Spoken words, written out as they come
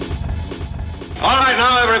All right,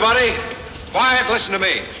 now, everybody. Quiet, listen to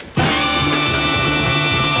me.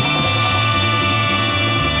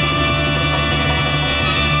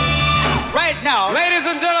 Right now, ladies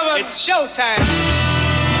and gentlemen, it's showtime.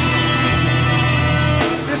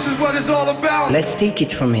 This is what it's all about. Let's take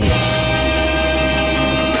it from here.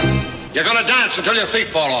 You're gonna dance until your feet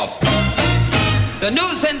fall off. the new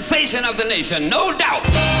sensation of the nation, no doubt.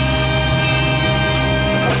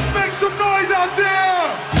 Make some noise out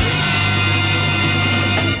there!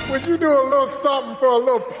 Would you do a little something for a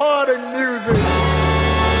little party music?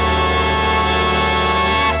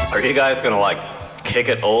 Are you guys gonna like kick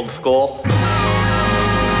it old school?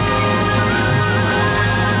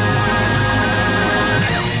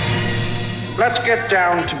 Let's get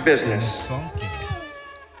down to business. Funky.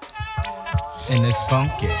 And it's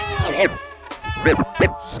funky.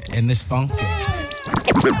 And it's funky.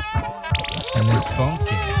 And it's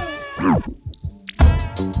funky.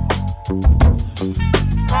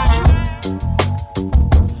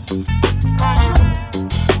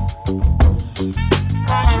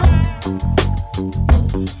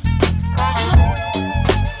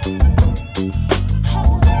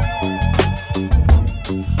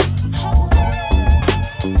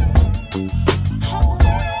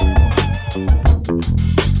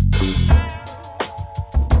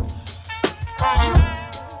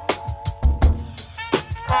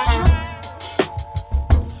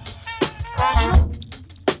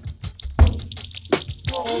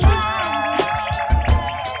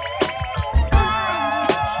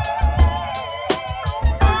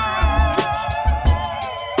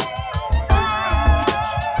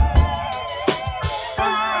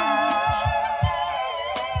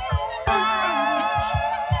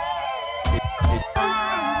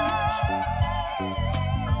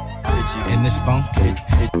 And it's funky.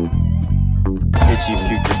 Itchy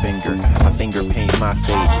future finger, my finger paint my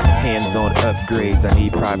fate. Hands on upgrades, I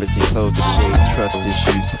need privacy, close the shades. Trust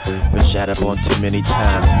issues, been shat up on too many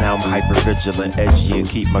times. Now I'm hyper vigilant, edgy and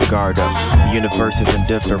keep my guard up. The universe is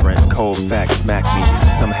indifferent, cold facts smack me.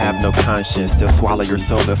 Some have no conscience, they'll swallow your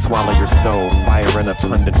soul, they'll swallow your soul. Fire in a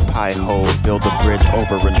pundit's pie hole, build a bridge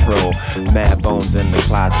over a troll. Mad bones in the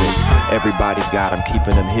closet, everybody's got them,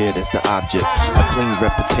 keeping them hid as the object. A clean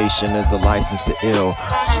reputation is a license to ill.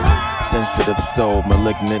 Sensitive soul,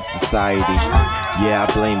 malignant society. Yeah,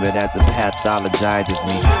 I blame it as it pathologizes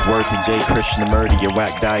me. Word to J. Krishnamurti, your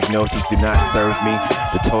whack diagnoses do not serve me.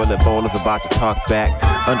 The toilet bowl is about to talk back.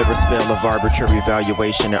 Under a spell of arbitrary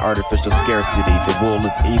evaluation and artificial scarcity, the wool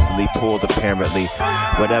is easily pulled apparently.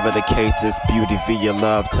 Whatever the case is, beauty via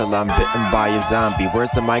love till I'm bitten by a zombie.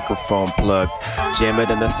 Where's the microphone plug? Jam it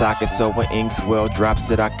in the socket so when Inkswell drops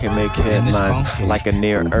it, I can make headlines like a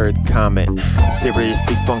near-earth comet.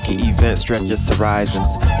 Seriously funky event stretches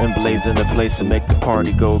horizons, emblazon the place and make the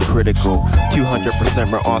party go critical.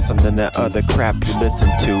 200% more awesome than that other crap you listen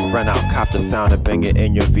to. Run out, cop the sound and bang it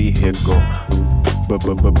in your vehicle. Boom,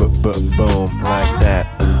 like that.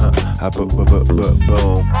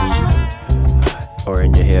 Boom. Or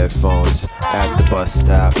in your headphones, at the bus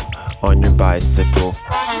stop, on your bicycle.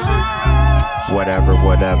 Whatever.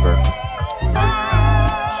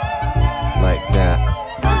 Like that.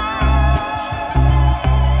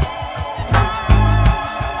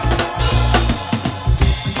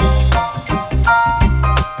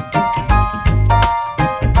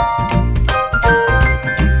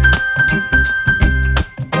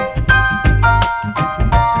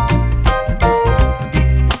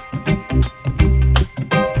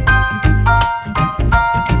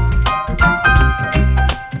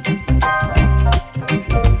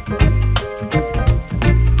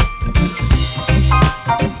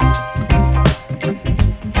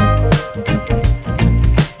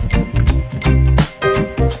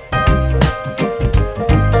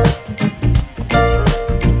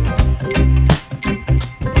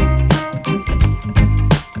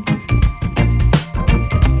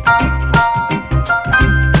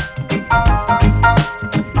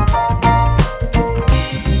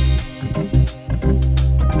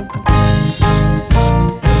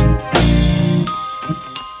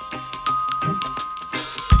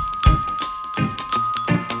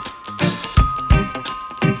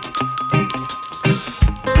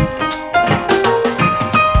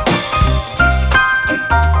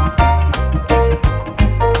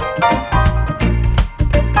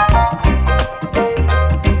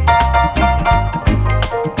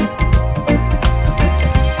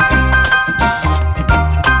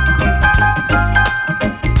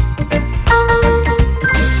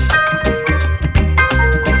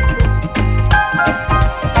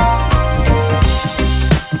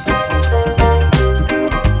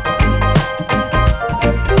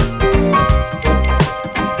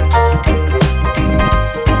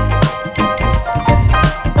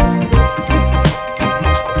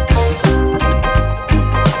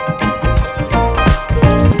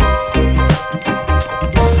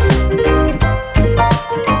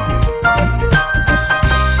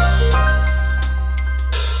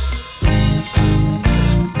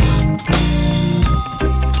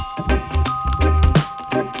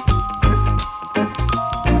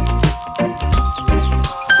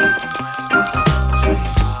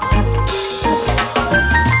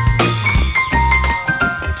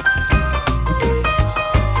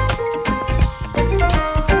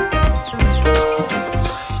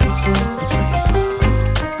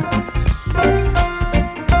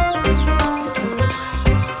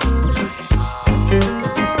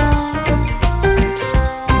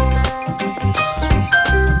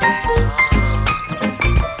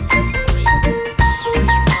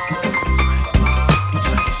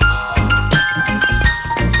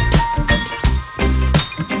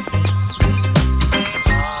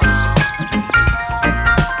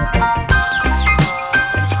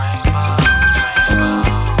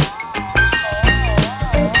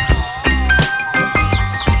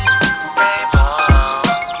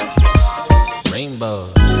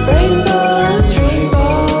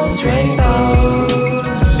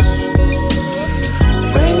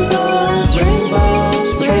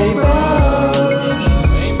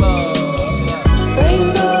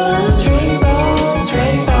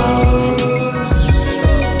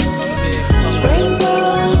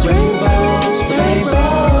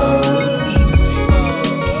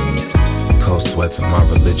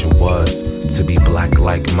 to be black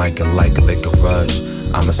like Mike and like Liquor Rush.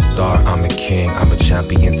 I'm a star, I'm a king, I'm a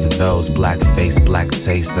champion to those. Black face, black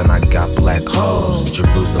taste, and I got black hoes.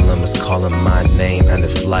 Jerusalem is calling my name, and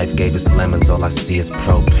if life gave us lemons, all I see is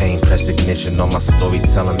propane. Press ignition on my story,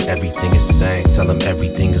 tell them everything is sane. Tell them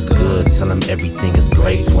everything is good, tell them everything is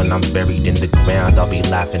great. When I'm buried in the ground, I'll be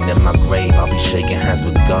laughing in my grave. I'll be shaking hands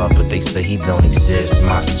with God, but they say he don't exist.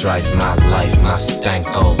 My strife, my life, my stank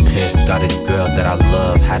old piss. Got a girl that I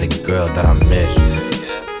love, had a girl that I miss.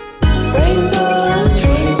 Rainbows,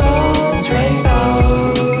 rainbows,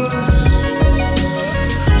 rainbows.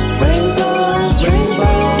 Rainbows,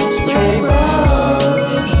 rainbows,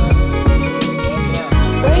 rainbows.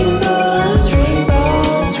 Rainbows,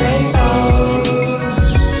 rainbows, rainbows.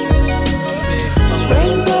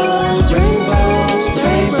 Rainbows, rainbows,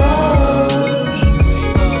 rainbows.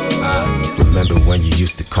 I remember when you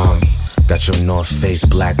used to call me. Got your North Face,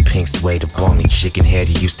 black pink suede up on me. Chicken head,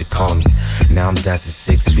 you used to call me. Now I'm dancing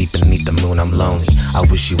 6 feet beneath the moon, I'm lonely. I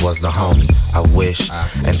wish you was the homie, I wish.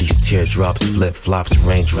 And these teardrops, flip-flops,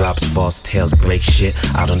 raindrops, false tales, break shit.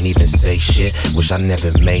 I don't even say shit. Wish I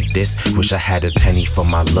never made this. Wish I had a penny for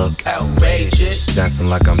my look. Outrageous. Dancing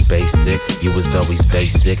like I'm basic. You was always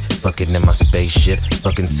basic. Fucking in my spaceship.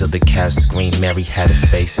 Fucking till the Cavs scream Mary had a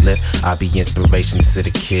facelift. I be inspiration to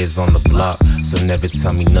the kids on the block. So never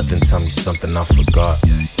tell me nothing, tell me something I forgot.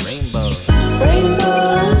 Rainbows,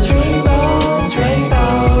 rainbows, rainbows,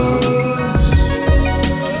 rainbows.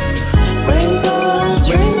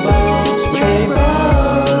 Rainbows, rainbows,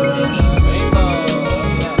 rainbows.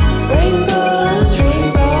 Rainbows,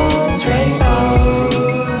 rainbows, rainbows.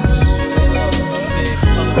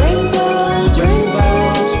 Rainbows,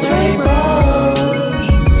 rainbows, rainbows.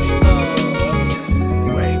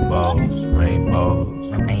 Rainbows, rainbows,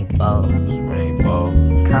 Rainbows, rainbows.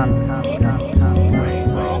 come, come, come, come.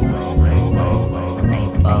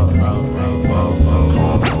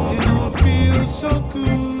 It so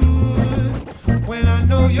good when I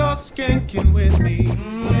know you're skanking with me.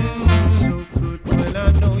 Yeah. So good when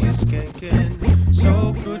I know you're skanking.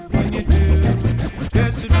 So good when you do.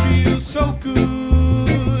 Yes, it feels so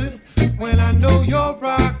good when I know you're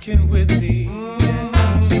rocking with me.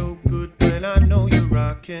 Yeah. So good when I know you're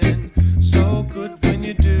rocking. So good when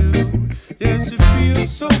you do. Yes, it feels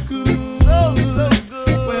so good. So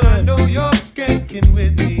good when I know you're skanking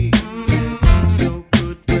with me. So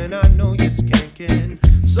good when I know you're skanking.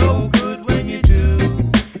 So good when you do.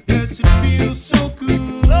 Yes, it feels so good.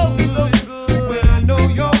 When I know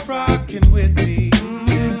you're rocking with me.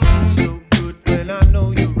 So good when I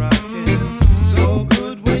know you're rocking. So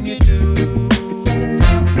good when you do. Said it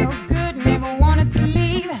feels so good, never wanted to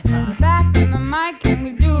leave. Back on the mic and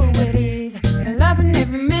we do it with ease. Loving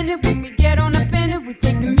every minute when we get on up in it. We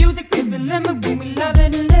take the music to the limit when we love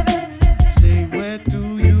it and live it. Say, where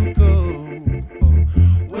do you go?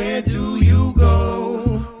 Where do you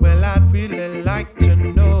go? Well, I'd really like to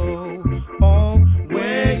know. Oh,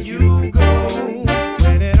 where you go?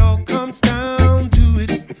 When it all comes down to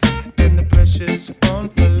it, and the pressure's on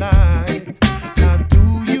for life. How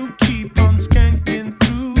do you keep on skanking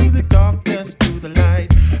through the darkness to the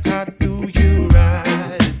light? How do you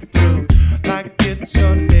ride it through like it's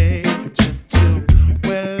your nature too?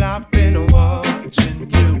 Well, I've been watching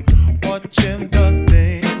you, watching the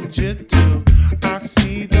things you do. I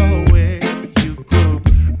see the way you groove,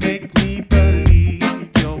 make me believe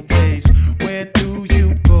your ways. Where do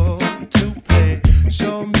you go to play?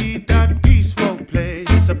 Show me that peaceful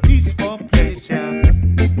place, a peaceful place, yeah.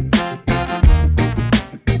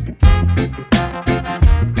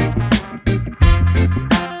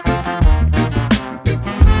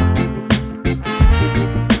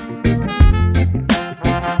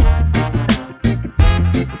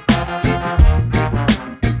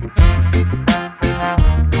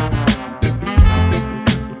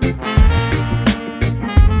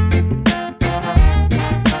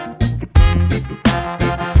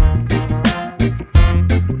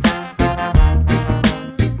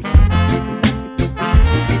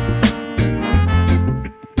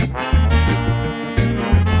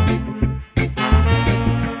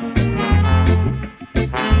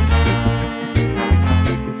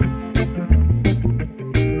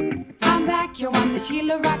 I'm back, yo, I'm the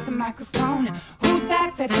Sheila, rock the microphone. Who's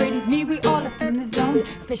that fat pretty's me? We all up in the zone.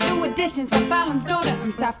 Special editions, I'm Fallon's daughter,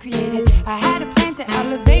 I'm self-created. I had a plan to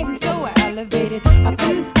elevate, and so I elevated. Up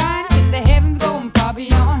in the sky, the heavens going far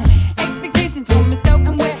beyond expectations for myself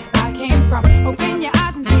and where I came from. Open your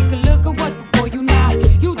eyes and take a look at what's before you now.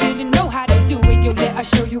 You didn't know how to do it, yo, let I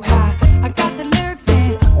show you how. I got the lyrics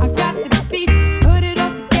and I got the beats. Put it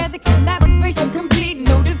all together, collaboration complete,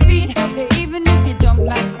 no defeat. Even if you don't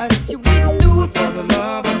like us, you we just do it for the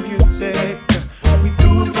love of music.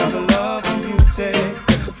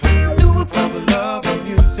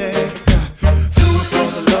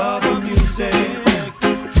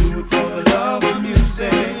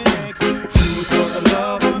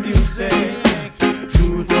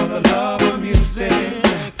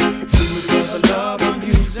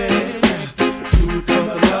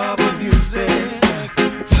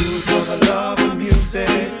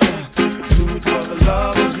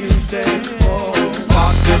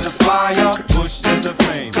 fire, push to the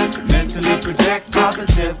flame. Mentally project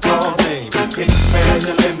positive all day. Expand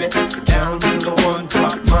the limit down to the one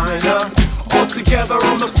drop minor. All together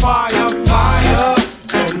on the fire, fire,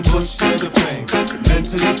 and push to the flame.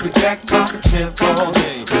 Mentally project positive all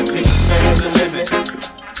day. Expand the limit.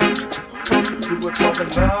 Do it for the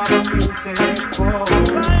love of music. Whoa,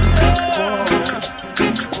 whoa.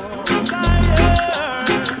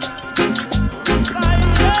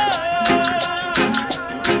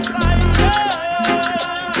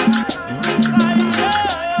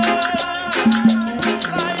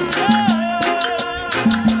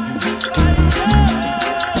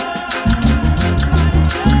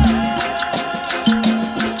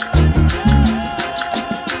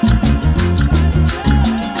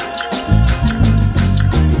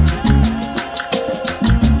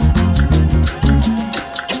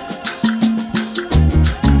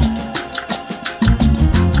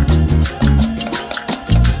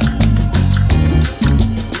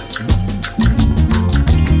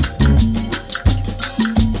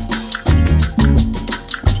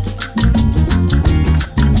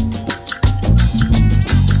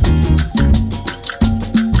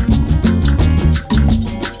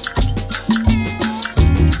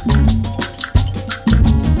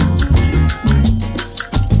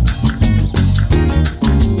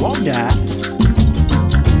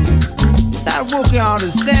 Walking on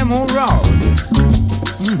the same old road.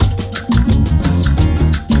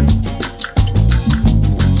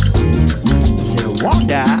 So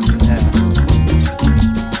wonder,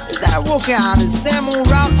 start walking on the same old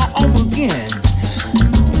route all over again.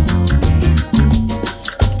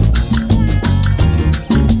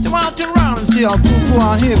 So I turn around and see a cuckoo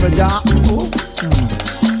on here, but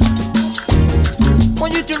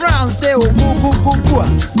when you turn around and say, oh, cuckoo,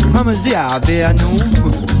 I'm a zia, there, no.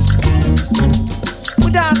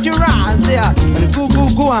 Without your eyes there, and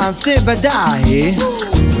go and say badai.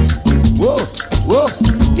 Whoa, whoa,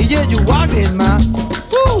 you walking, man.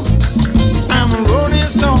 Woo. I'm a rolling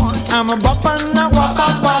stone, I'm a bopana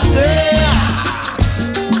wapapa say.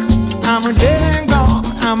 I'm a dead and gone,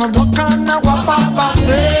 I'm a bopana wapapa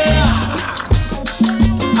say.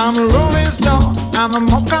 I'm a rolling stone, I'm a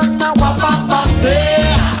mokana wapapa say.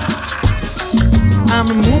 I'm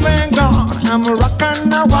a moving gone, I'm a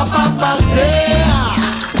rockana wapapa say.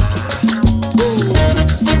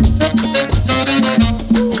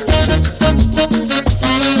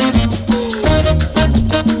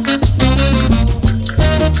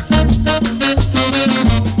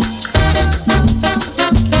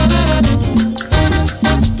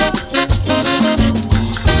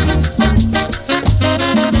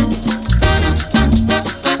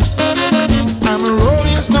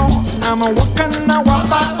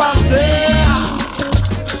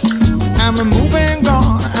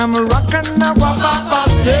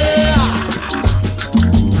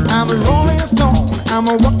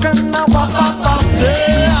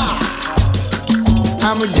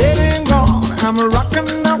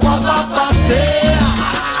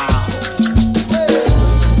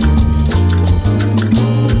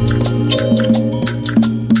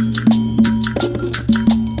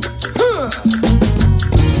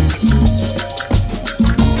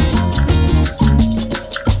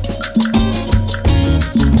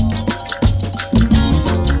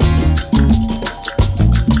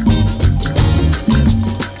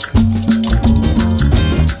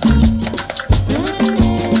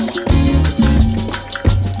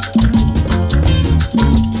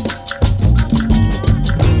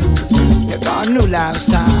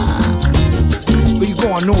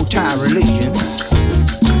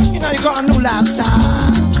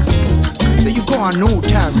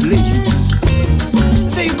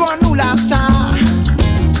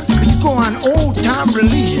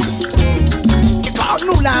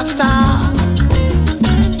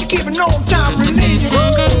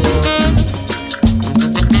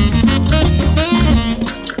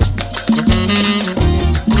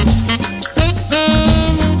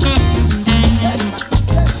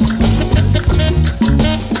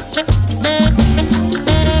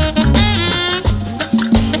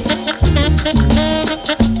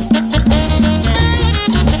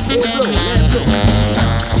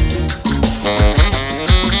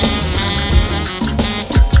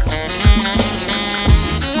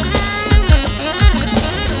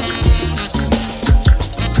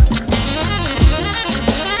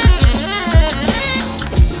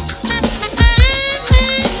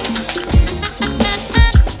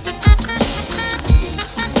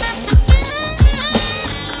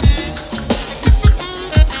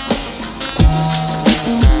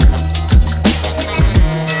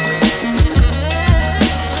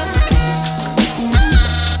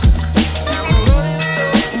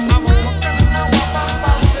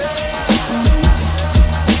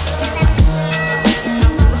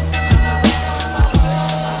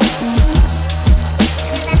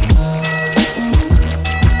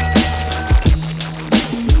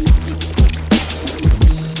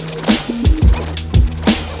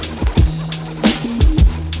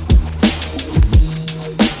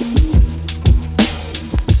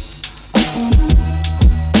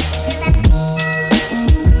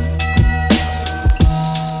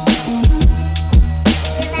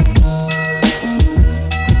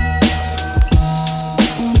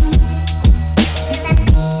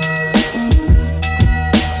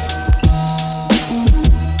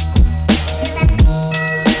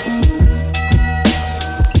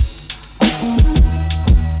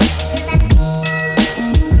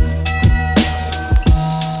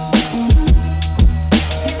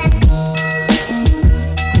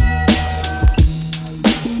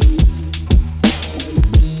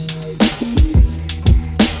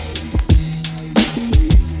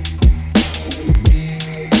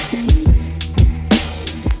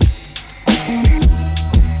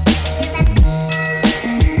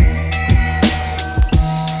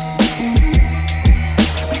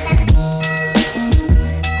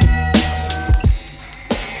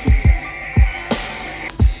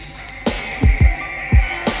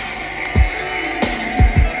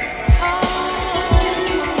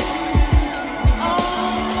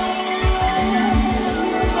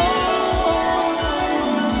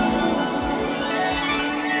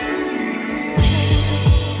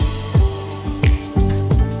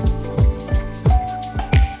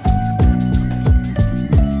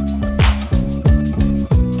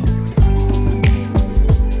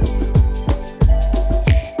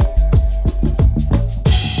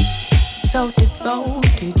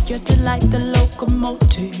 golden. You're like the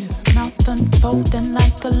locomotive, mouth unfolding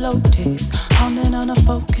like a lotus, holding on a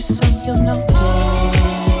focus so you'll notice.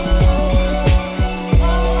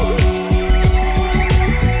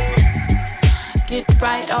 Get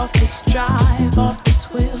right off this drive, off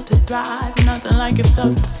this wheel to thrive. Nothing like it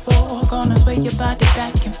felt before. Gonna sway your body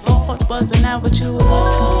back and forth. Wasn't that what you were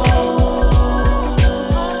looking for?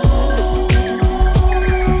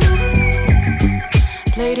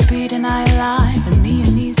 Play the beat and I alive, and me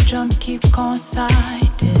and these drums keep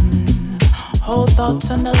coinciding. Hold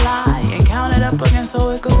thoughts on the lie and count it up again so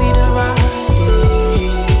it could be the riding.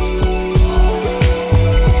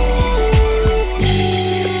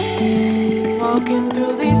 Walking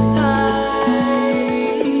through these cycles,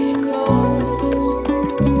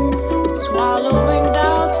 swallowing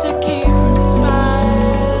doubts to keep from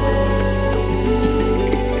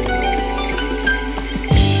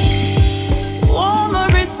warmer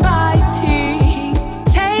it's biting,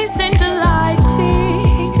 tasting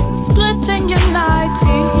delighting, splitting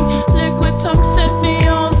uniting, liquid tongue set me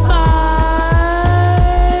on fire.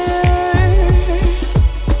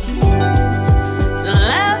 The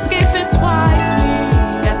landscape it's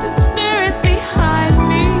widening, got the spirits behind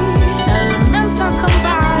me, elements are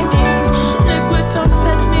combining, liquid tongue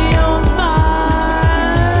set me on fire.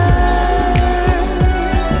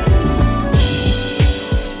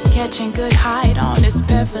 Catching good height on this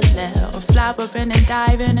parallel, flowering and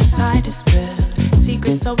diving inside the spell.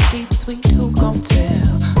 Secret so deep, sweet, who gon'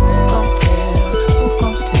 tell? Who gon' tell? Who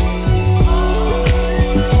gon' tell?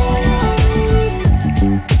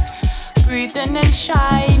 Breathing and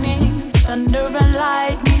shining, thunder and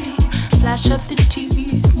lightning, flash of the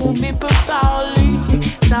teeth, move me profoundly,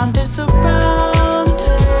 sound is surrounded.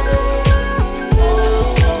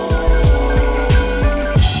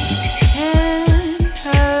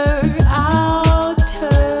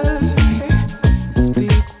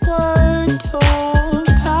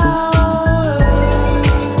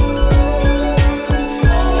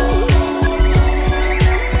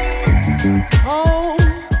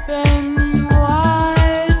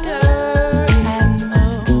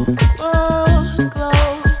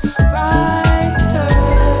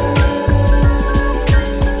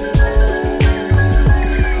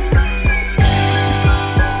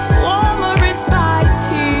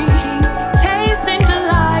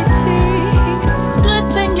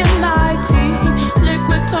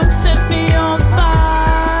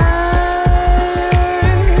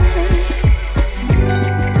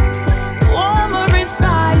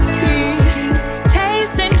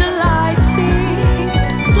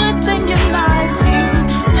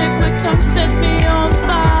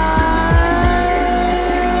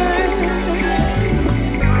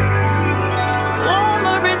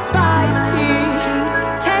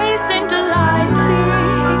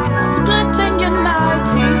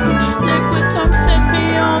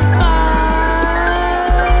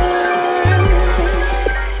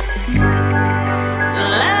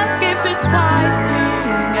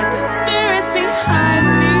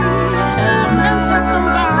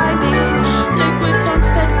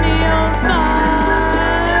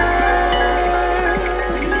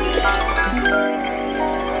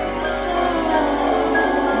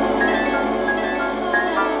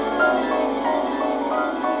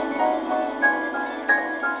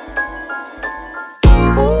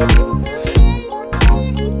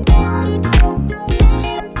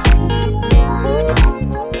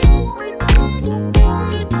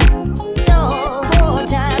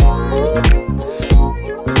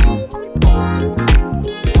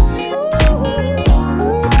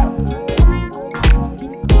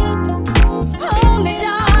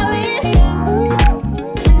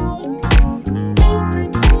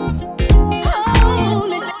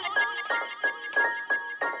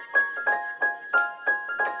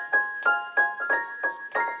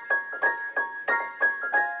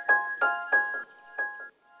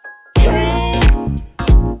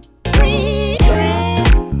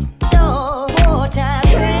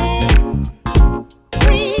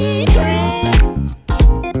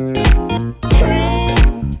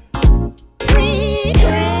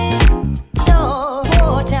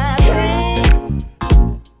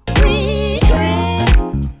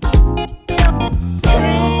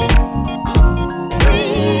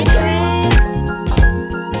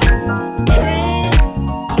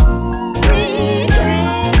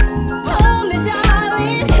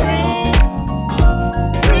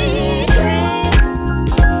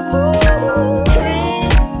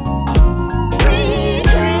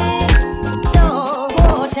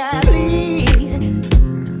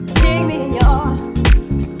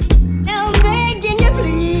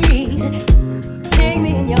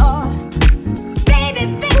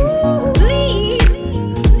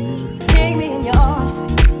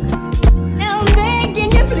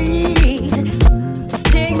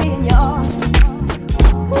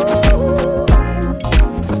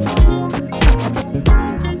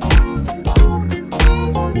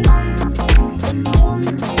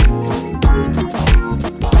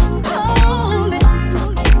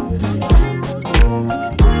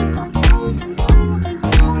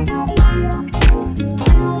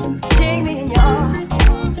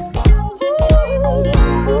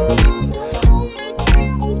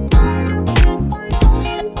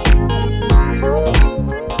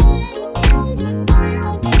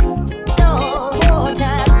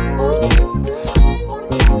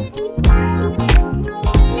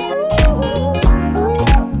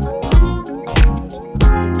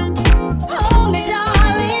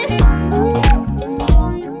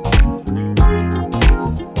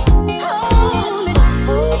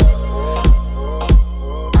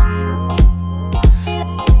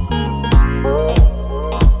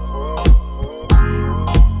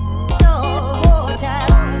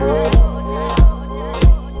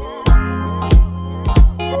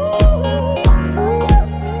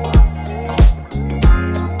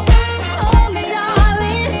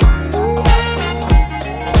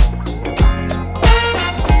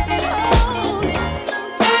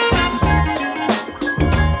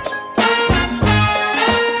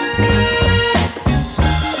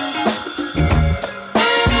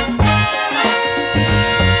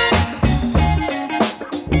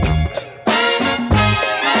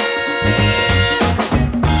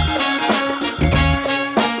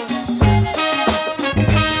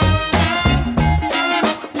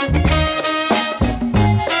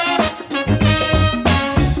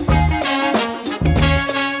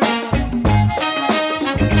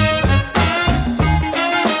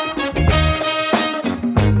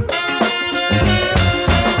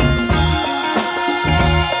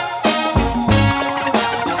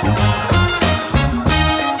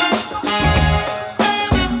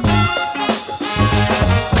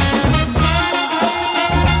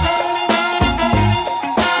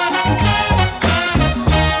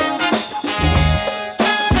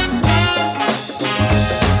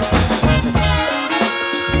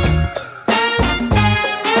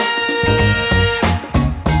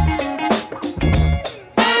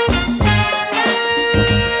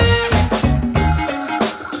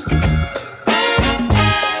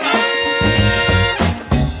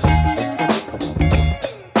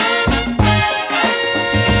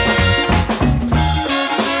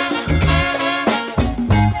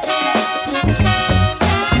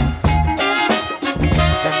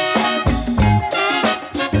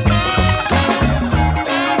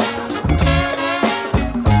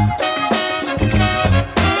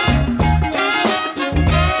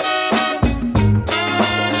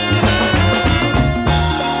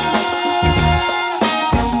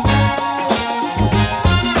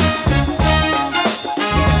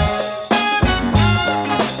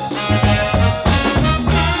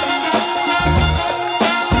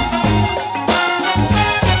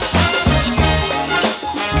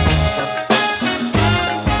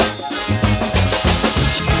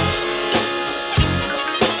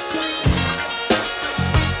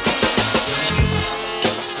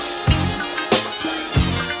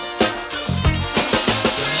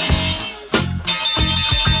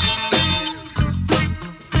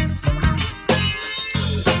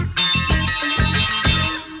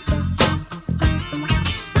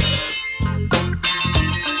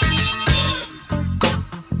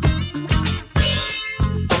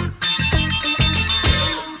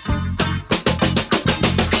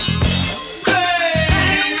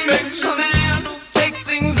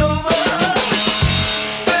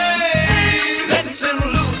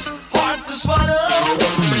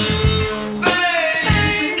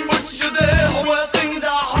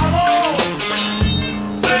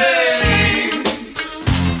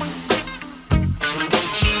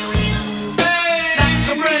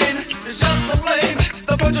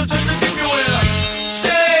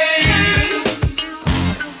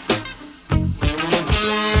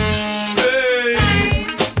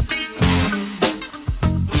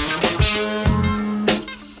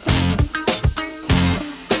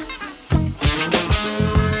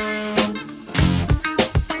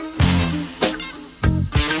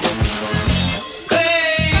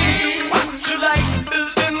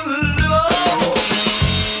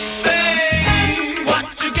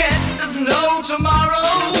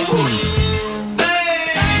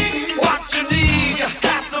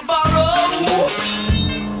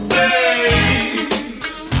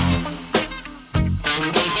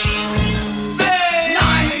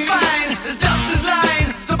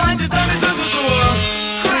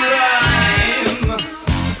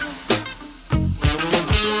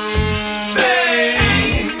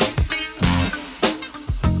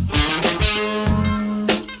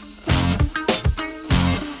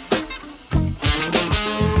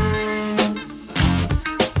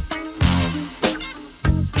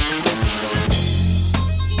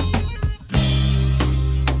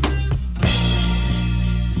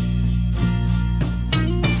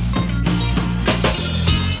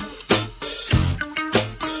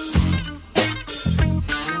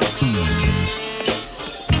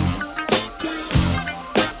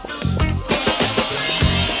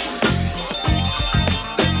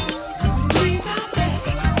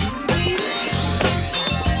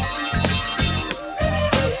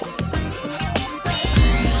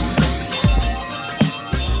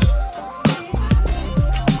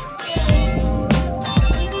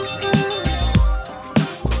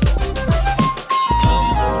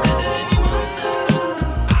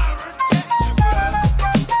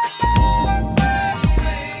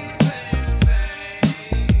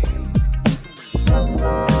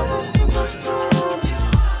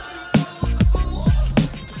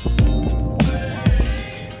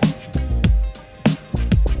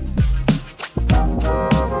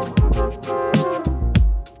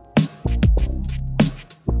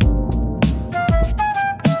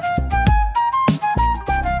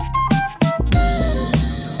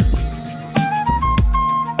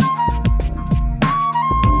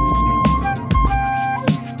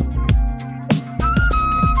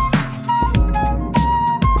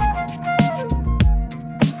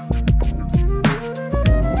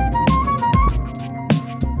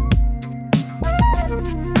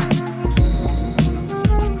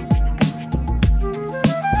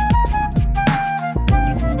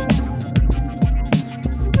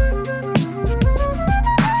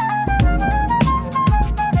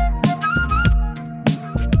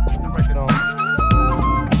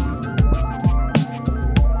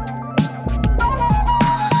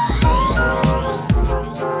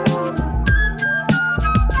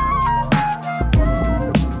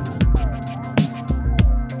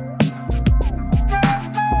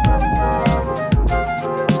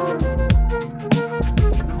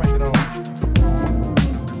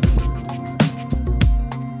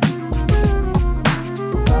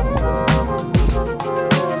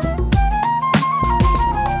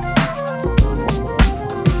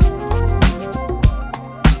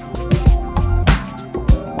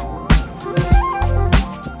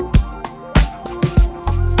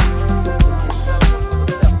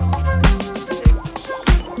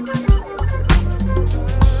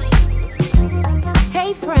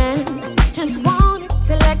 friend. Just wanted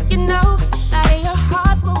to let you know that your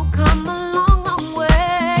heart will come a long, long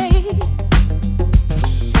way.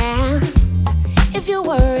 And if you're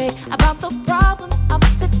worried about the problems of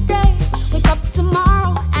today, wake up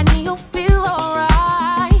tomorrow and you'll feel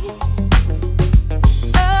alright.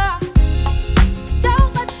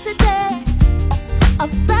 Don't let today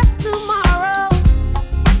affect tomorrow.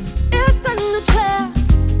 It's in the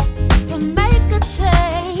chance to make a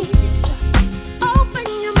change. Open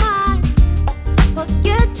your mind,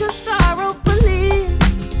 forget your sorrow, believe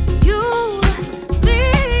you'll be.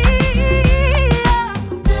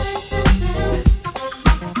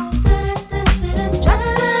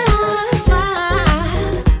 Trust in a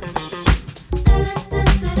smile,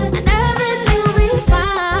 and everything will be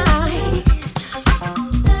fine.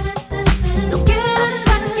 You'll get a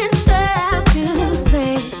second chance to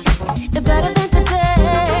make it better than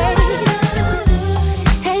today.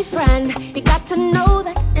 Hey friend, you got to know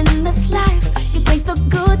that in this life, you take the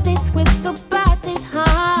good days with the bad days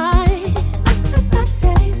high. Bad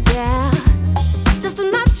days, yeah. Just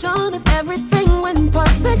imagine if everything went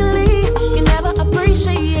perfectly. You never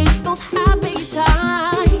appreciate those happy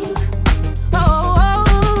times.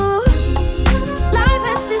 Oh, life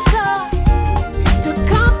is too short to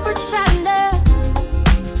comfort sadness.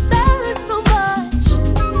 There is so much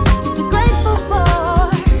to be grateful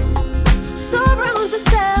for. Surround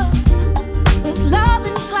yourself with love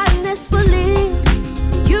and gladness. Believe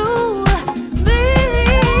you, be.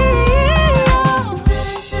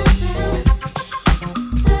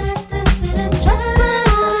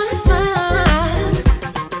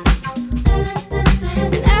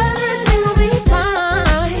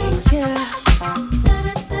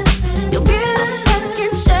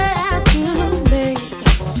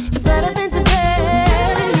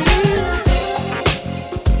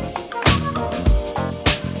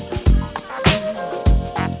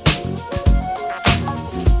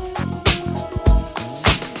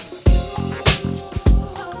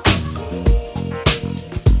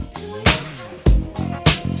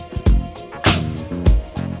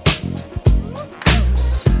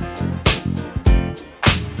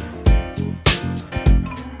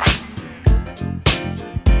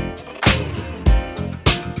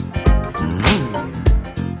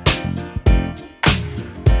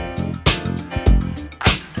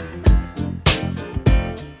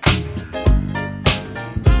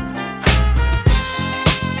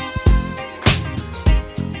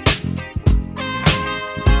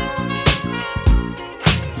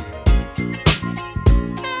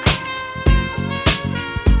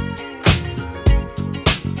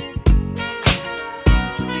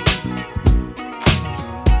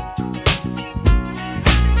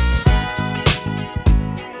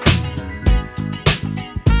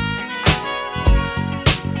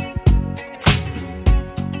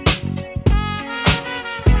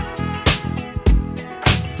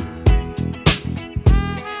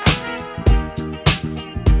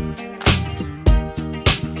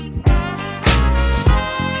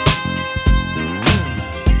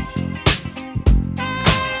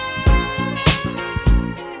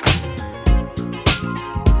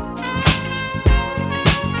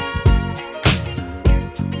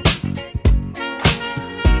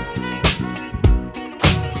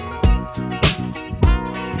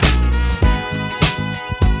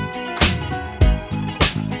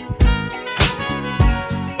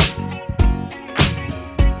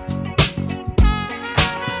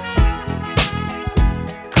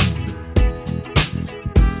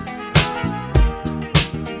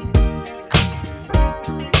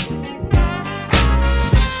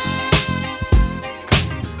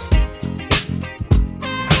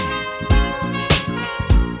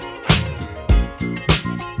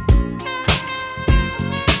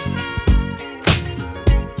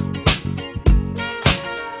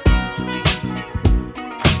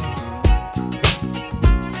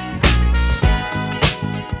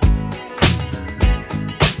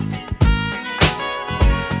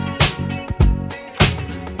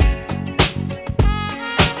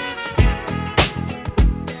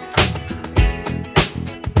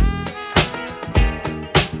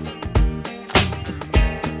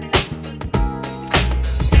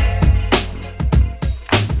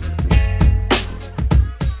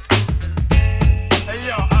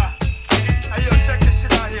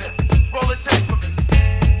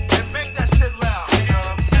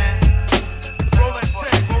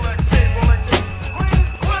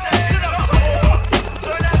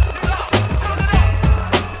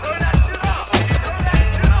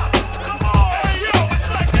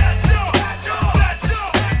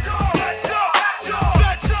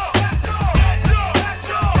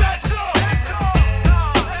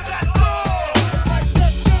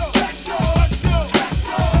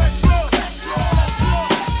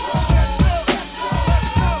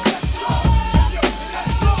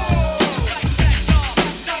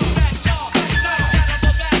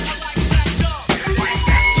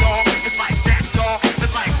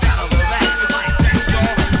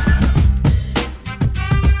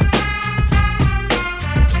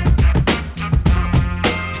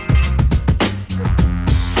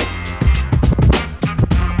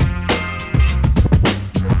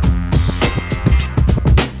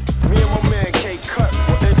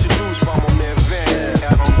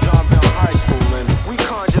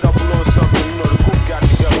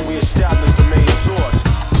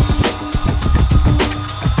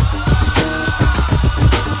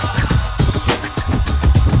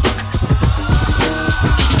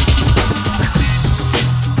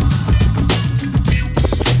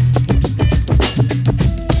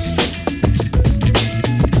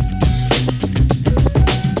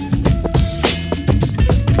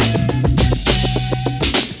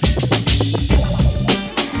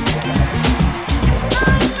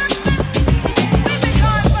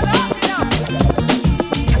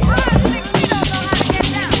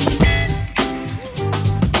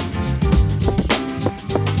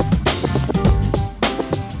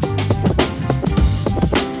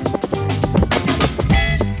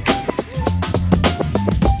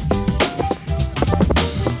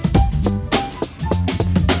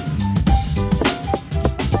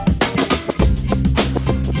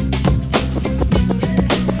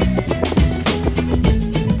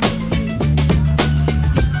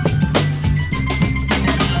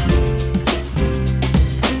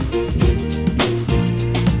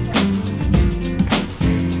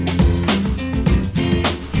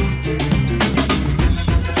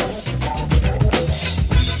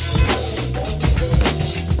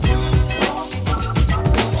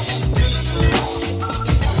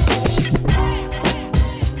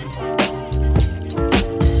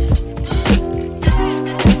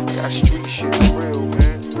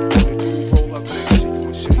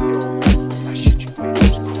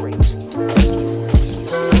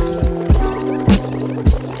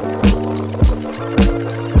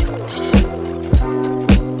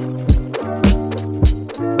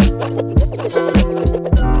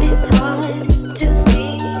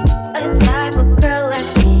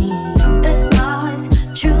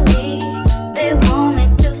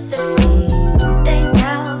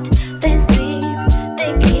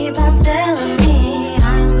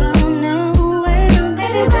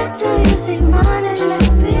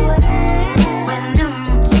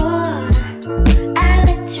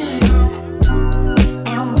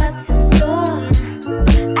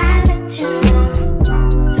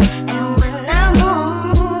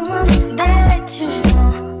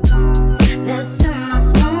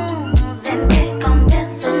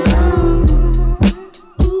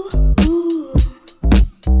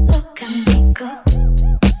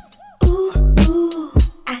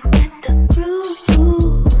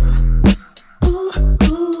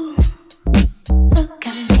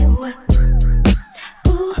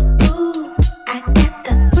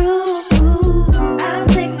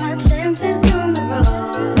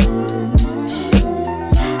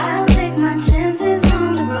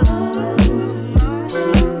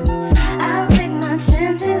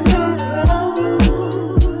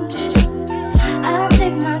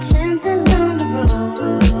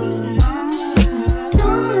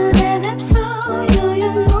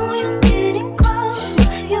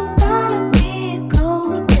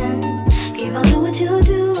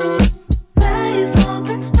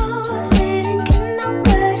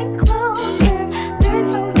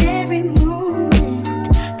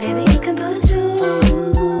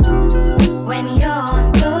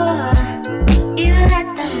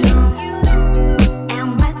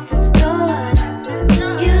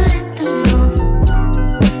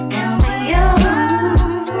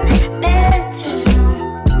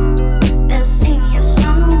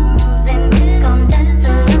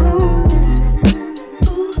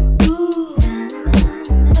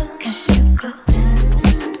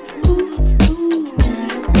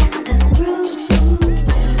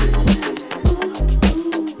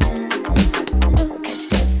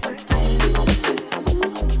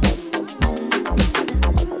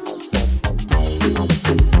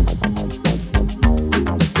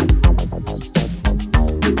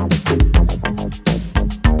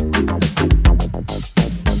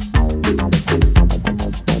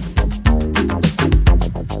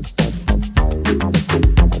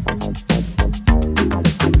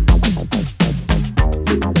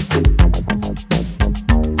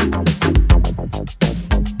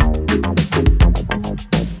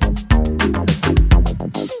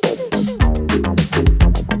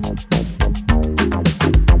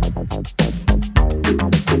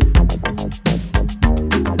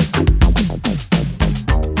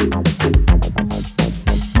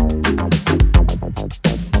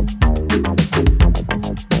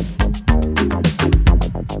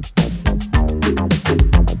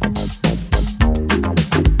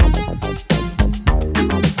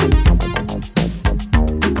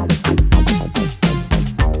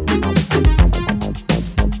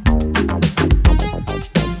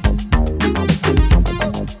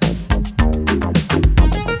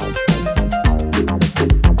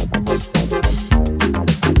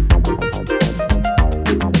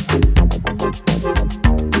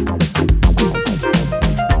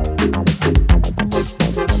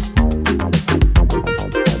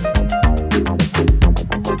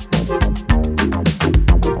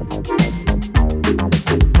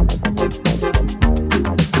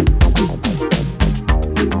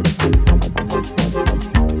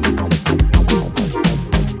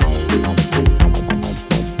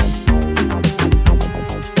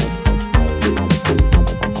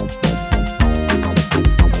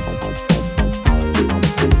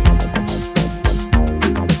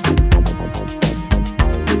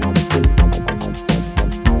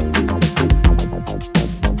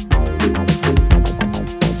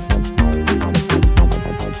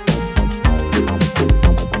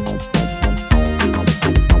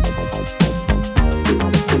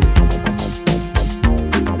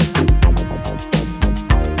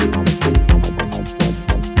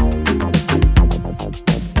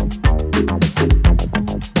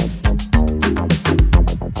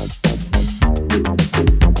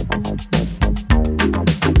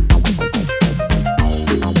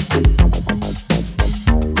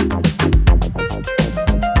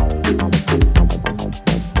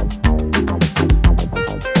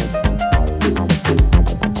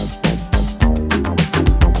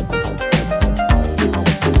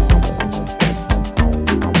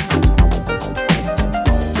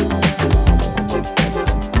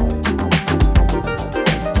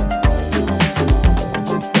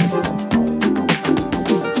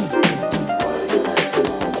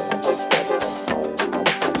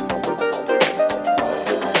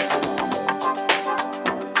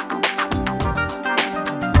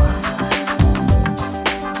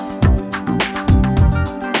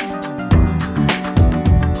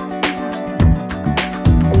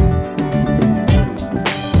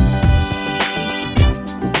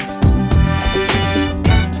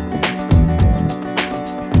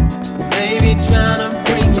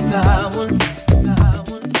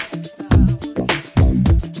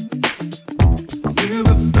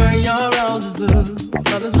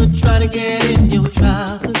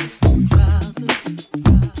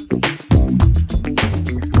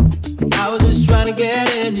 trying to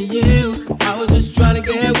get into you. I was just trying to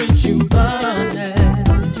get with you,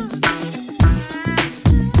 honest.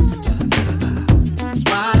 That's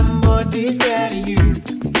why the boys be scared of you.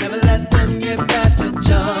 Never let them get past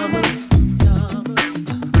pajamas.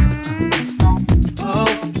 Oh,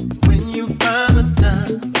 when you find the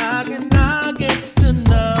time, how can I get to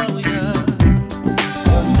know you?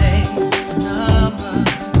 Your name, number,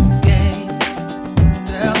 game.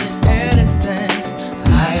 Tell me anything.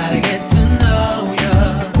 I gotta get to know you.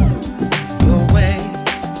 Your way,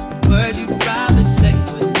 words you probably say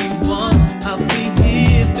when you want. I'll be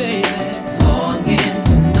here, baby, longing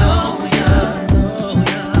to know you.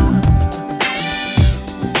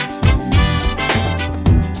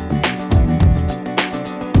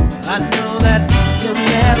 I know that you'll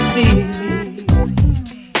never see me.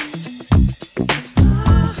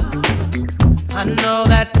 I know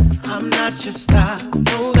that I'm not your style.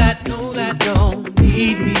 Know that you don't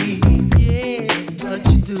need me. Yeah, but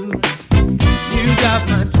you do. You got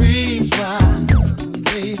my dreams wild.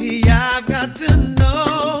 Baby, I've got to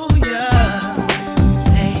know ya.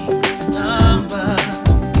 Hey, number,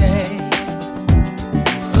 game.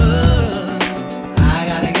 I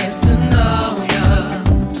gotta get to know ya.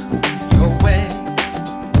 Your way,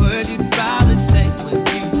 words you'd probably say when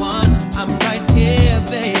you want. I'm right here,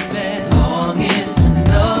 baby, longing to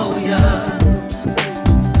know ya.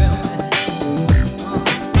 Feel me?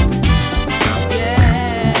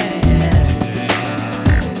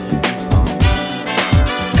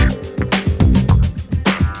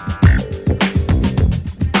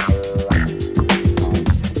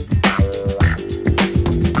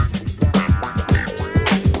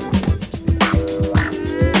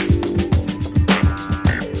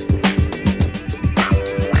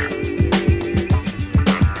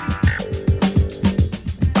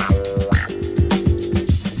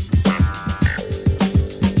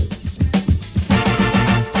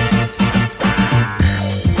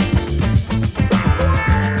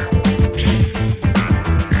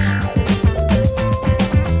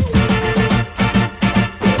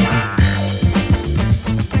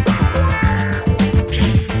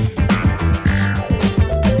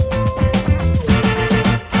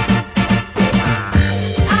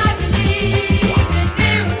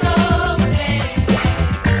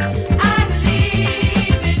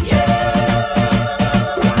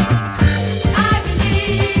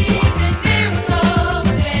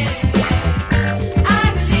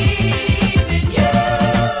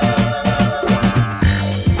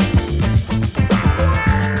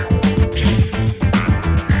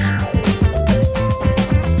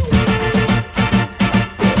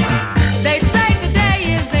 They say the day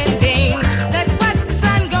is ending. Let's watch the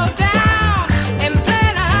sun go down and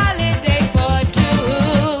plan a holiday for two.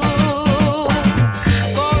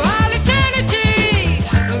 For all eternity,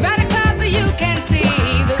 right across so you can see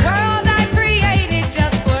the world I created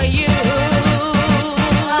just for you.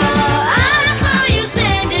 I saw you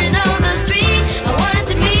standing on the street. I wanted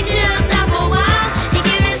to meet you, stop a while. You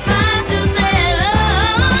give me a smile to say hello.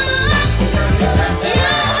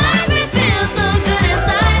 You make me feel so good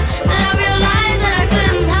inside that I realized that I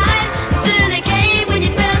couldn't hide the feeling that came when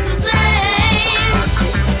you felt the same.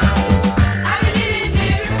 I believe in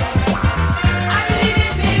miracles. I believe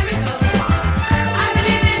in miracles. I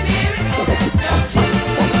believe in miracles. Don't you?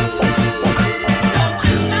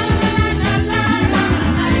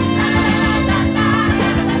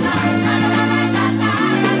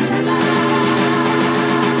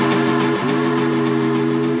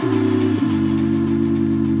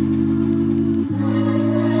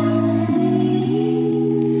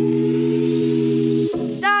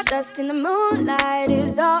 Stardust in the moonlight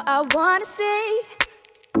is all I wanna see.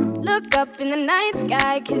 Look up in the night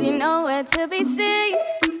sky, 'cause you know where to be seen.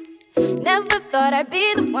 Never thought I'd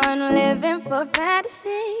be the one living for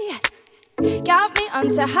fantasy. Got me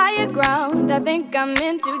onto higher ground, I think I'm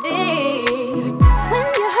in too deep. When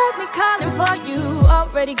you heard me calling for you,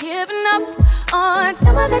 already giving up on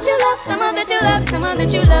someone that you love, someone that you love, someone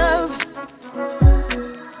that you love.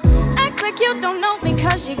 Act like you don't know me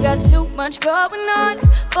 'cause you got too much going on.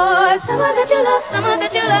 For someone that you love, someone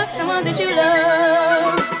that you love, someone that you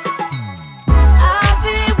love. I'll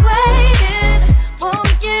be waiting,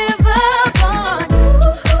 won't give up on you.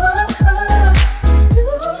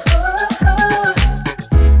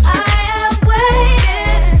 I am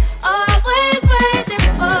waiting, always waiting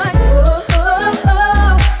for you.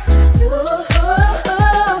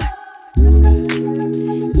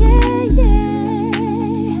 Yeah,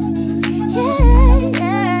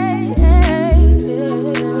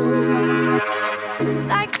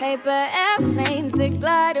 like paper airplanes that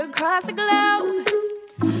glide across the globe.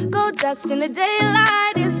 Gold dust in the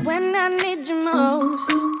daylight is when I need you most.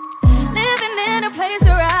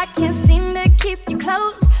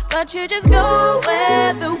 but you just go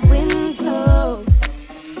where the wind blows.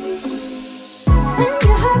 When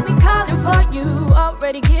you heard me calling for you,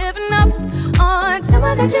 already giving up on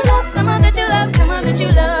someone that you love, someone that you love, someone that you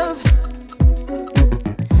love.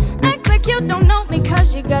 Act like you don't know me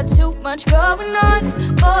cause you got too much going on.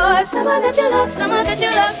 For someone that you love, someone that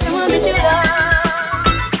you love, someone that you love.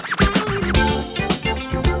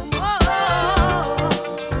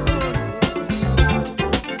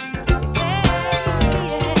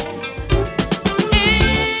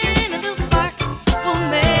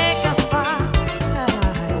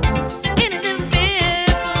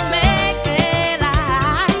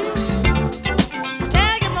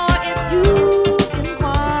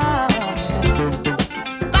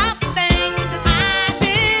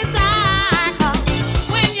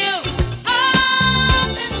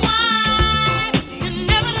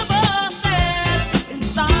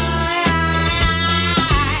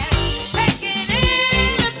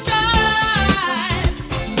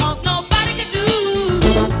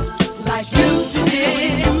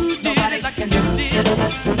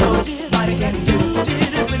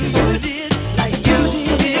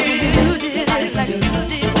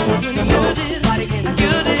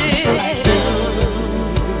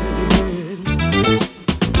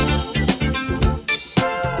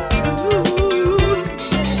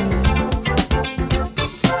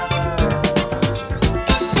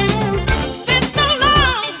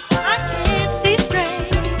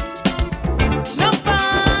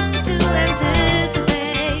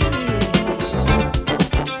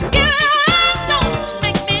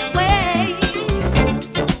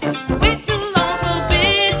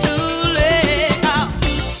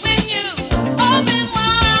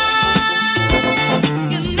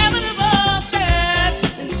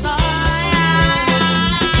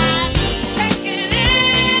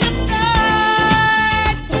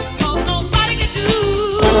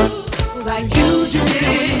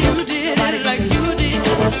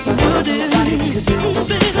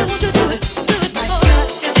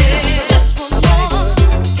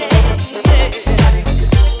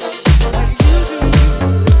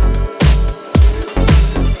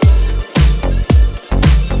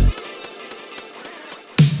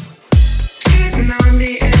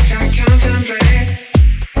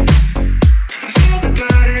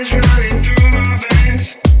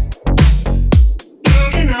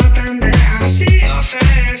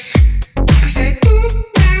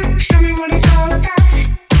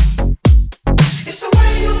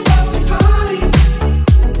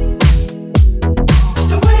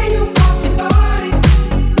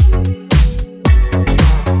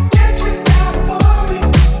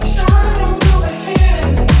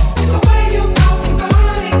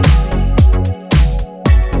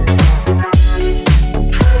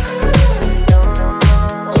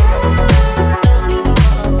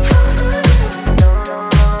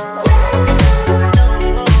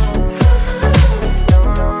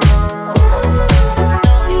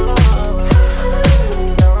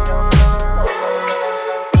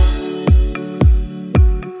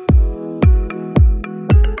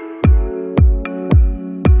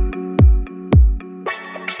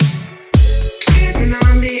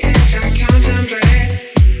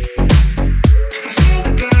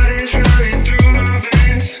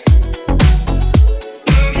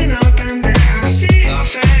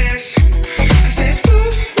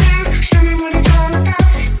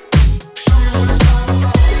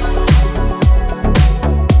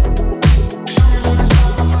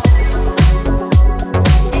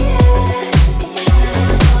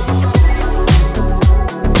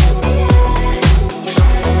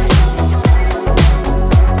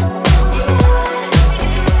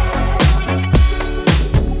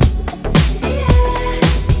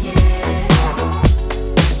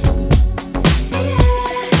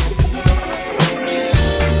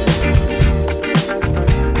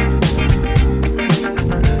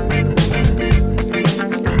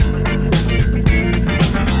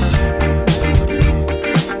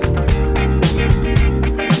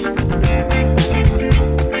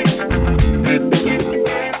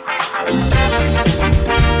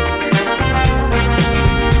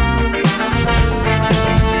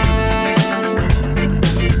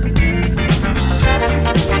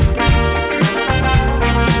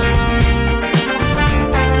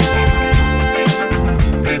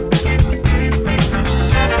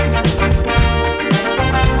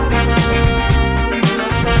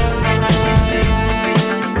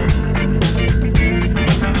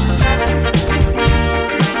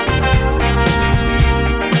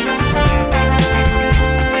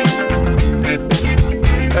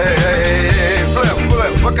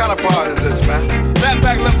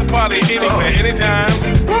 Party anywhere,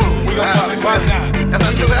 anytime.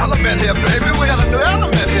 new element here, baby. We got a new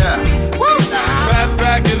element here. Woo!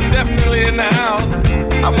 Fatback is definitely in the house.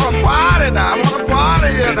 I want to party now. I want to party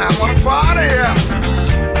here now. I want to party here.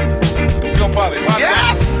 You gonna party?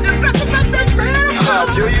 Yes!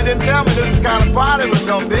 Joe, you didn't tell me this is kind of party was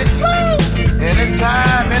gonna be. Woo!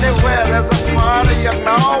 Anytime, anywhere, there's a party. You can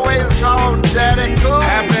always call Daddy Cool.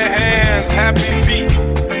 Happy hands, happy feet.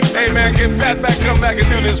 Hey man, can Fatback come back and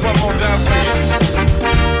do this one more time for you?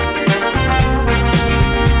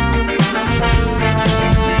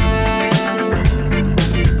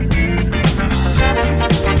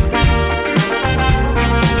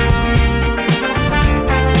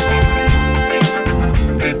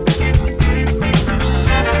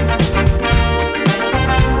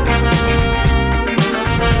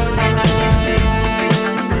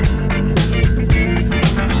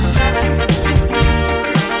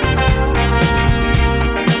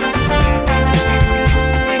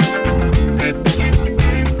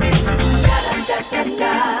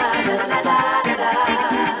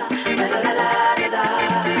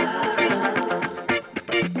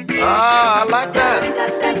 I like that.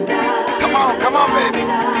 Come on, baby.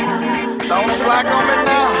 Don't slack on me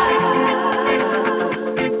now.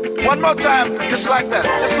 One more time, just like that,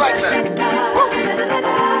 just like that. Woo.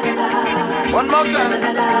 One more time.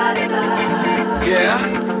 Yeah,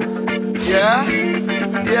 yeah,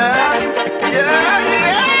 yeah, yeah, yeah.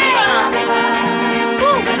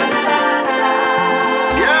 Woo.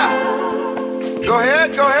 Yeah. Go ahead,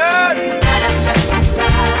 go ahead.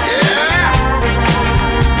 Yeah.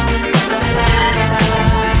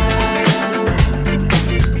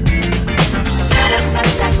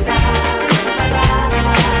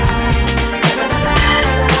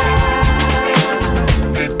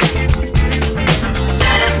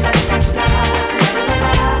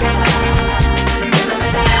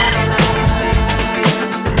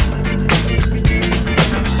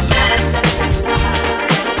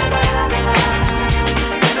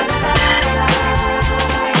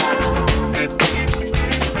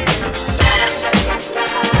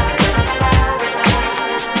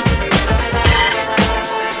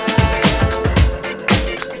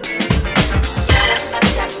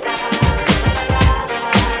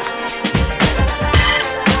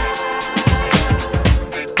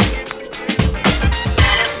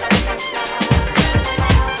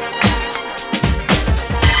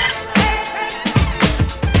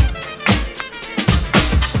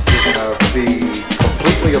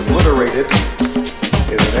 Obliterated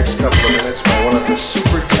in the next couple of minutes by one of the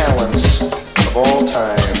super talents of all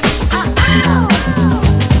time.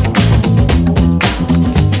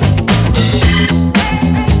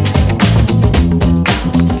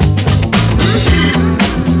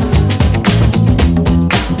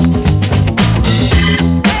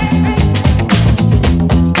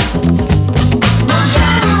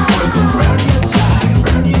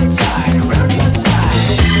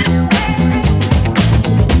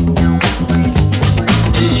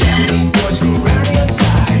 Japanese boys go round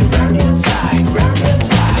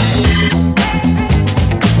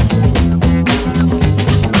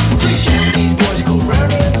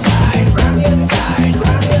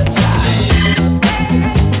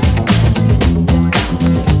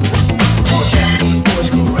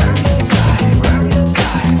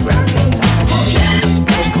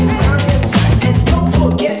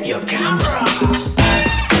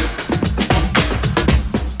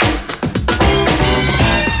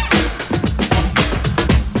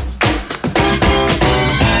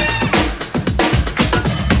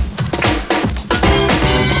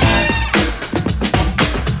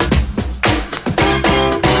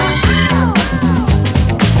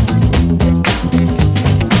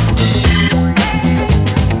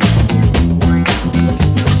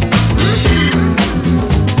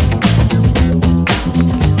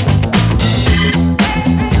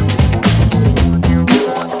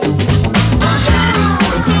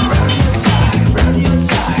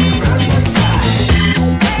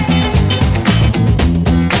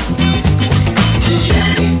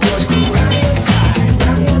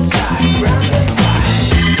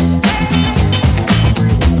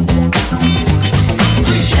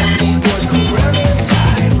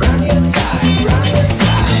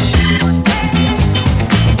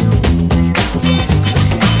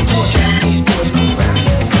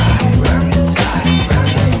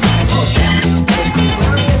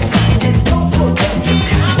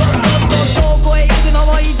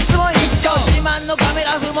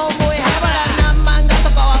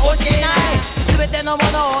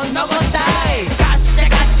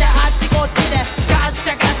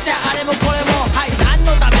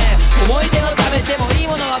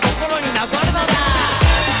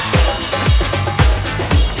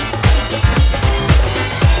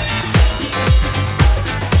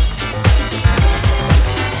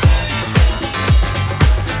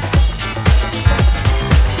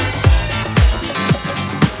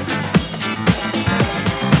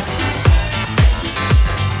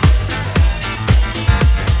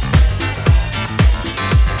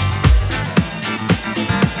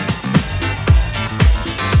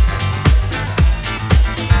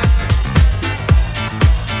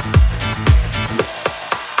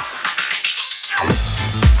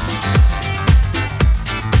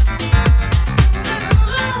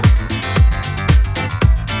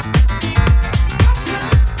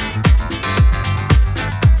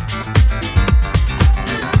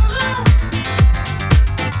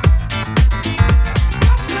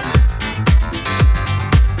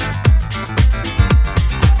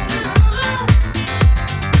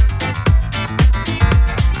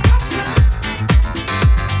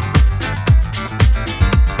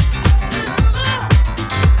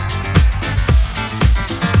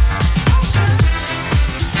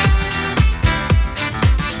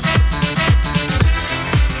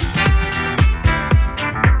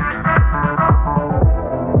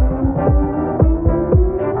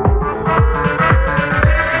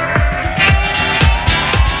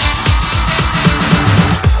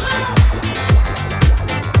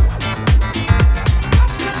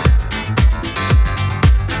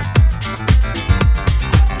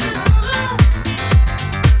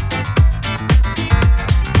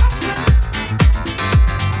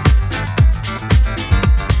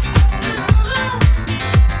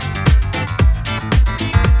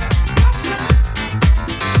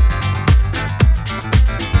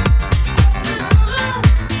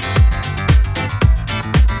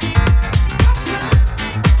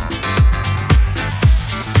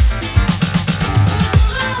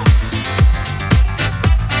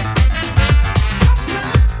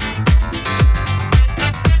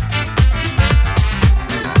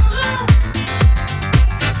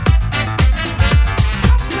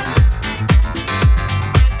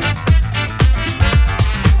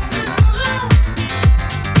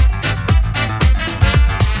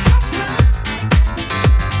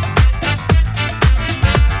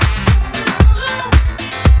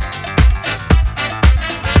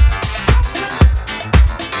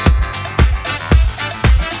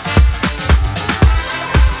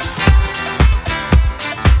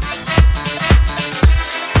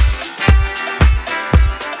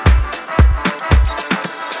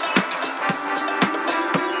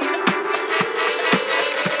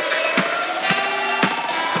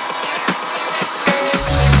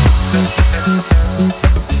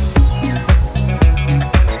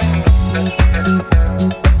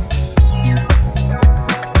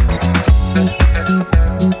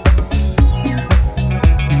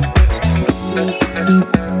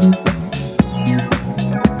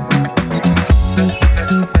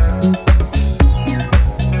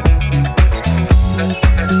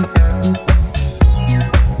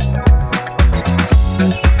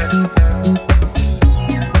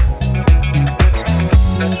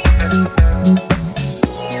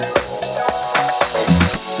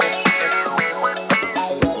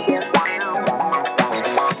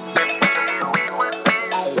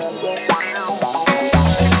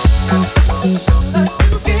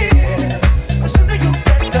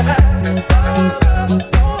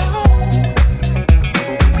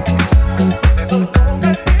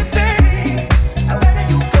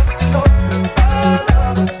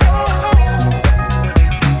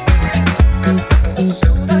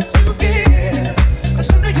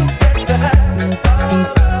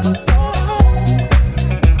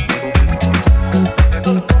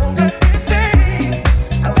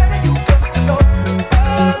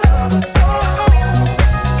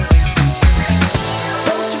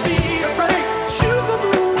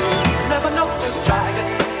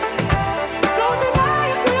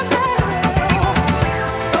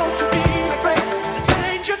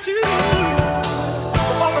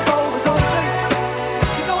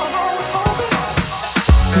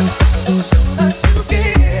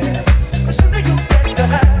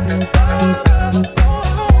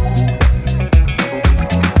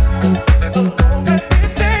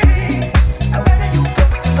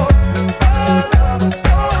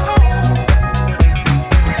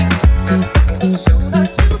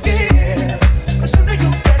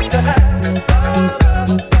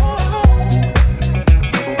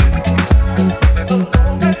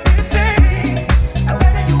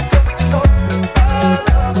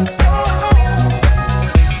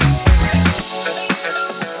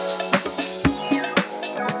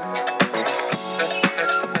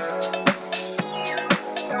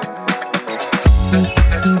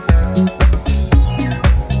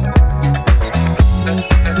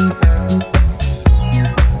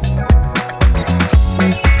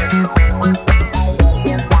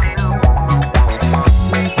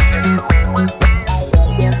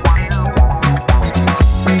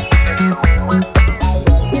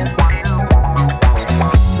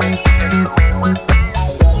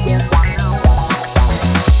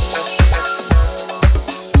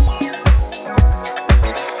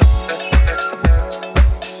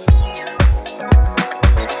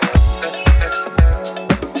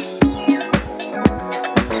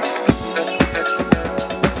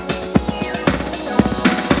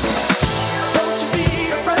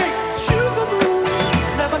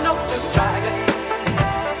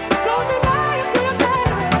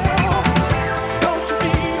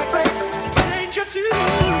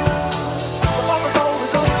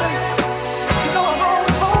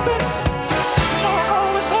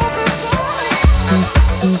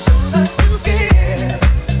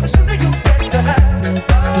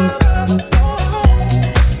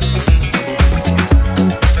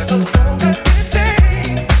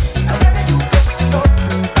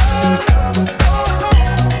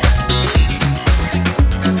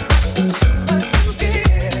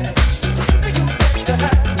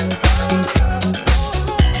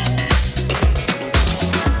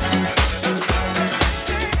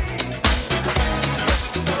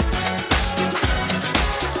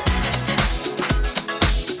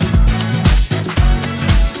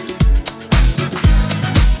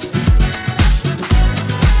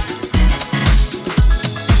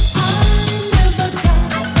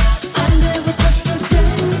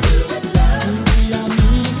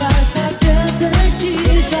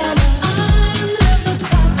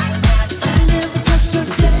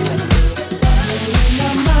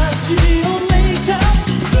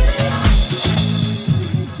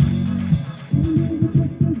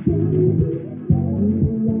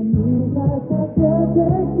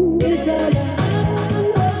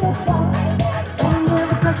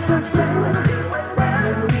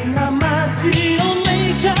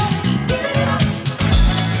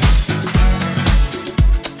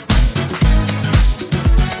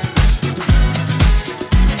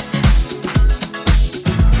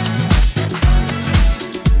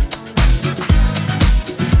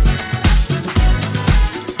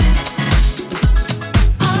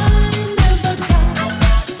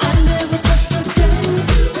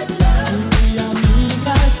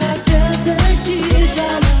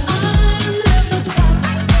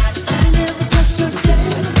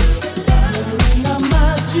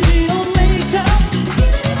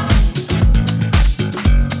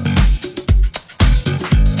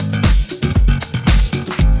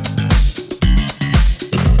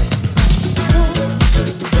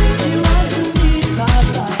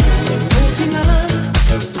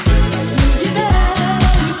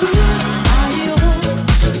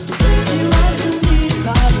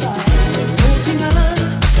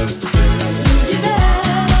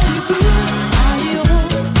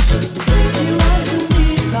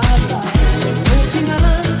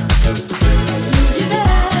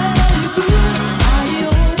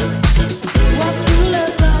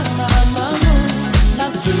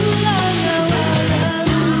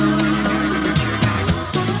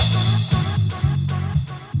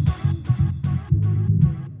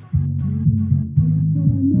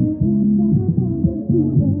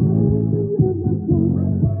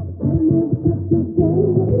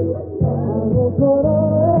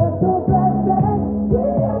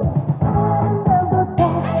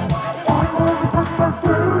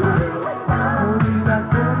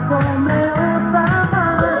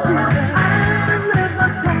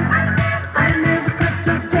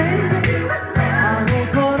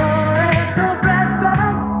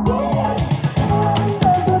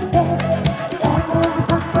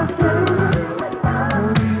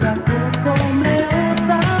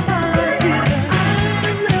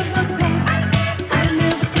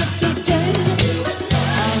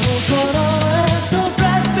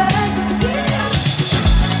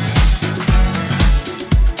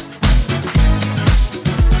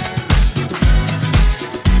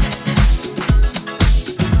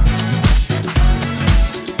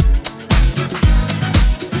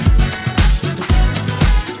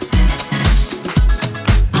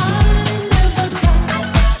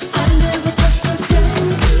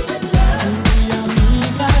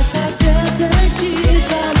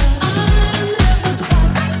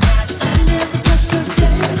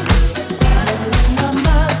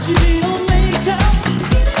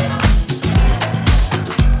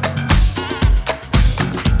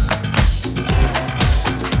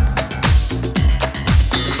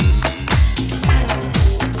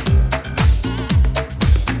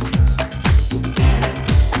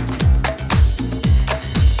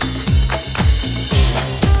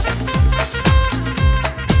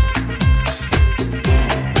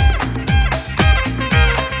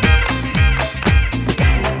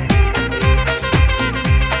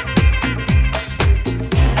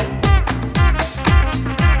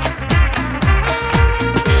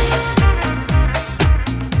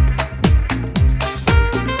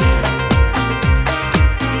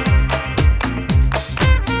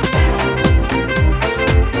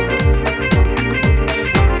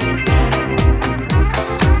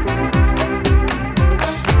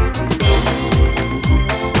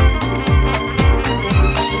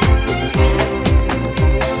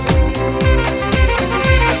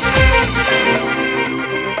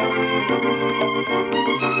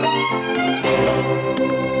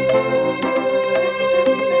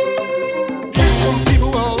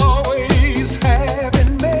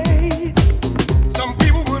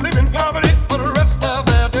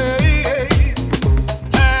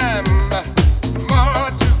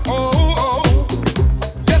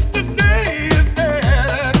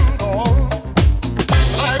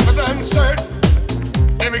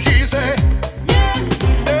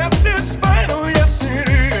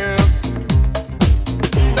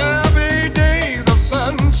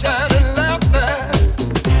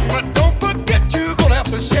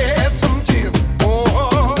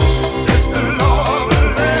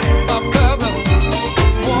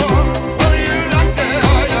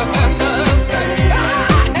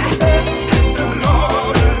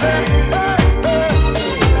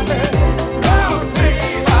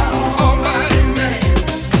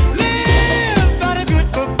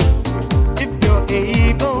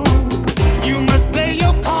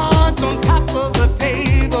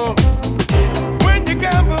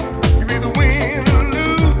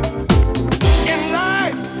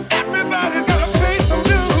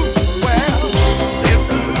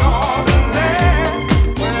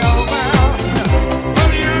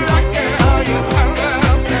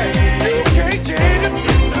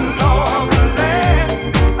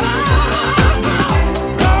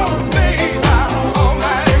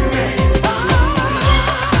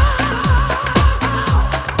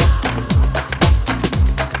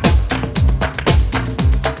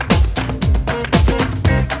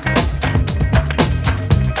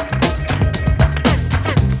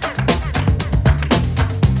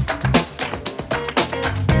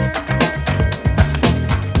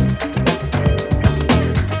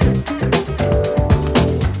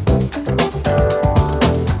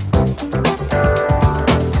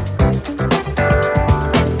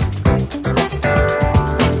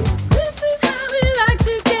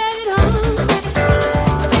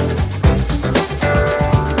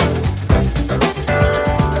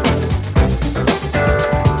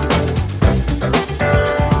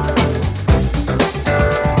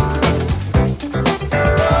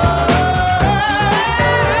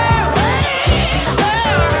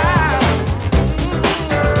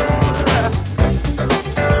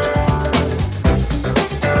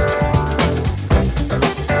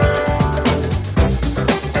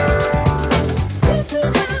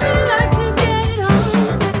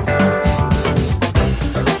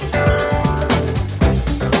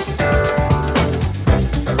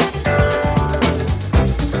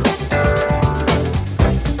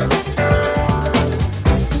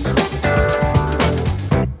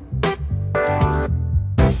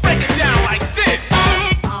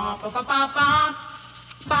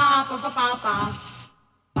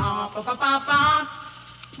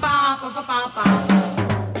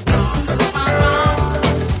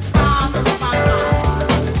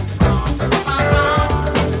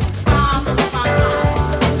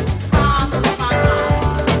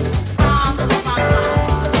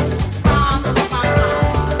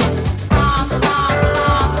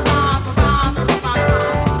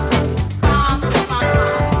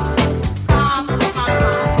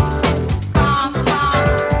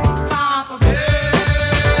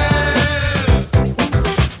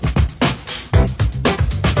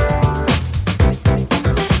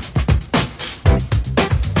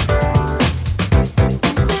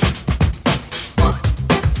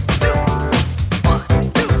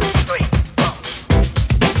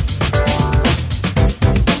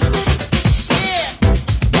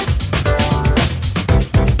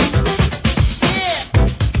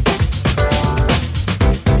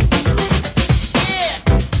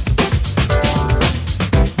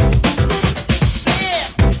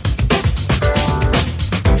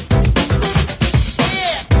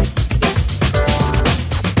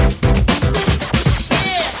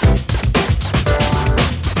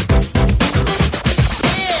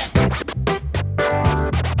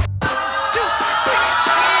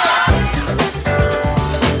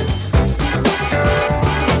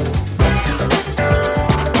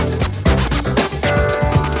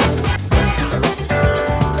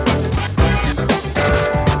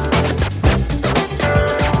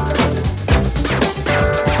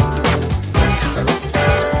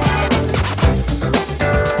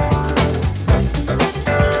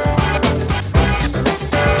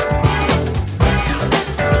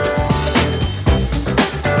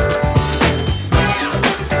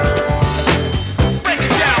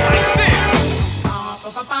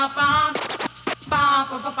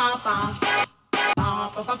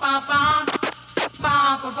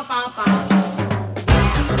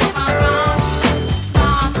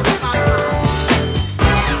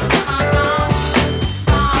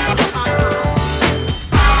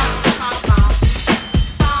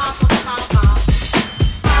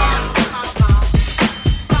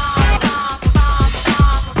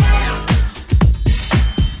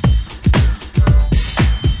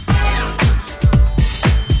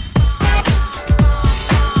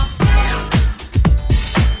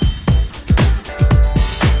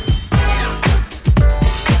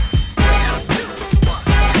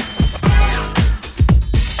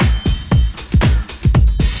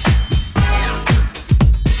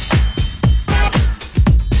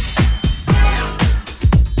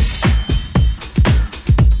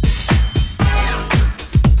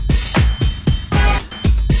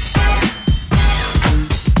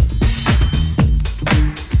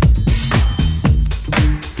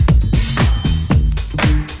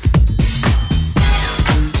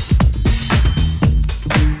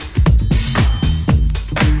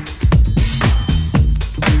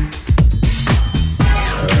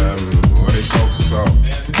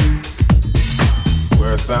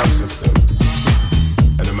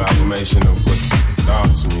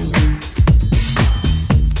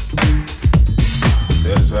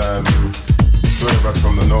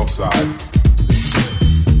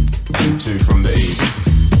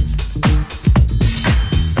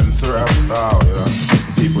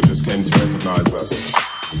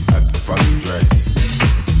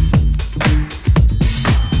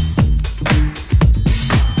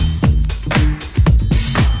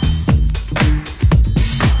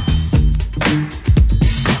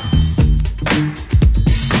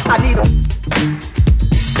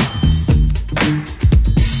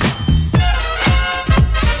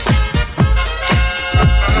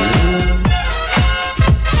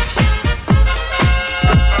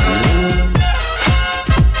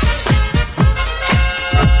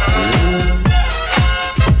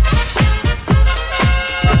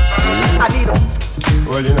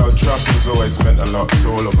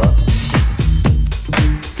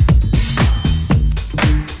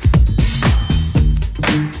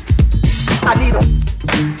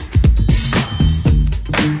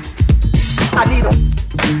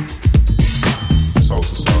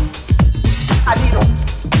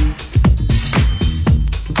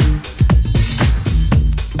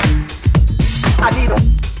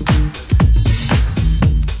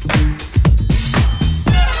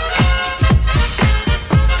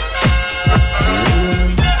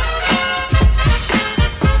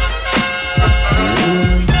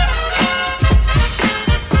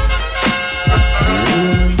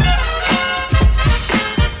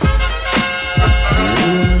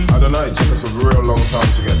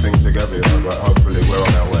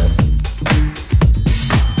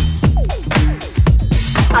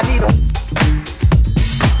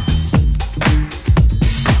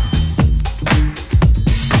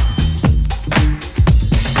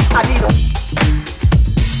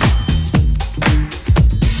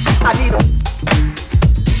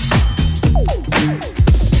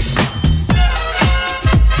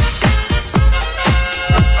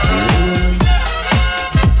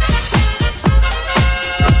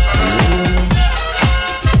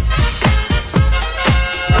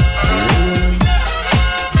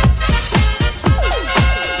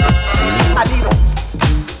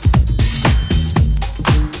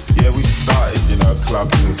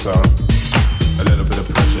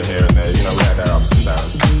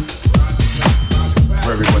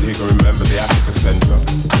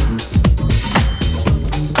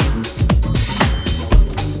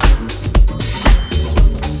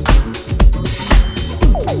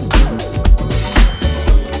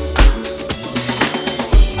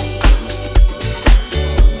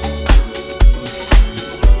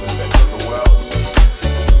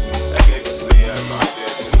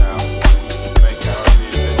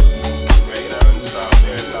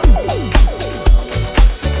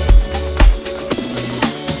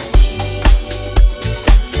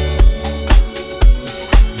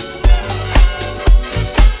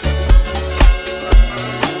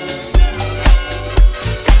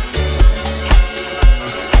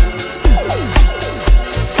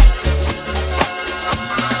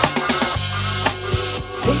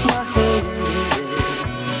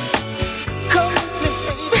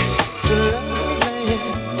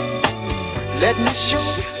Let me show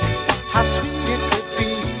you how sweet it could be.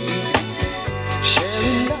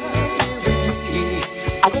 Sharing love here with me.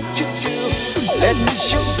 I want you to let me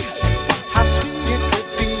show you how sweet it could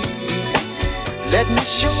be. Let me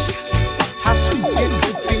show you how sweet it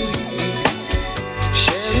could be.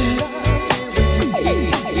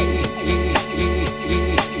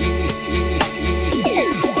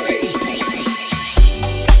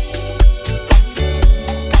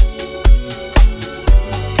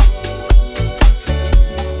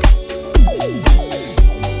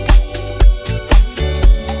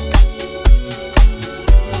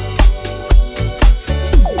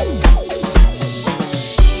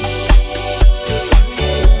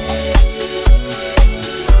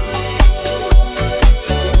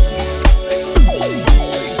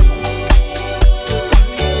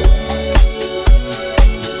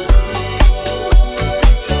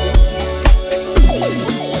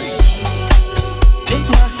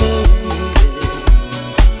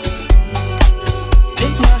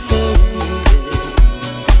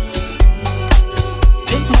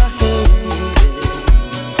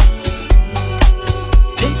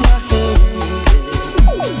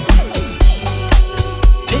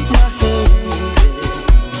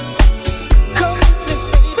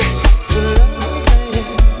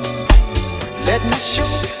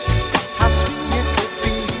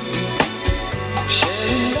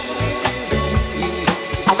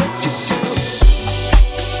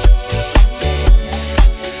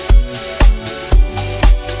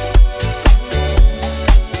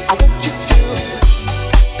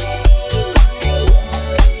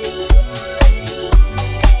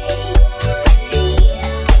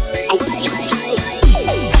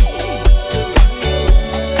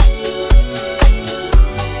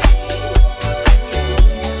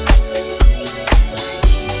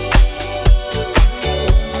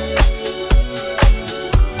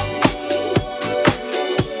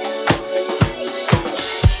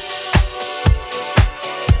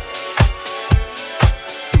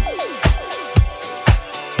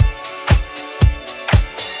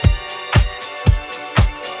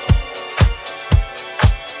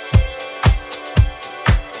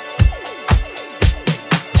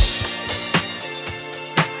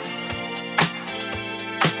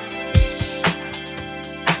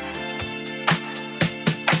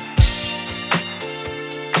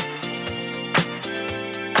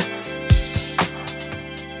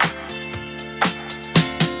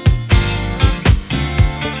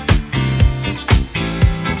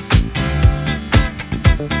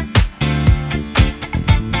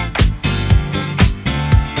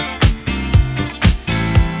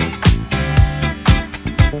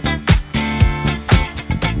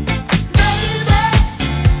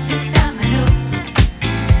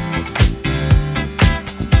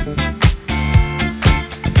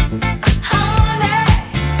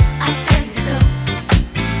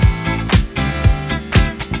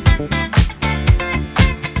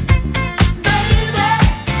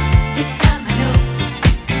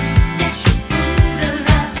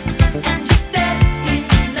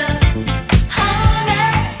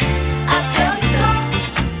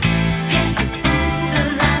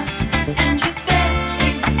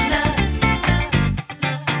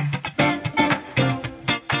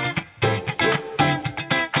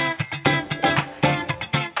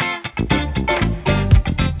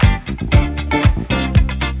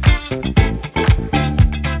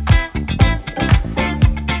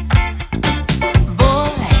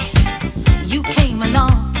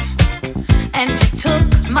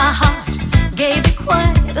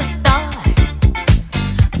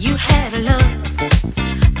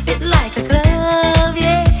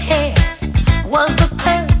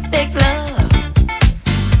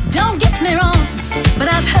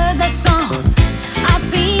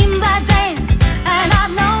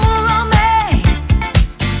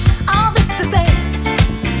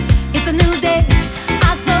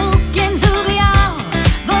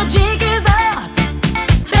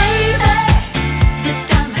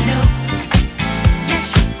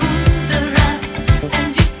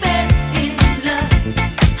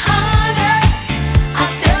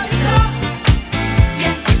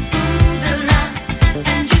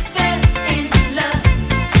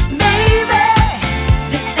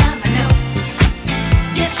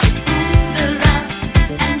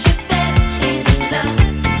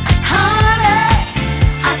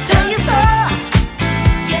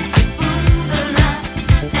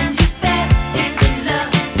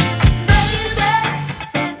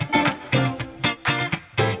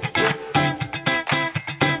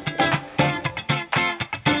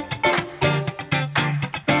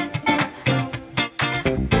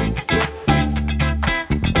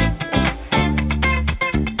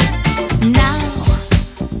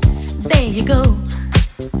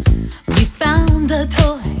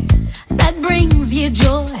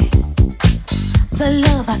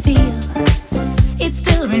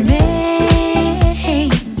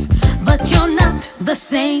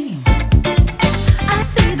 same. I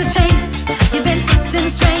see the change, you've been acting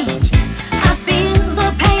strange. I feel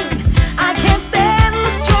the pain, I can't stand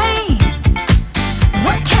the strain.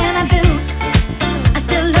 What can I do? I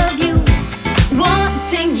still love you,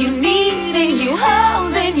 wanting you, needing you,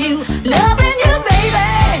 holding you, loving you,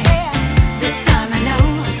 baby. This time I know,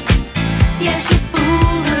 yes, you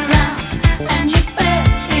fooled around and you fell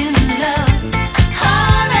in love.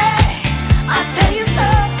 Honey, I tell you so,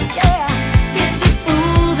 yeah. Yes, you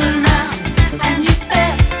fooled around and you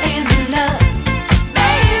fell in love.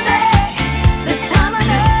 Baby, this time I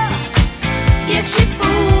know, yes, you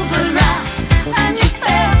fooled around and you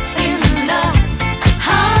fell in love.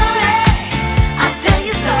 Honey, I tell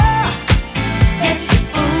you so, yes, you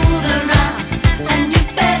fooled around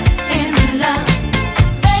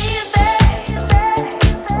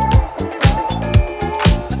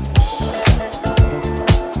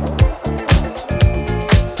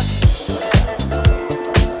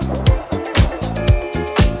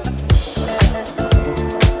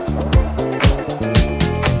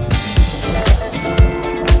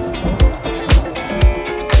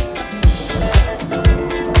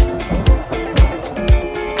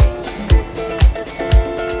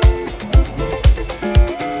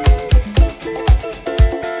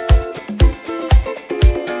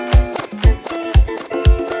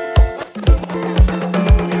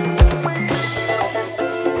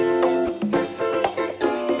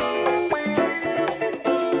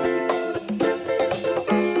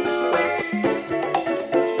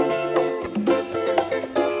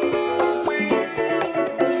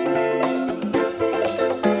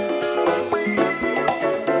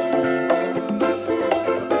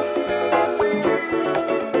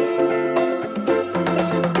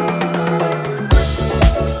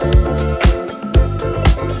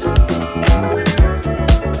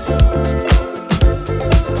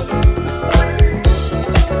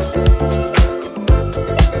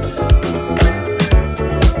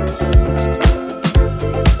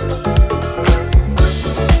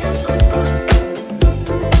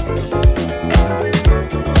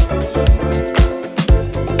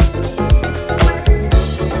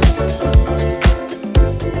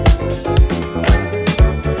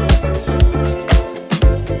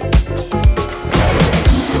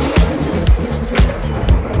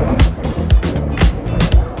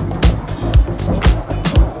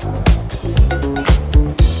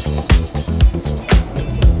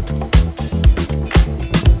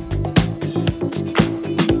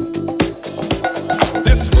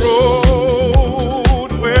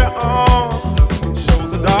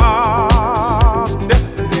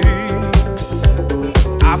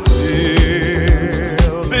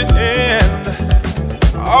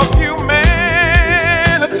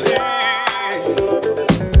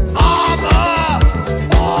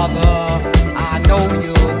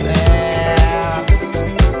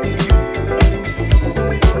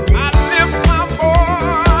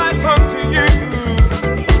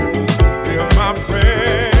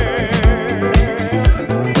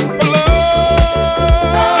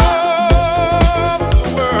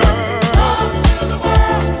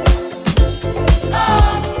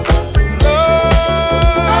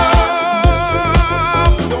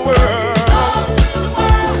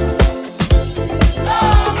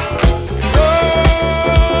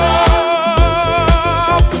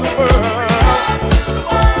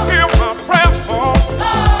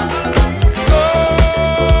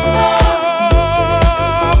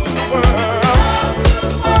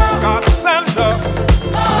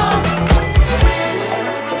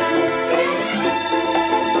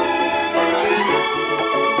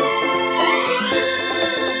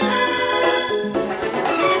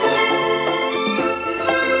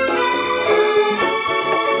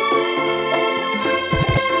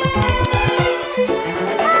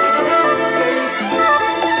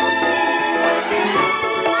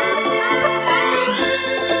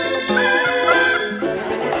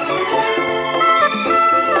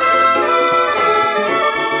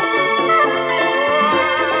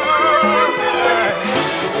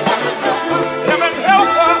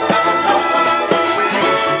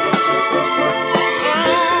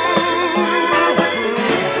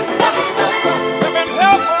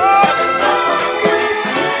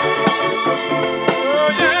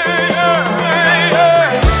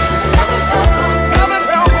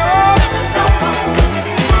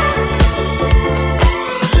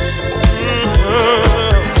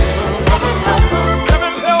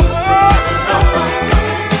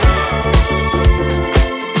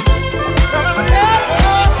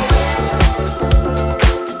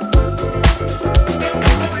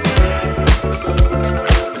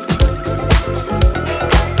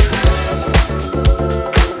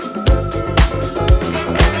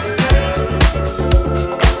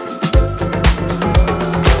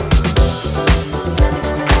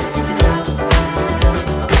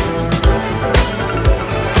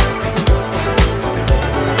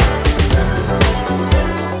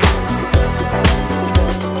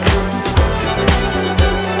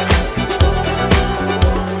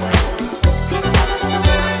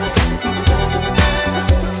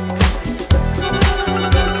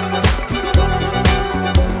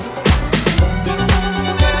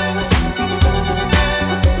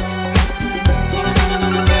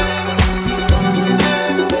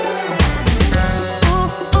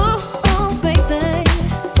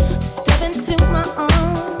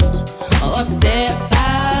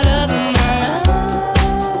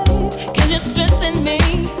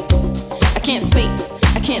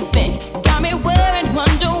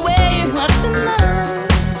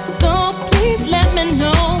to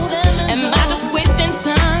know? Am I just wasting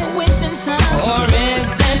time? Or is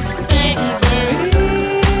this thing for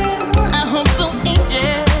real? I hope so,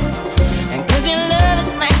 angel. And 'cause your love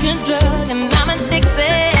is like a drug and I'm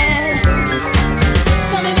addicted.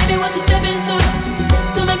 Tell me, baby, what you step into?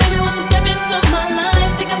 Tell me, baby, what you step into my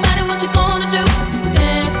life? Think about it, what you gonna do?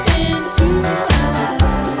 Step into my life.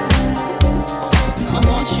 I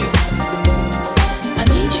want you. I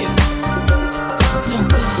need you. Don't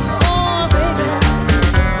go. Oh, baby.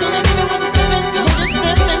 Tell me, baby, what you step into? Just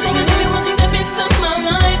step into. Tell me, baby, what you step into my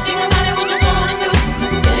life? Think about it, what you gonna do?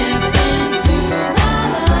 Step into my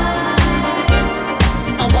life.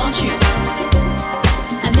 I want you.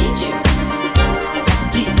 I need you.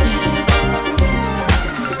 Please stay.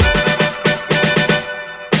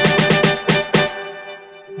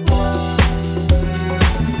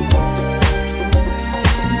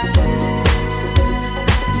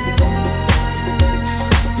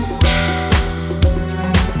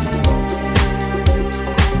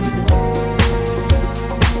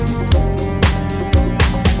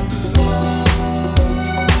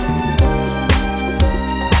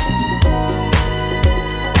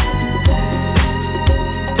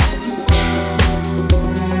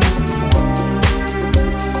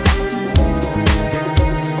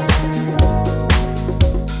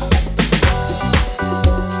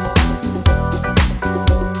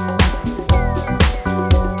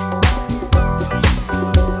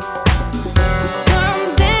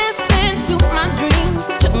 Come dancing to my dreams.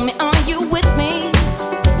 Tell me, are you with me?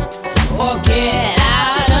 Or get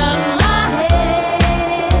out of my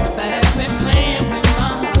head. I've been playing with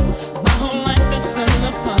my whole life is full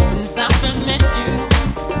of fun since I've met you.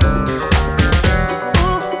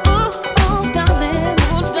 Ooh, darling,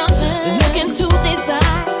 look into these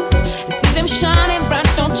eyes and see them shining bright.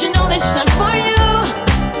 Don't you know they shine for you?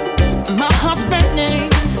 My heart burning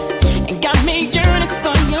and got me yearning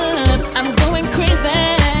for your love. I'm going crazy.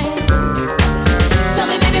 Tell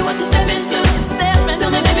me, baby, what you step into?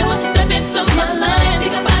 Tell me, baby, what you step into my life?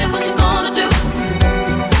 Think about it, what you gonna do?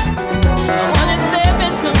 I wanna step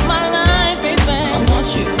into my life, baby.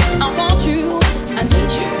 I want you. I need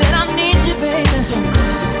you. Said I need you, baby.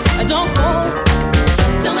 Don't go.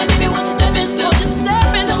 Tell me, baby, what you step into? Just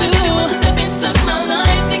step into. Tell me, baby, what you step into my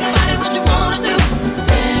life? Think about it, what you wanna do?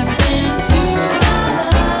 Step into my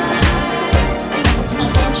life.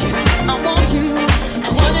 I want you. I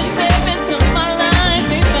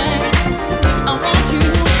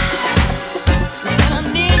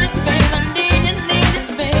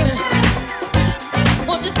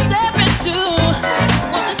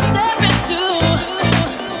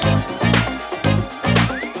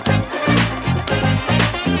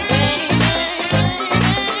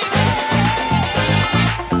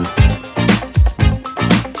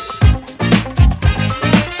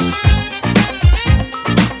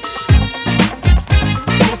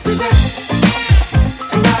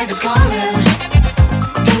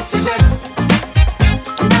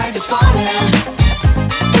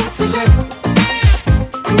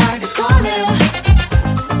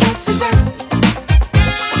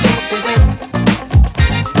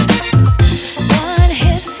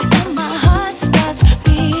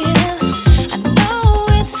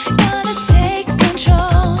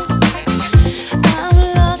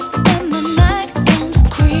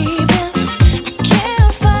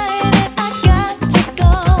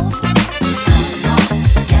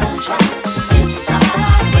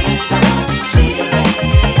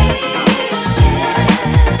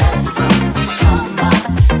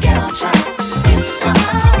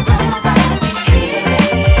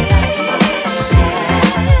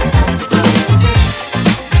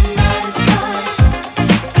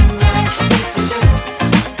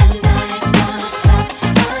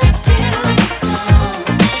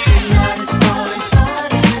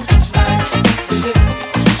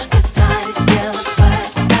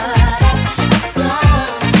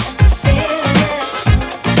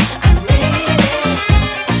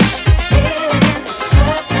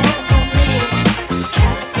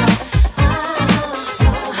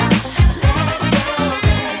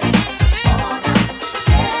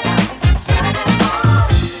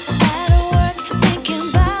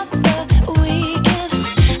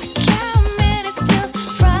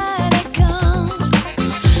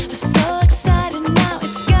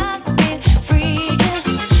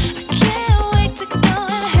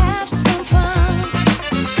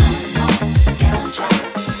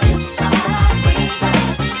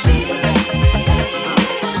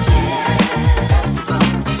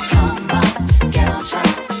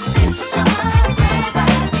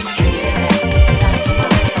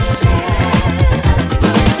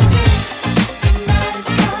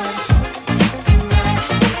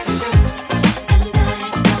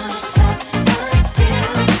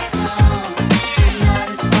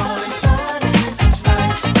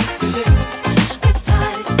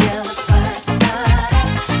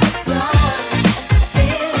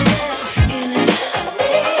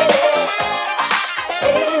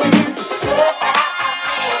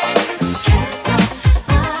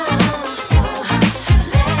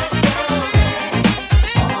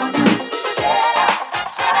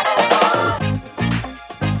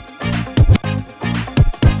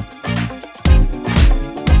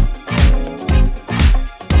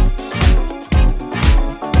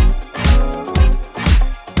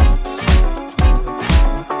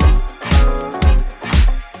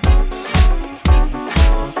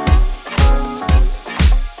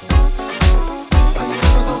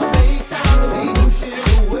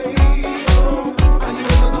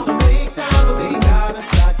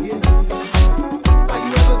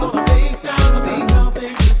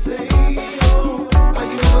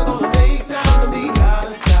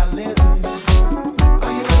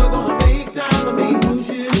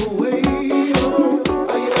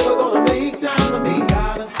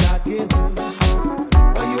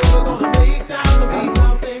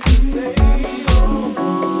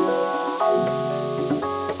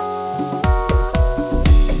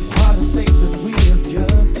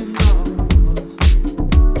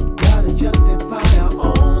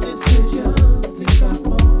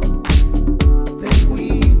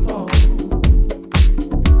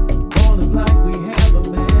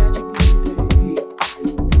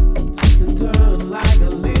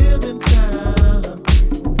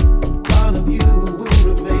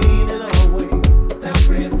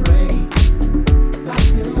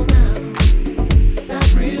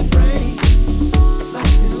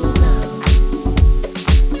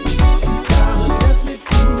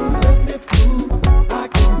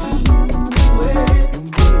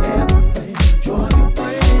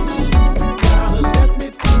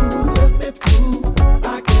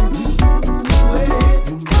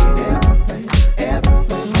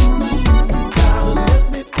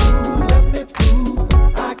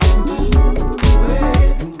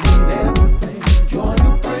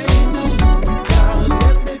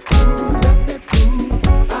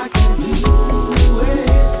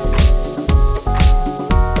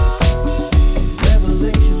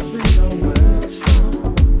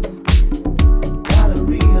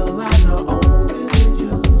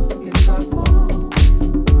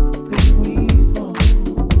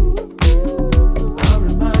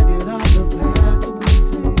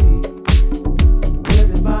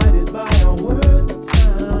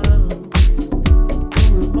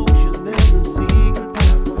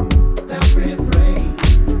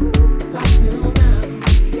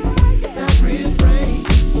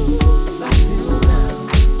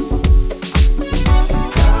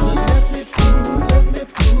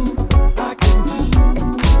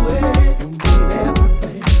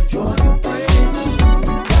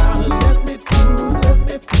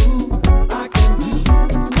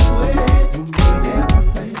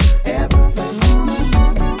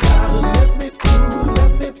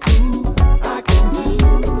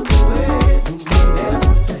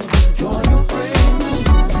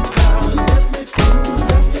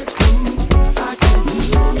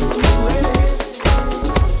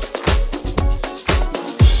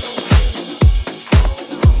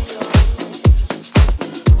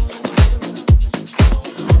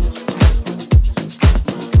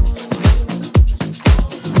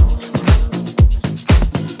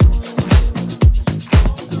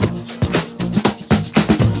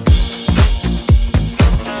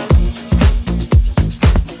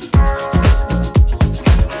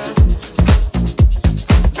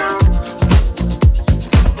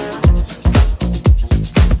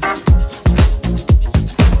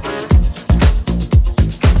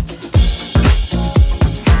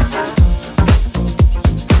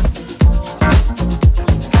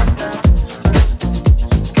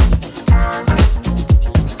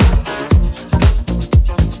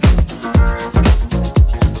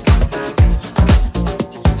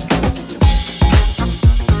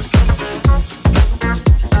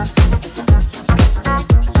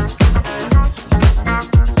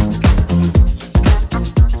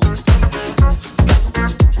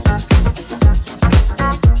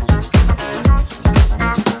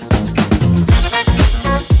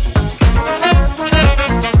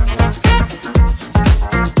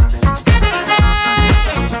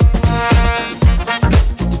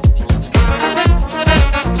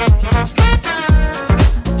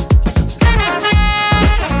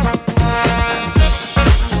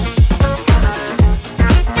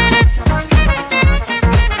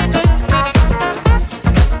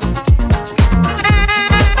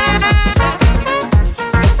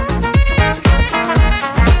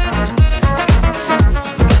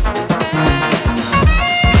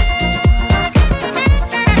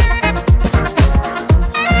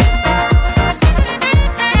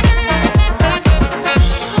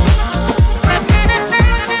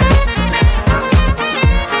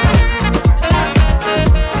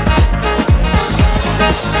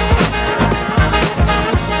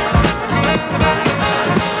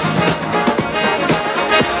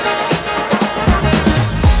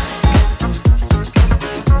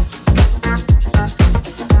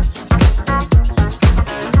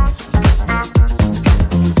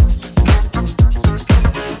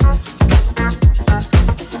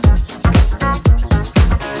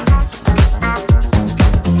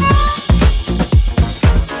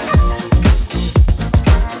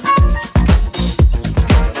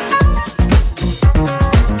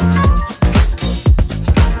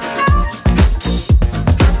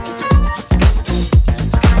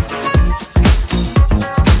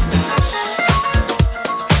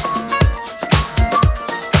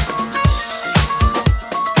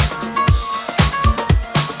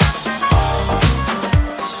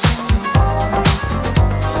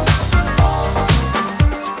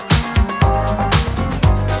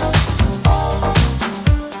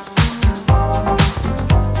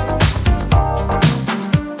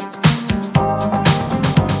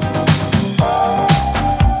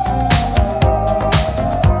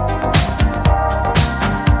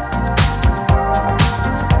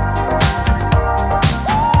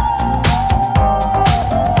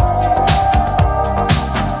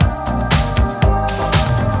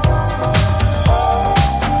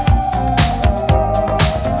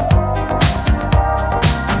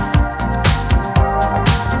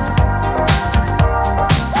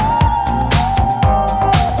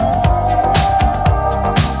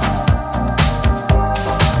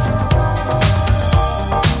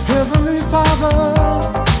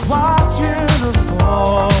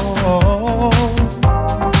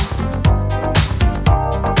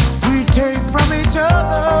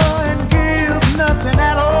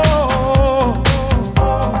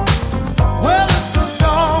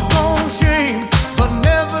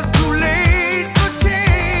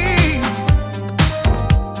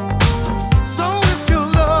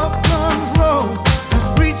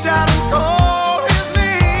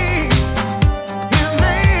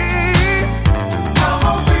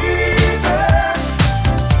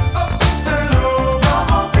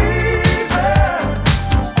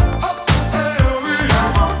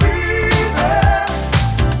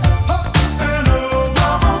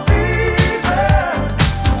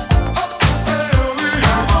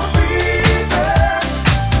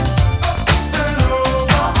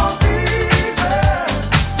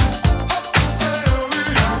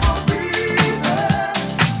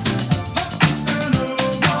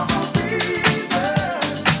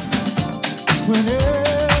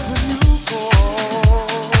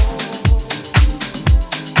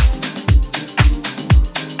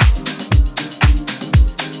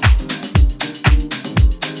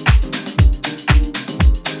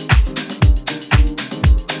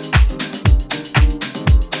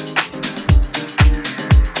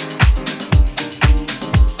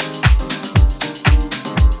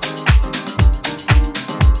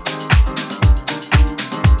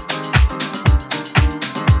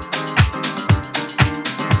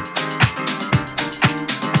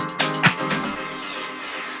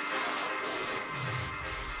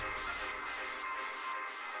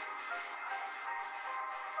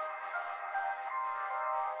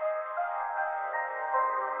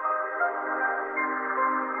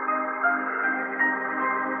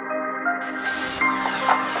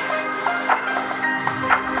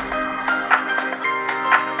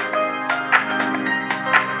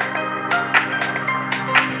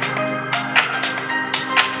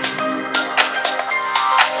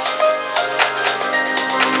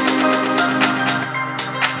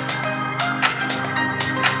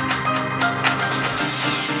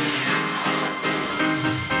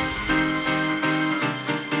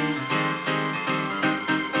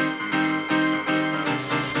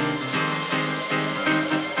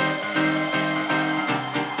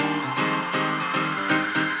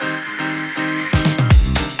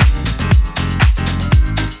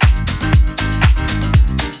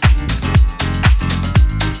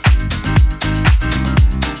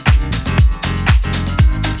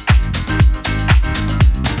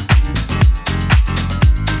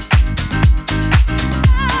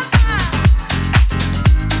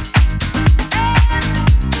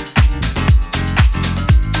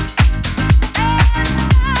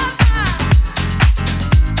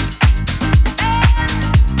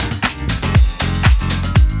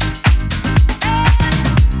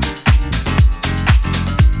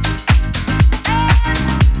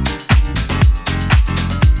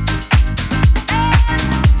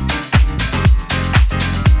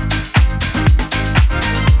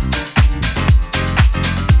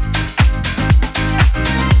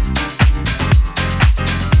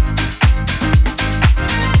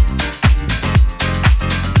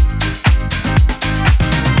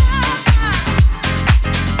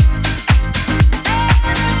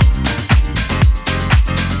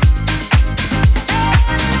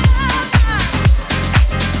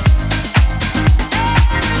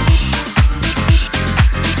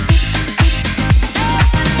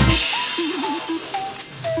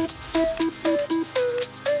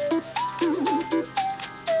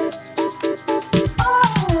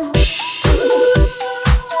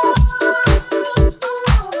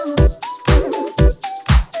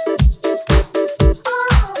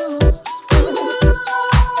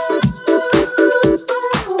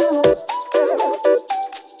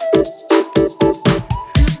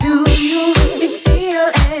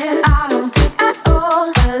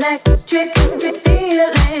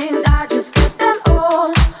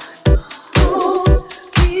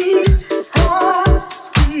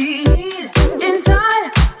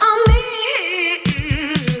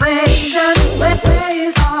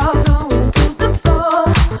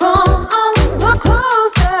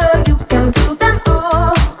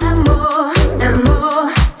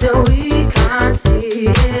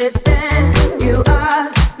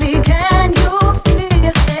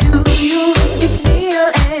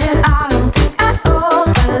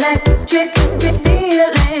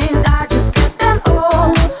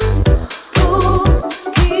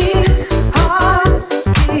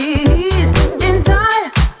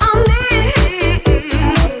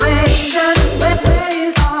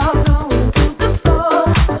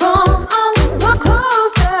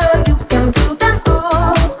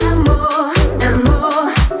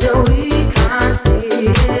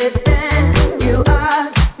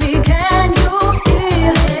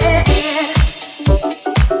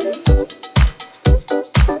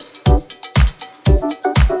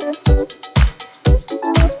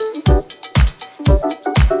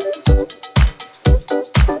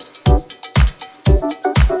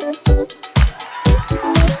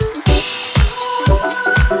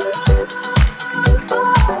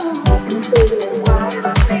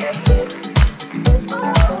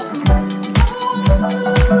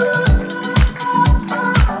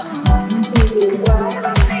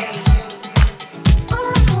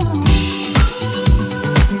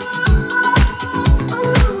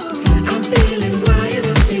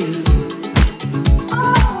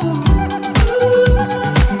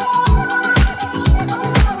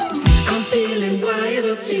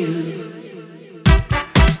too.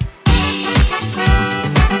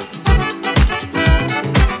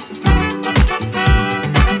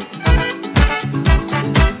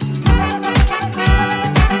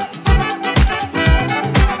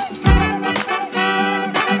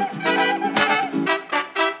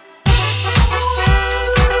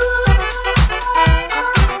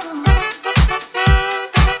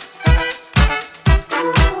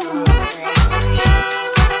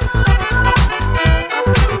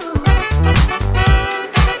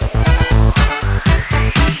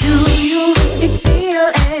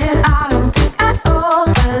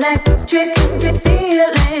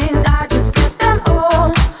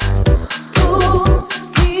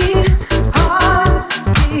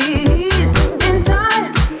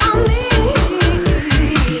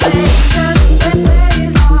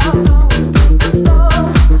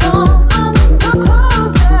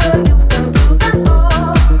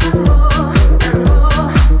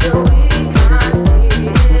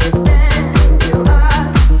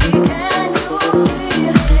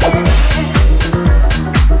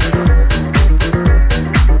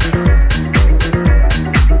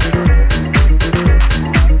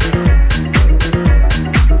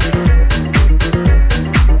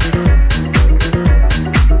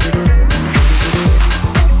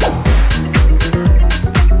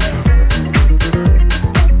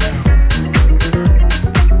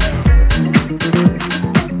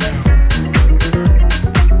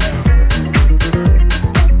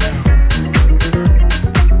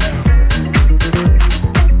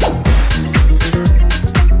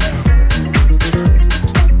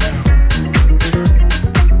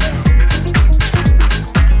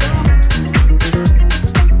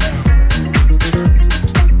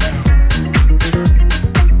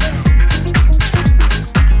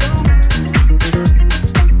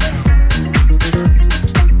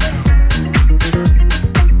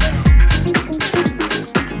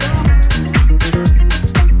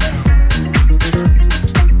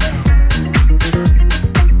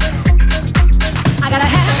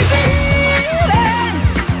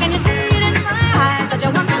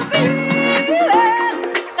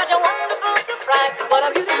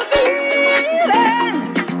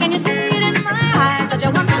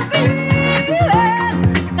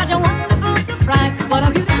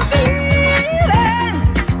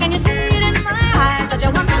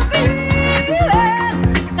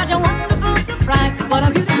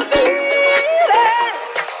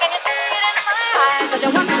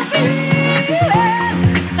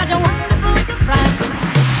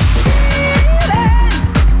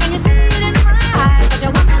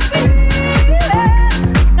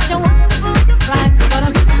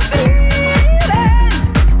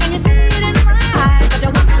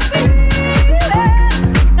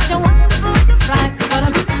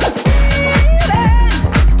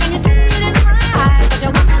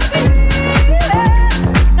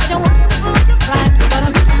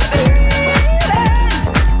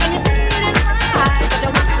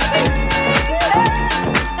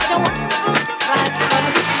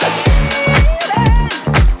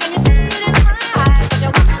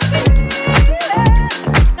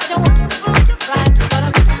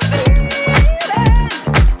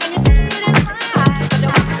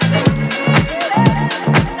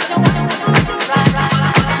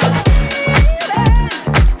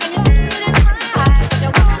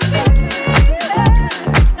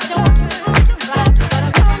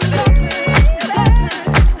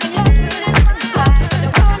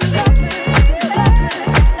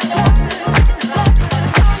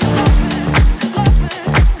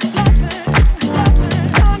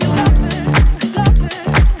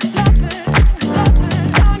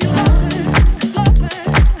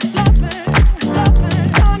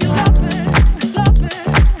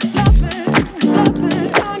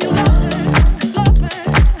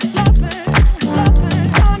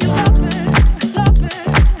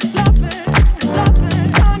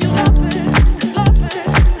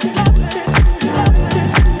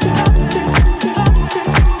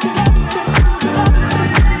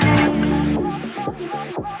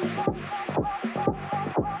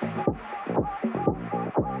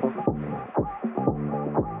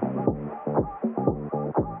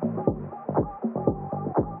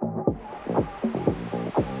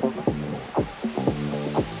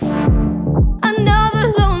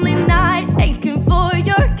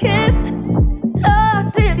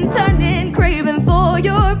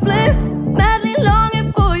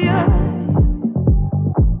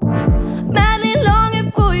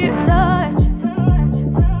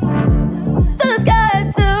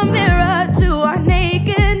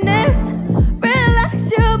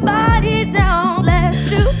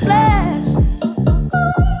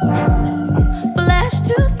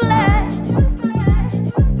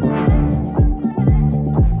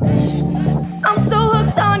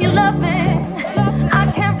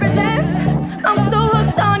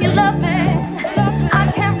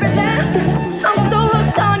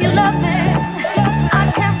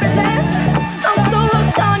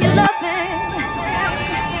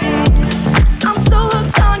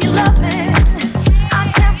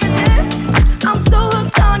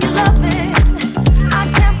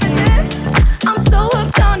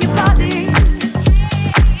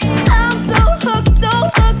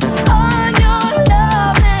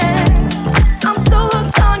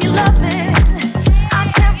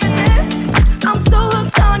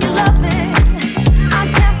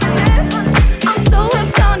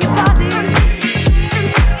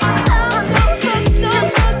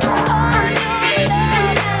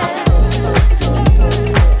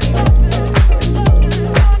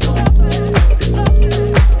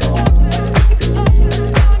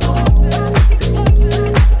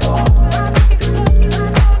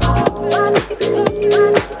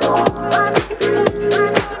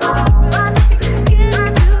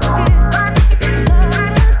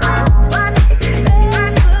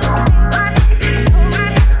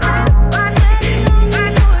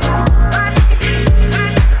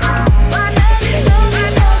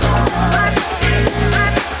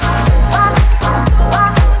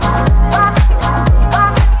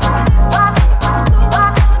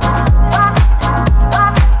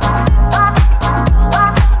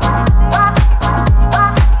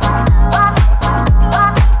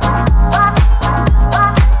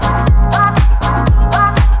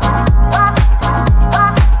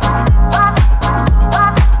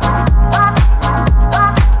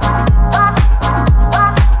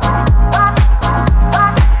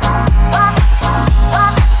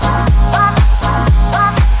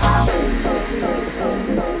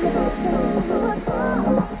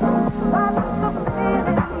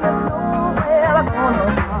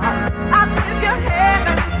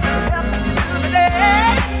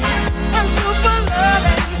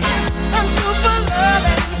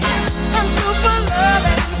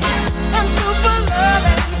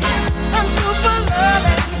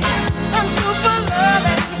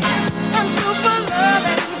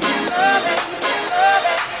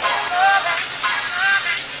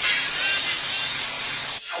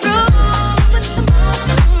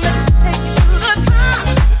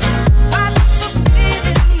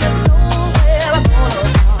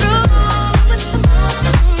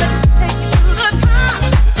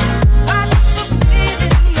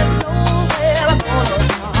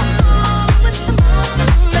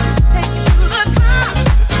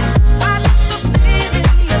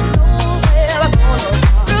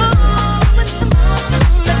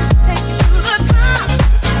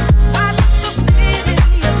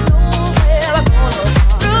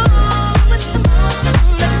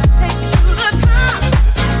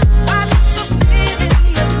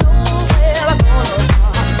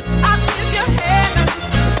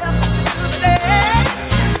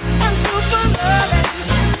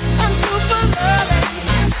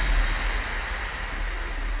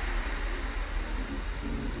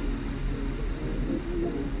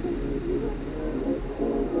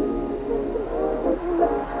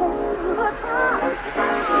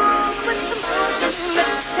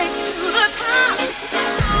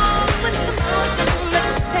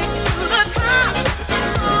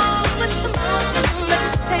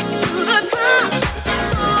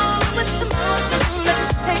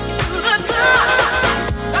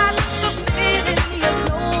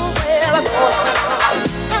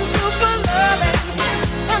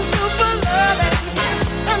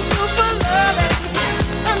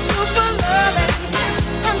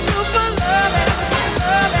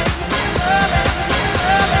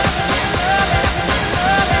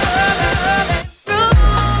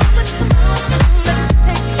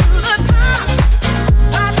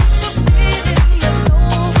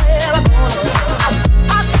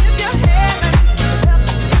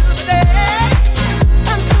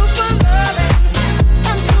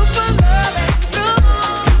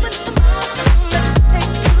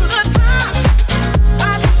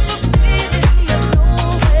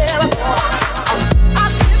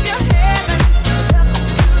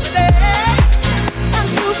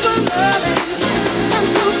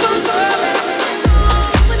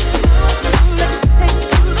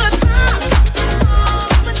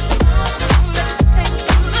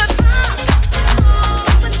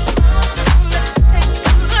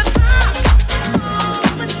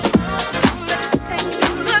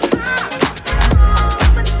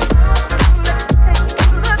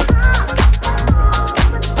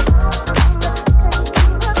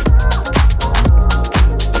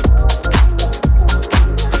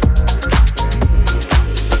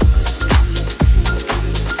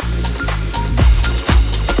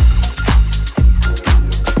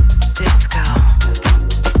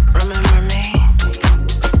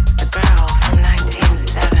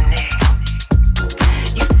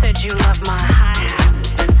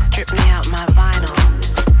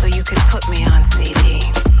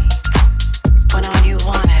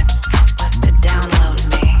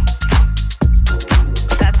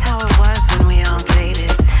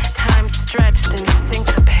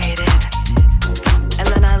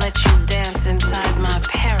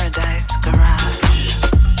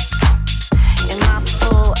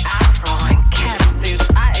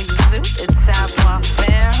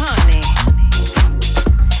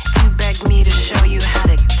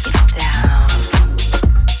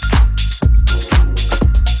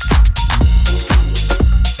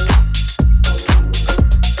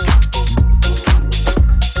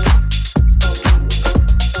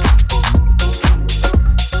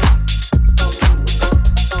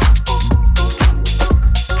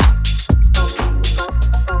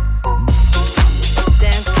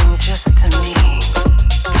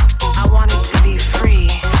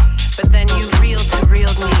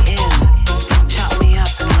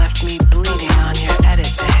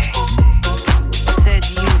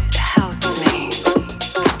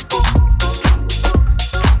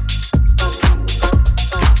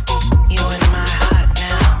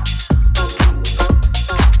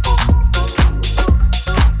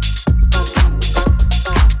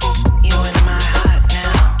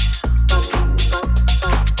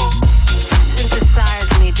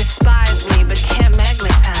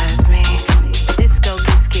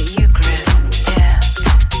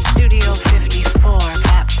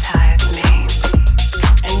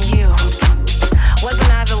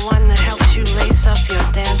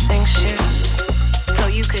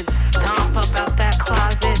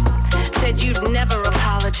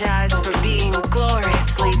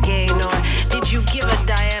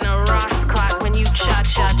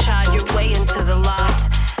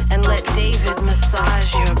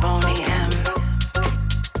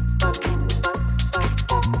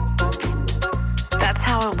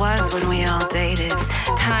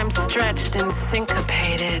 stretched and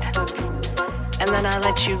syncopated. And then I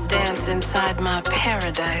let you dance inside my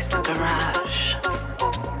paradise garage.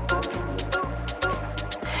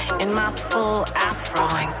 In my full afro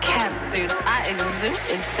and cat suits, I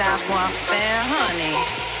exuded savoir-faire, honey.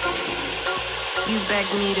 You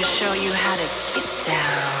begged me to show you how to get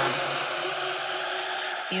down.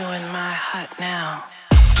 You in my hut now.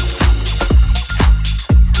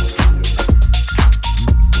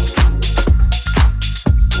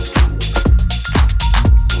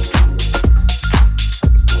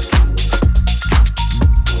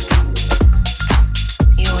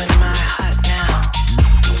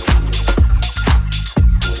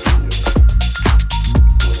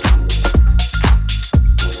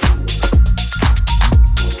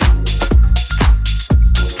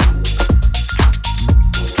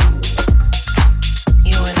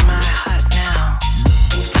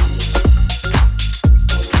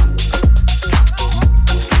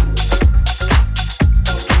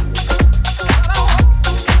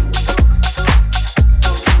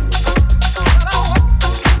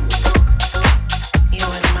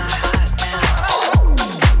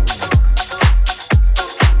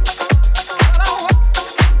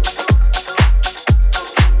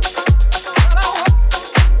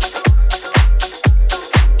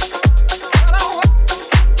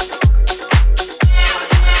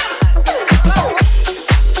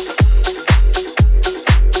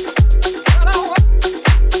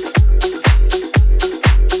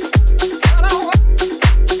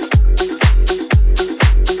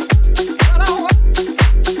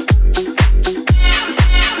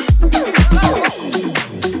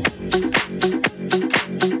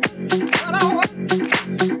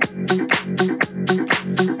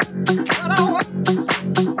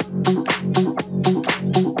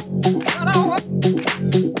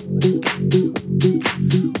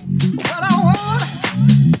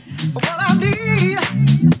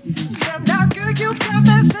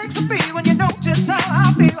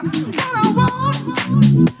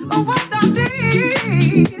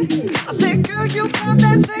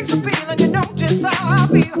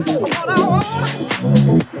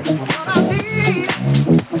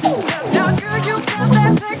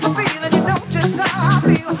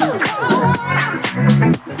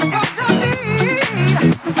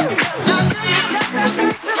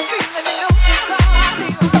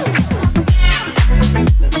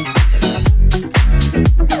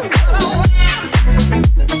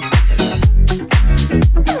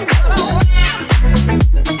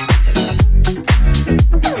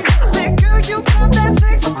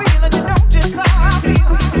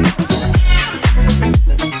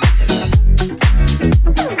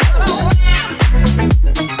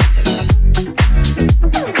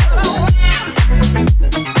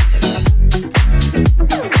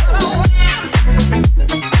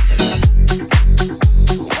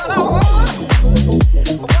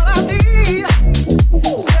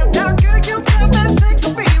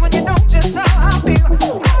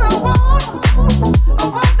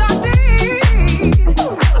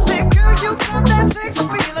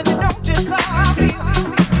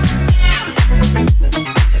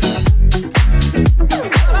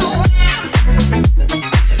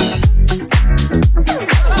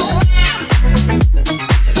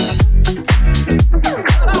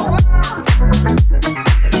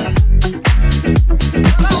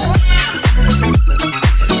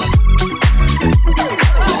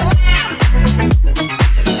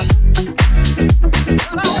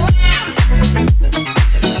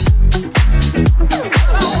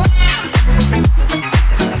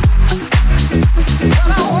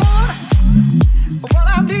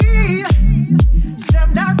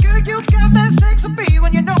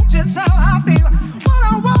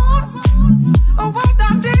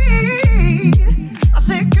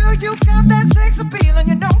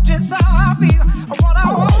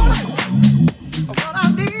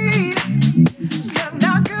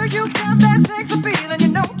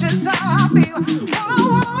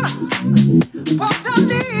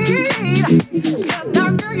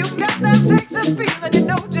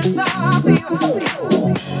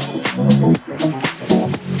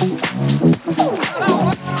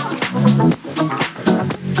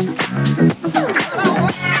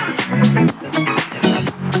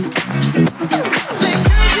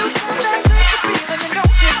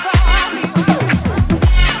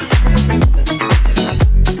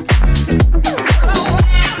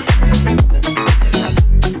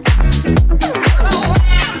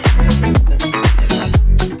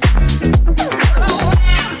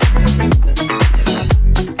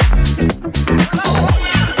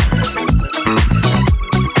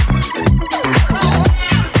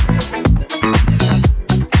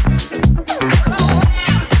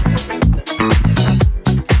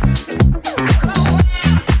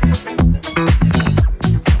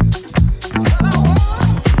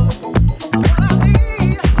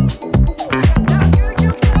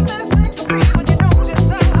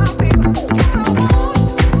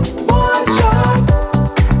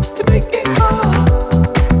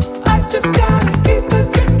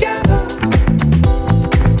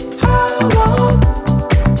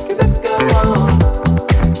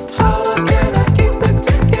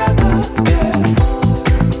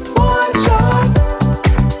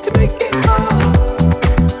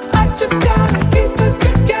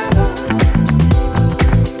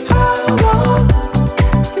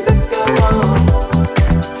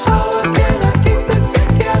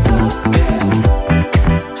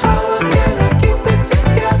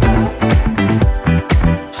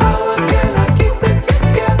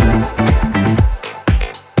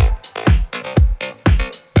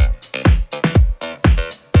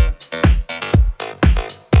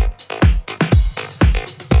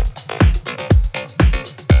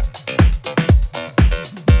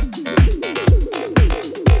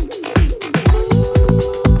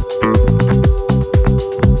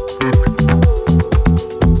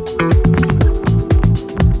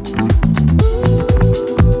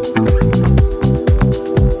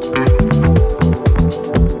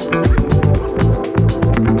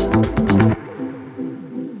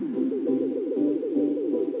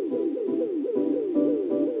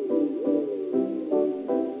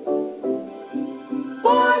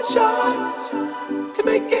 One shot to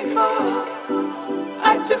make it hard.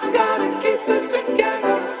 I just gotta keep it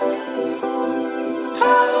together.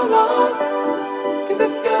 How long can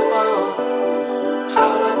this go on? How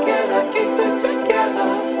long can I keep it together?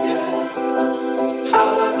 Yeah. How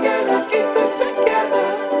long can I keep it together?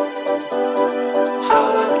 How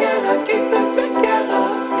long can I keep it together?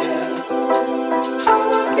 Yeah. How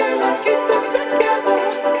long can I keep it together?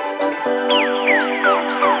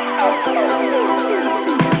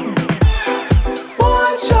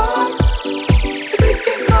 One shot to make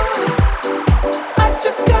it hard. I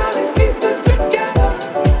just gotta keep it together.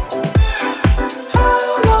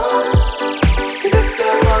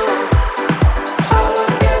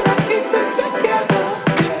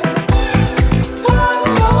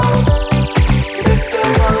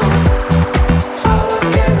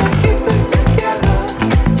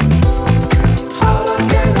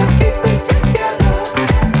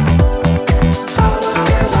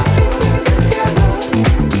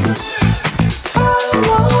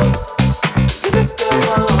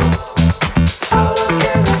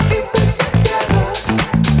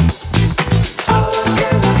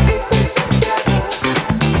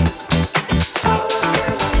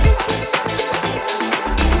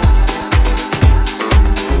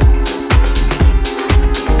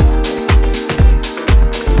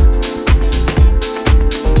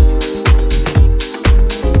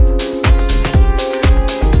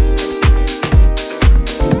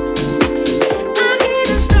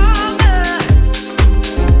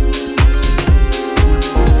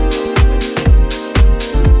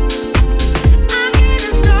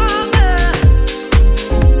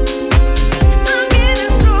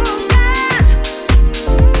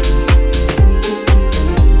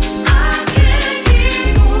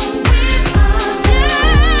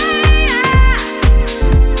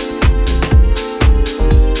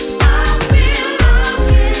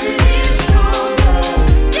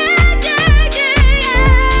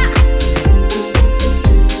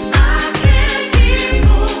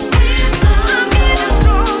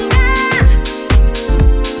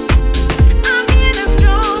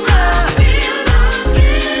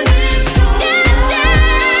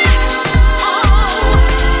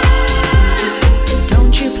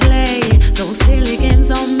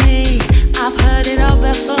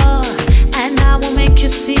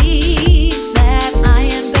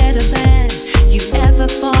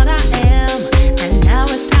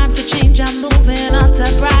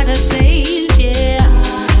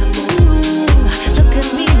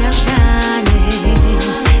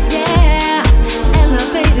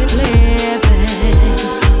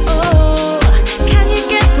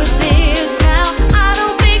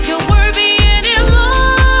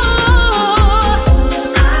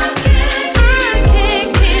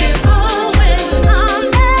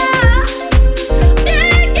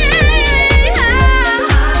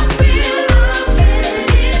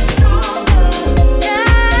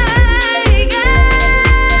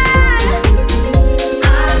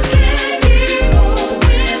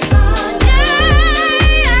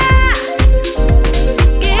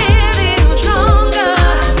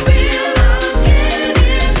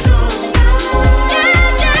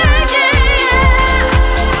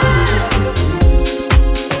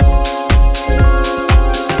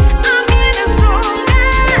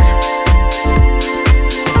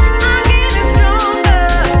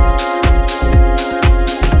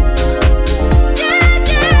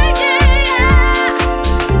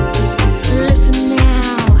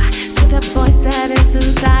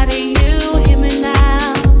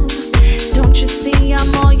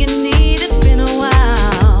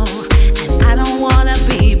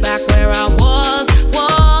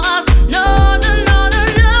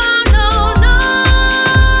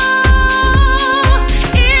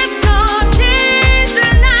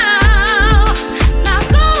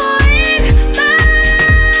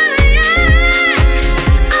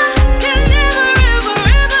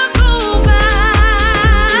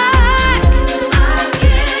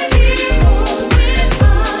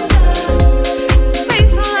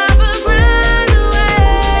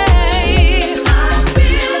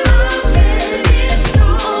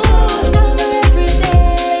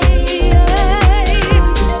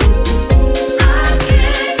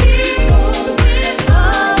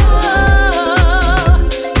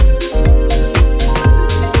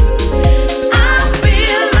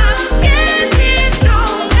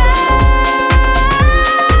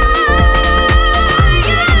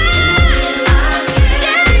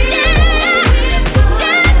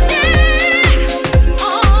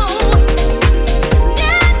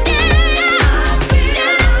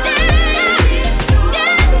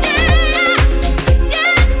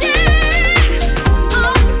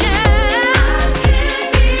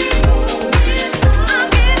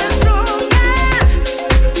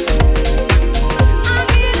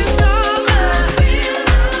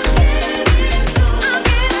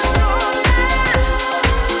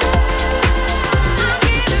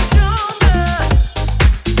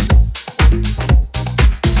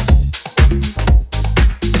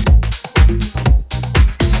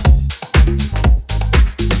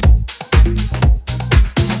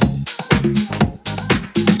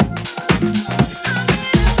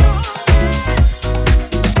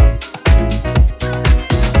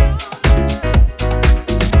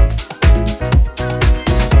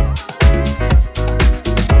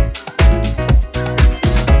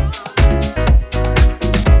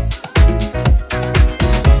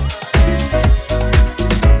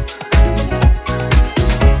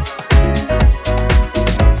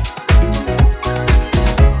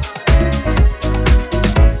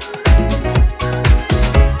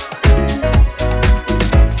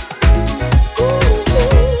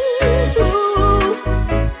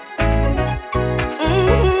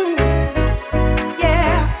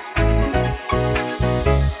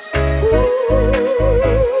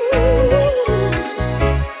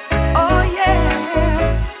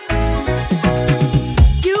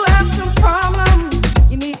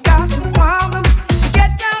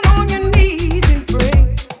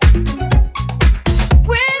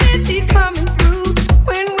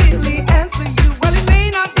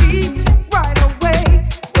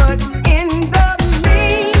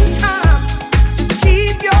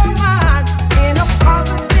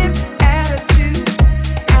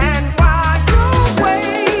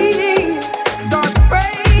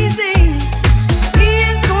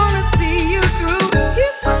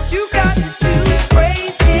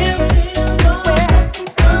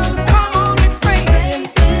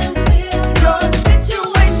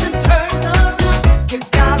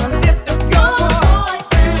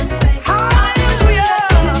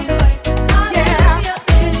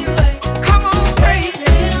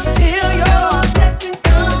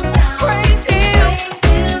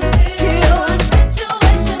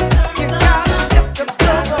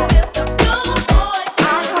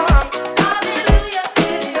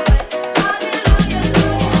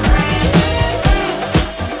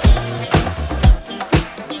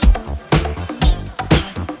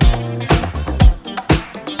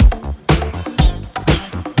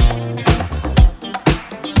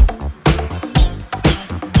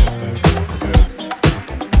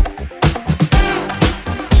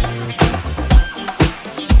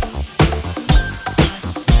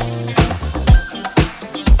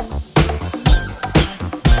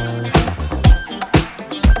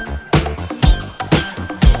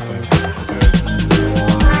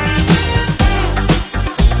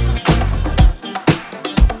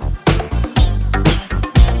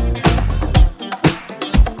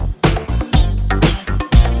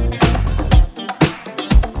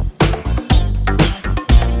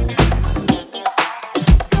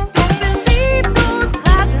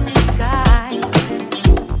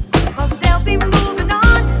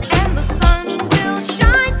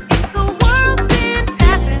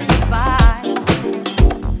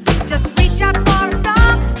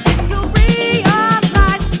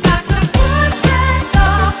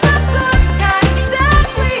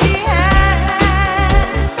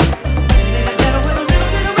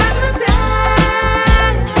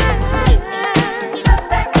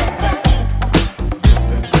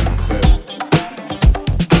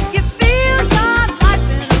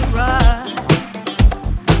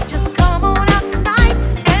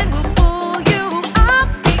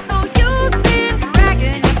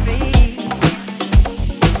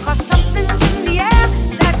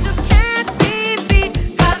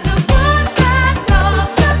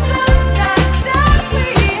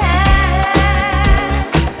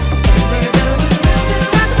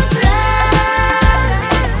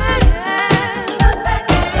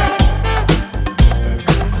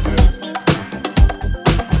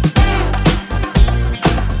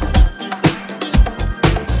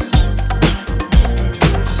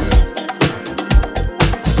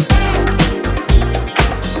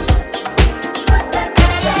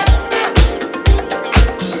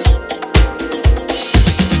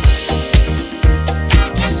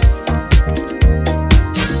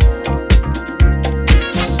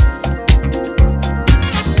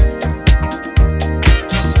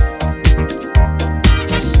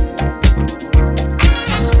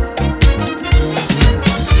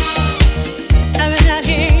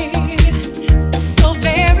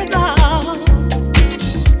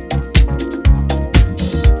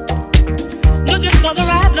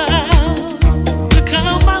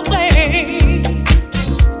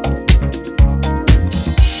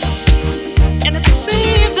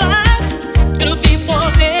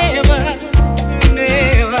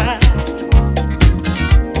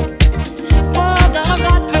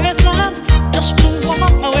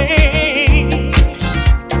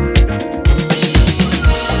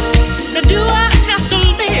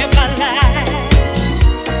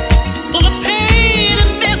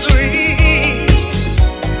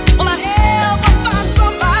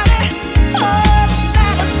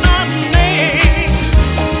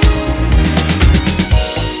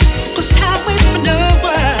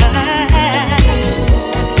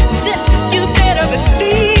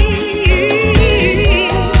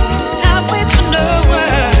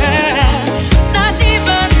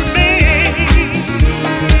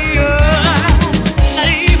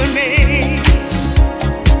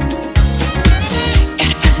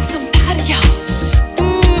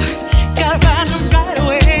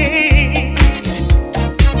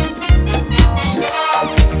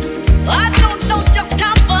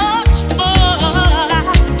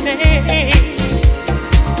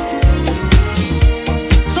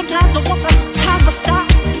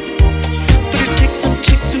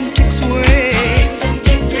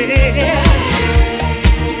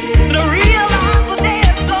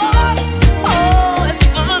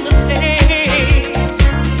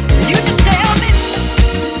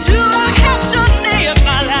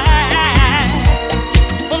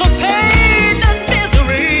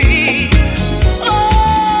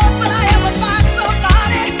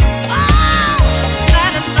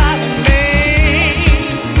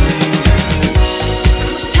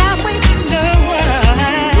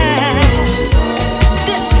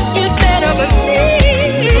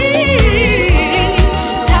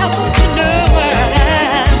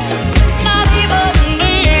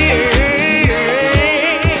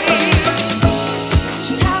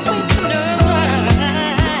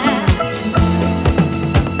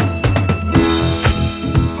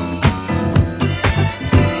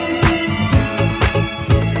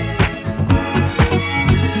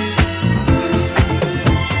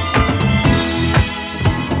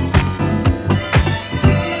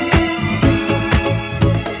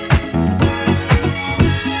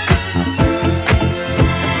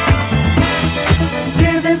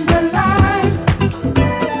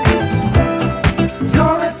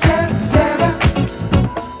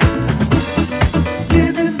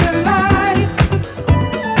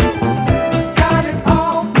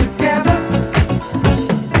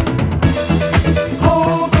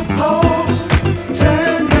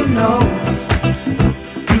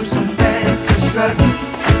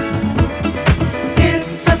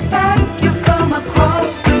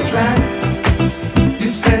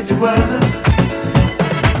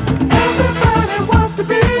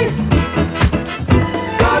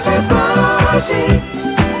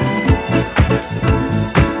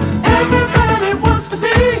 Everybody wants to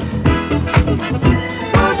be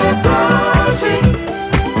bougie, bougie.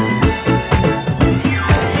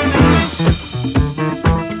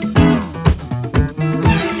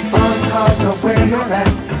 Fun cars are where you're at.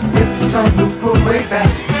 Hit the sunroof, pull way back.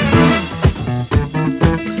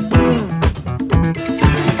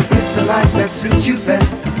 It's the life that suits you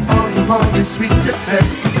best. All you want is sweet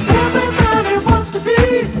success. Everybody wants to be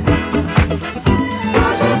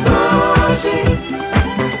bougie, bougie.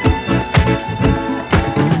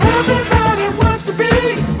 Everybody wants to be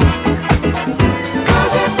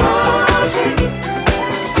bougie, bougie.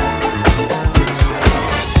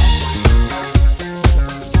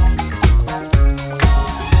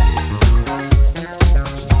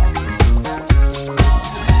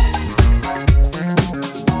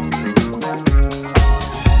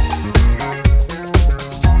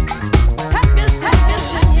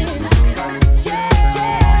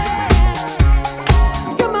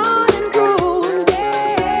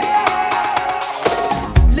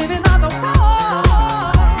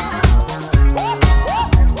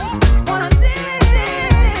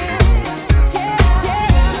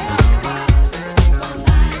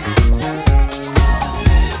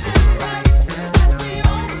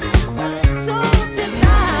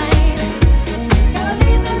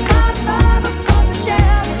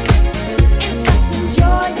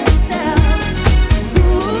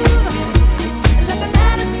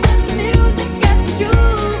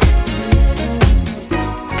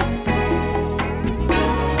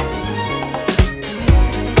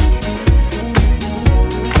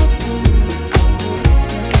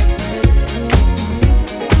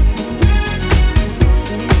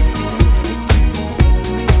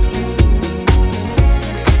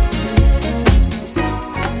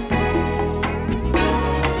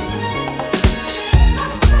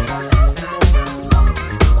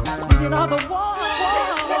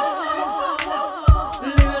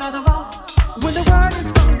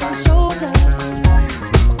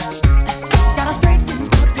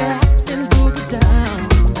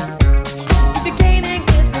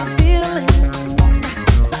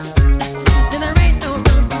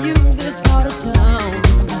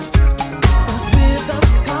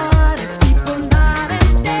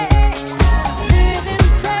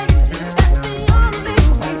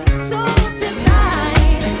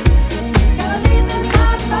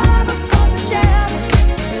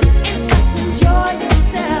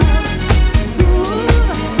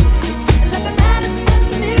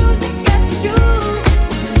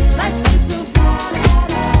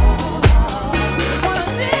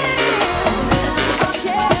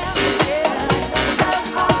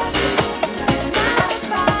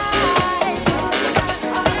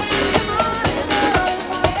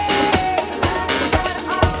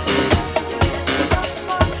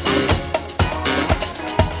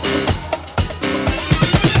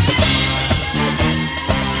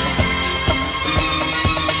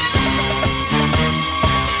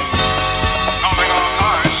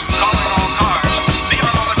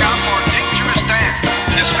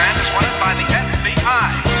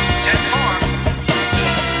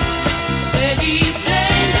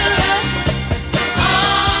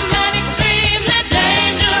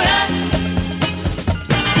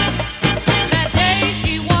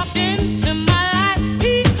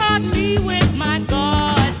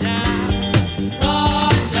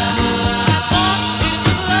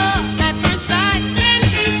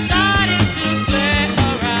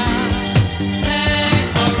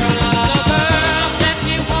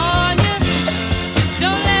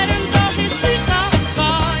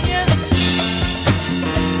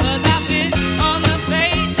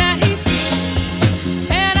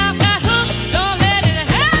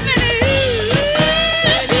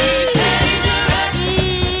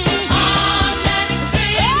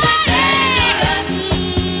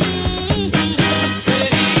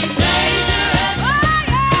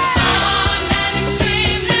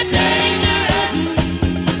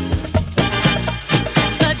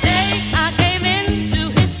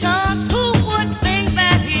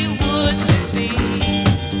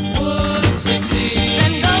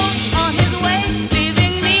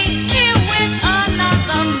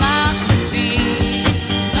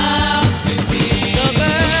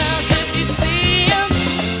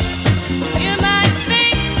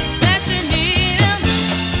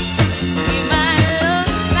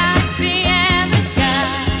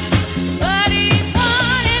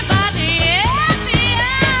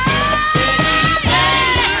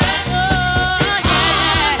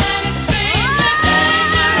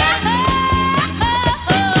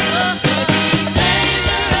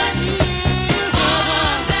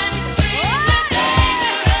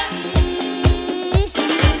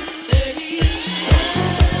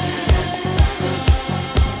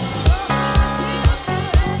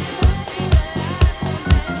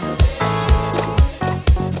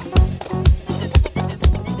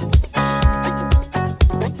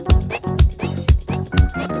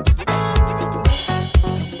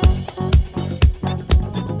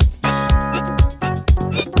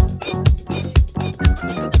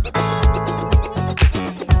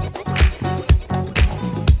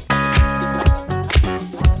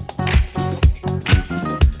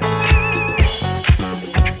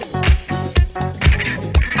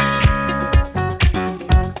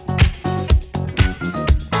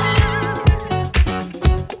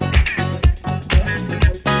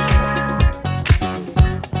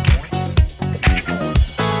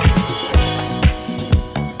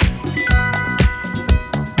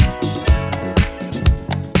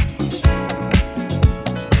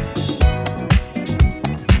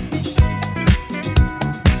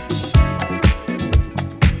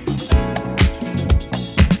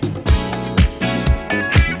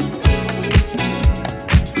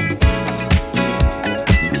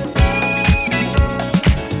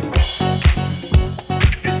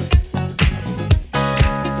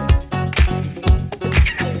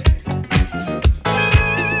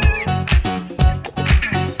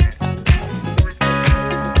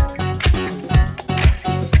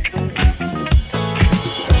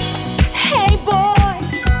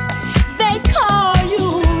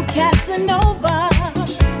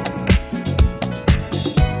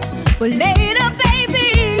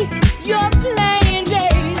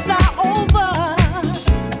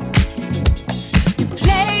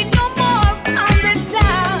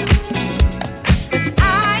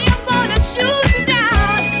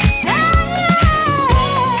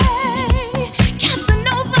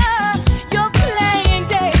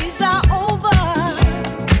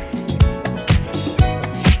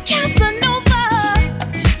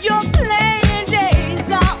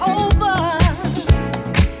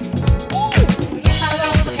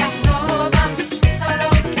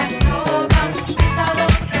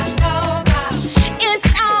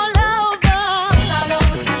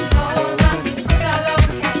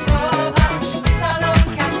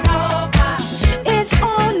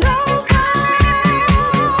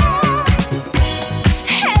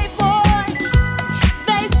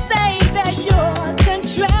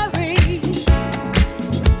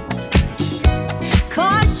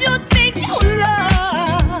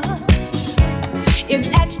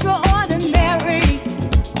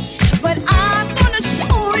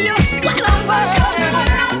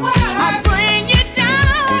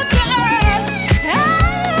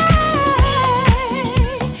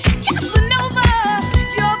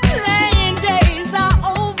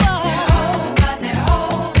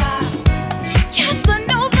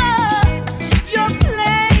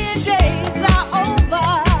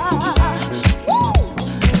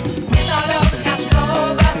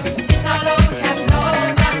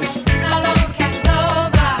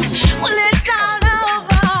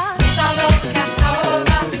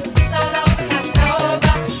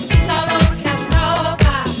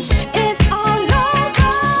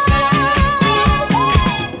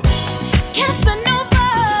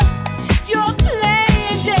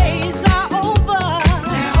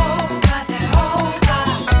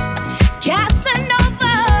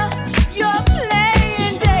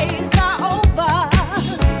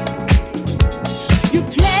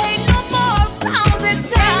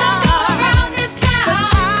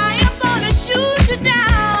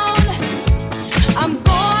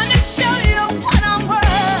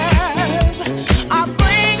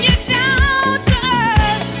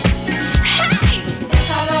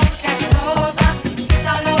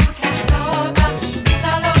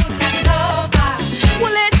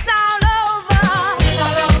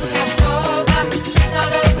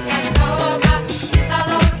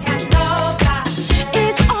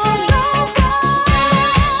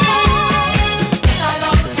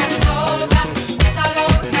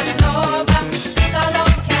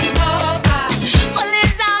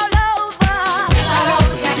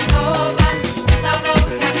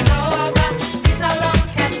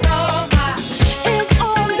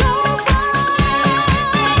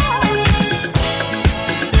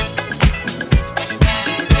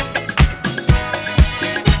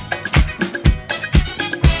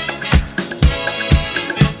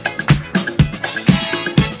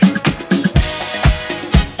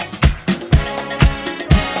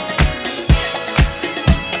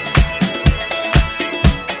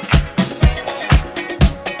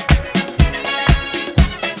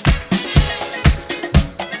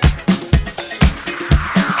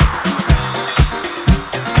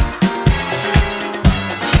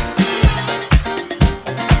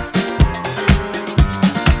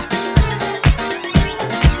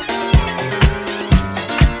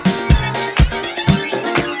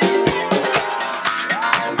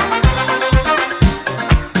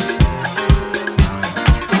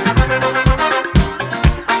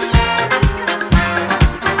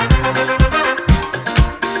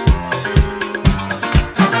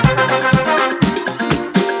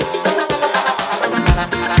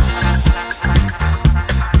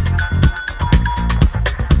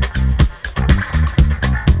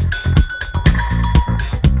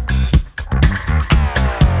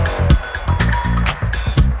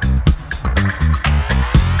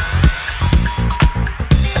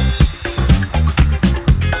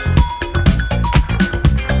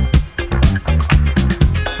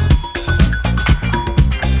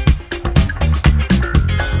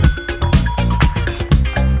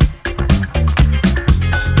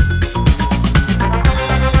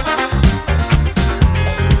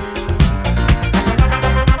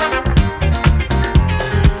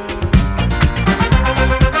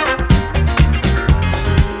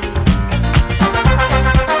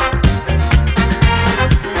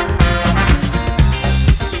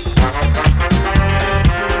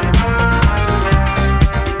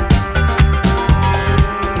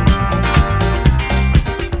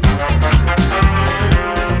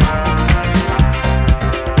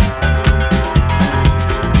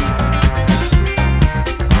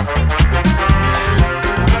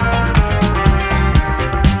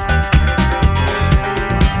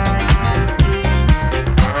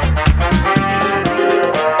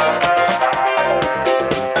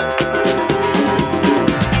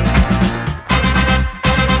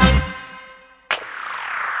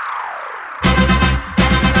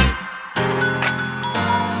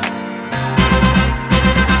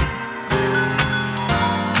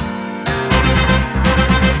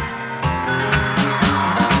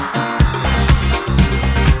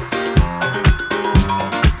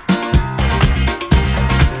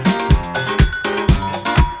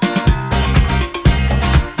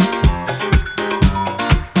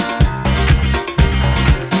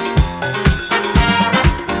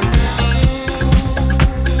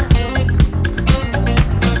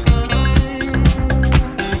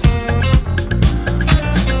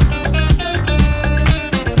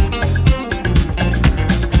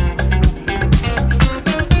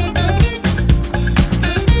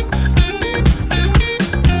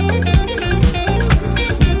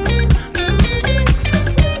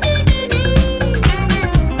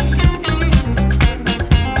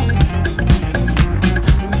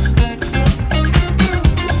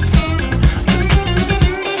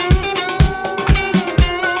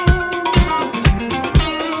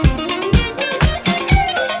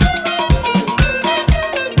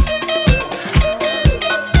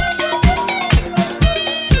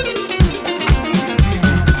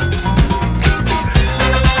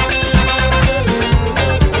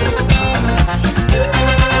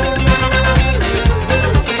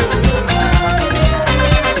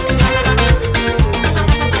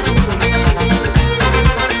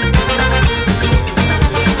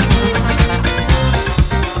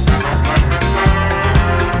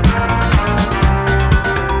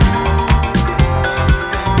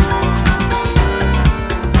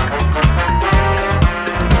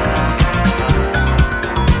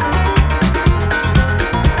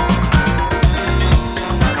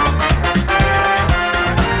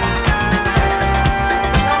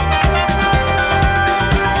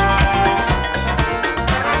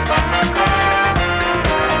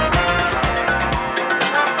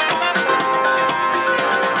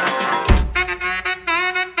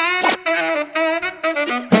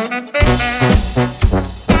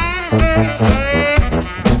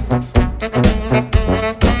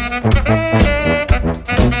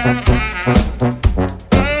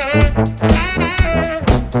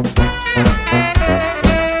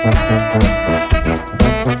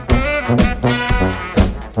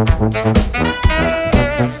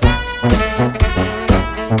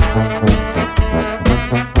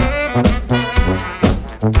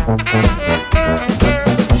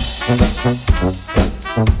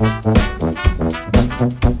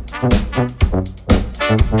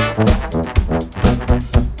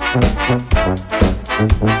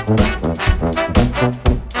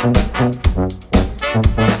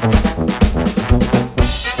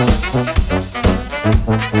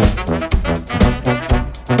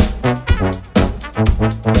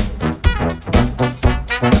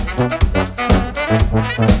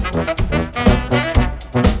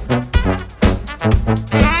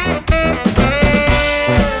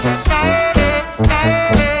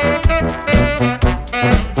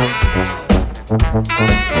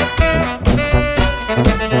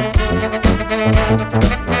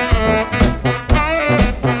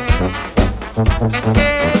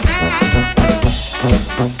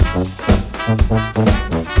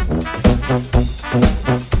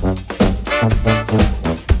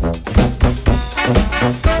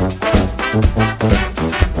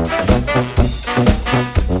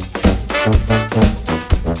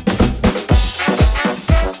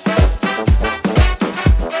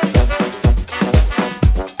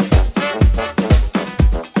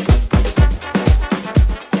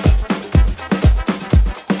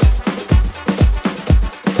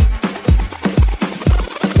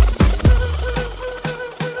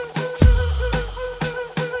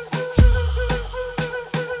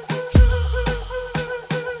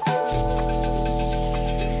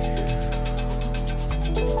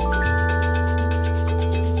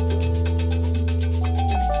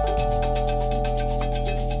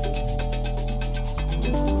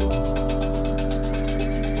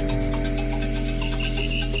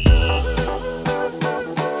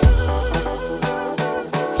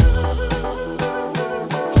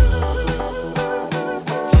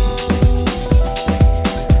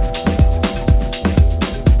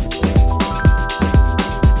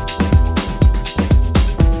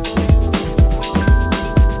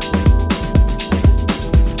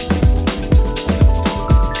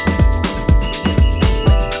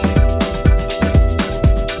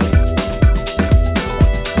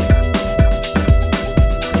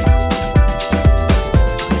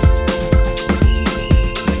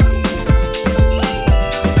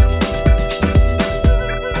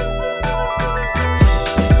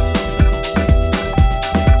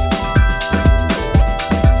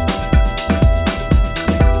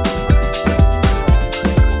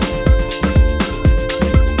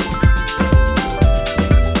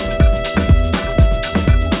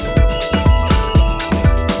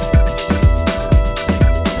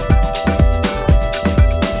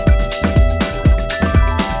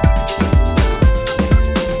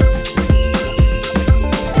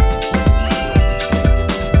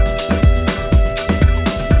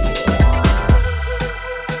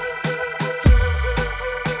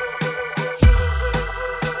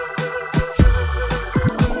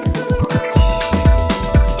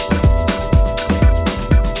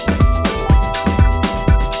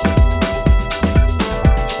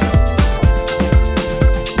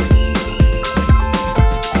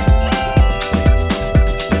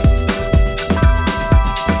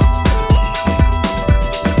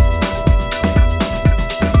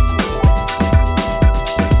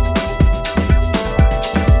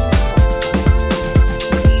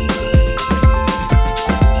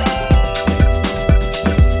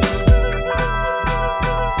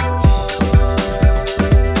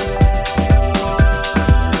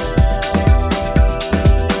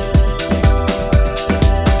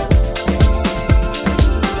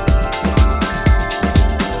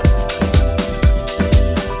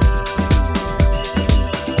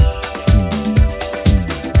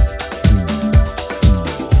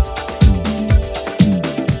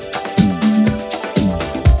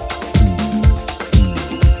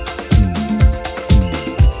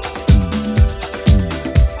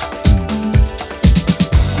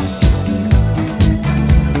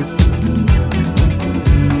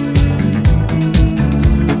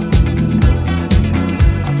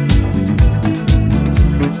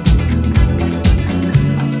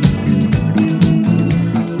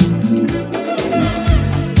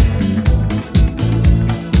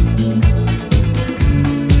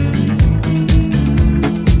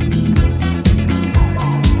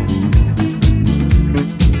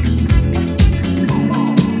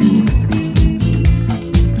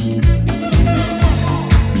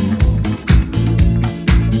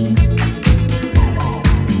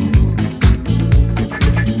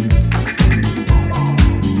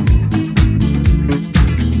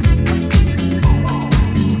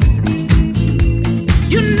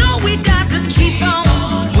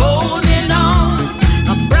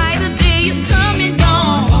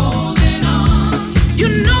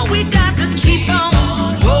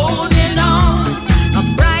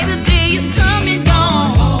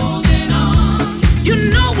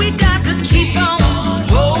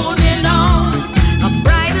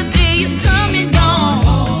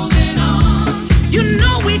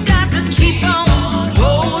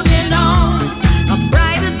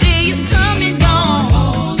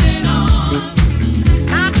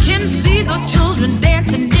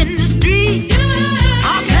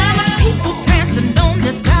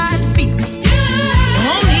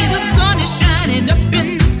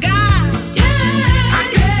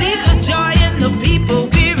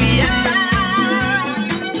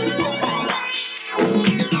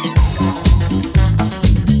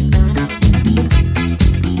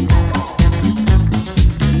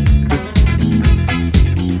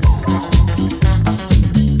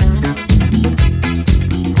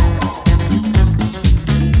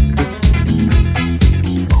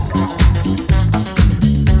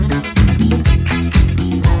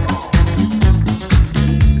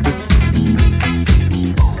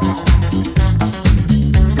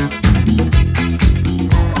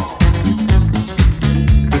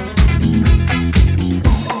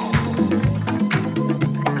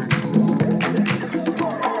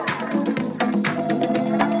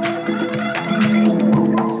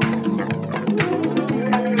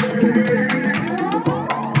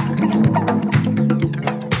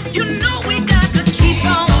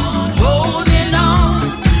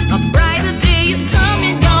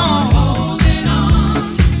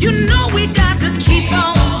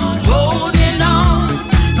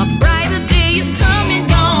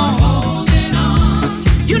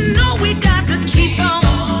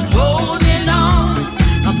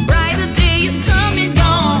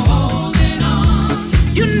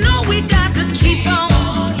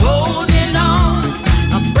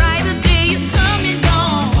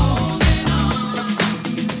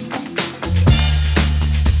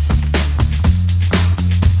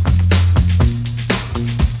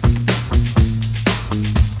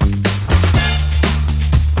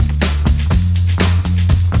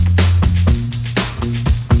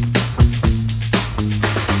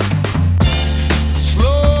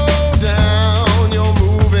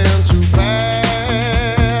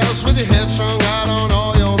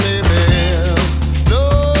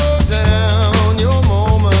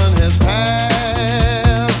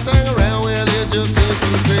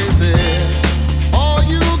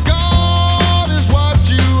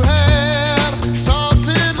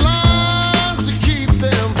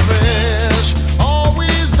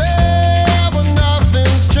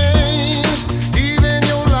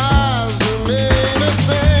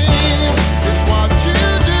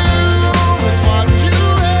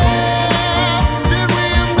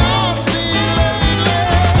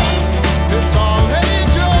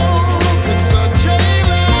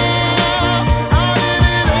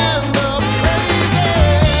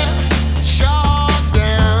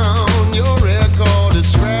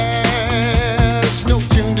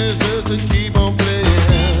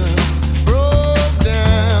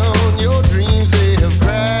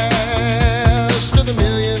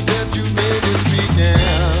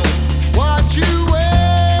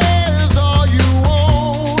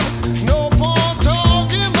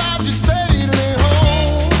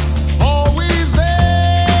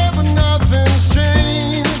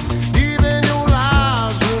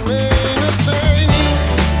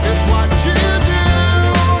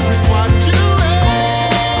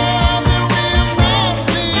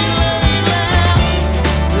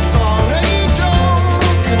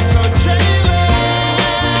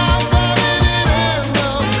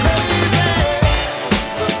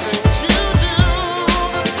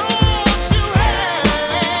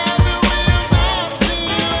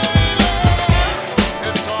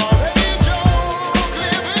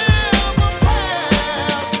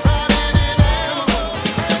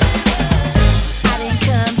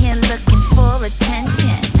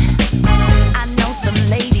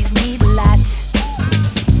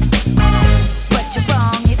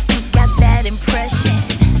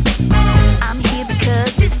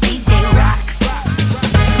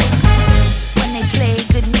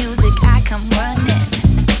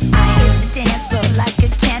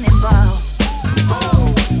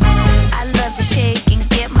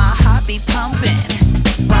 pumping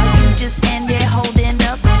while you just stand there holding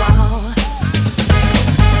up the wall.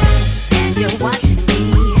 And you're watching me,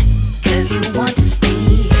 'cause you want to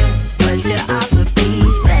speak, but you're off a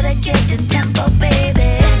beat. Better get in tempo,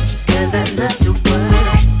 baby, 'cause I love to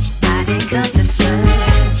work, I didn't come to flirt.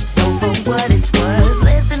 So for what it's worth,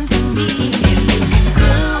 listen to me. If you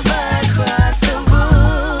groove across the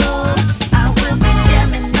room, I will be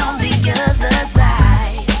jamming on the other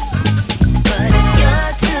side. But if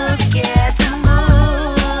you're too scared to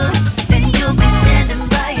move, then you'll be standing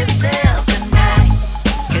by yourself tonight.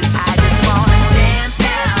 'Cause I just wanna dance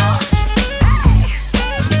now.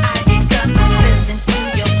 I didn't come to listen to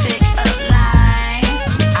your pick-up line.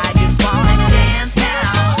 I just wanna dance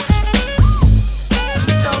now.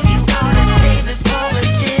 So you ought to save it for a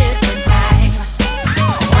different time.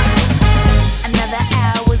 Another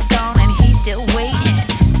hour's gone and he's still waiting,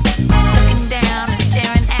 looking down and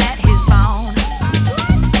staring at his phone.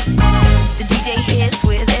 The DJ hits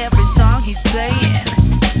with every song he's playing.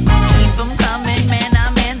 Keep 'em coming, man,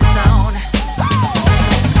 I'm in the zone.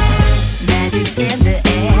 Magic's in the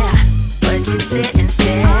air, but you sit and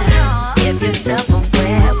stare. Give yourself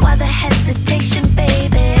aware. Why the hesitation,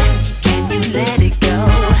 baby? Can you let it go?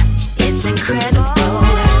 It's incredible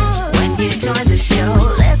when you join the show.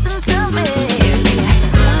 Listen to me.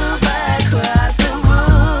 Move across the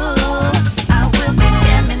room, I will be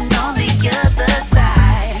jamming on the other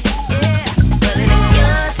side. Yeah, but if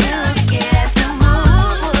you're too scared to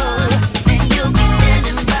move, then you'll be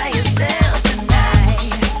standing by yourself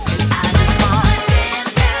tonight. 'Cause I just wanna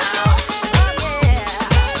dance now. Oh yeah,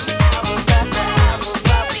 hour after hour,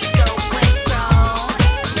 I'll be going strong.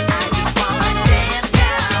 I just wanna dance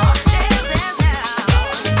now, dance now.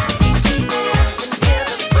 I can keep it up until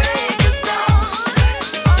the break of dawn.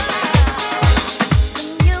 The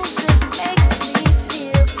music makes me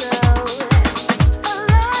feel so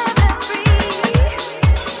alive and free.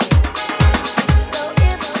 So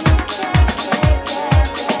if you can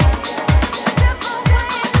step away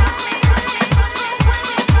from me.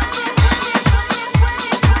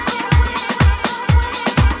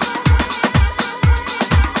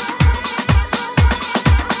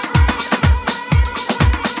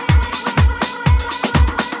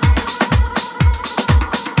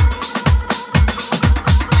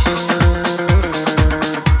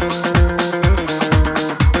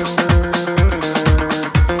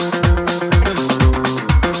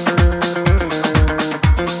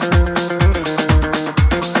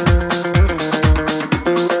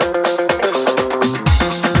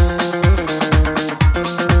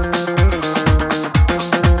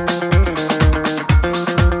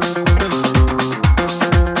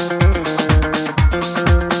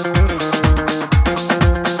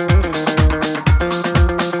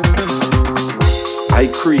 I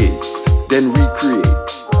create, then recreate.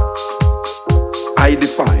 I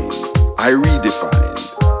define, I redefine.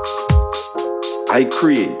 I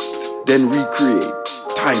create, then recreate.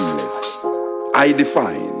 Timeless. I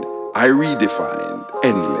define, I redefine.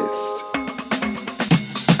 Endless.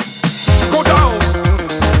 Go down.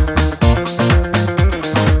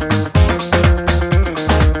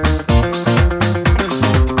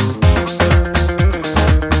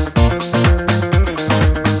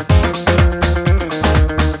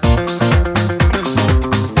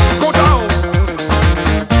 Go down.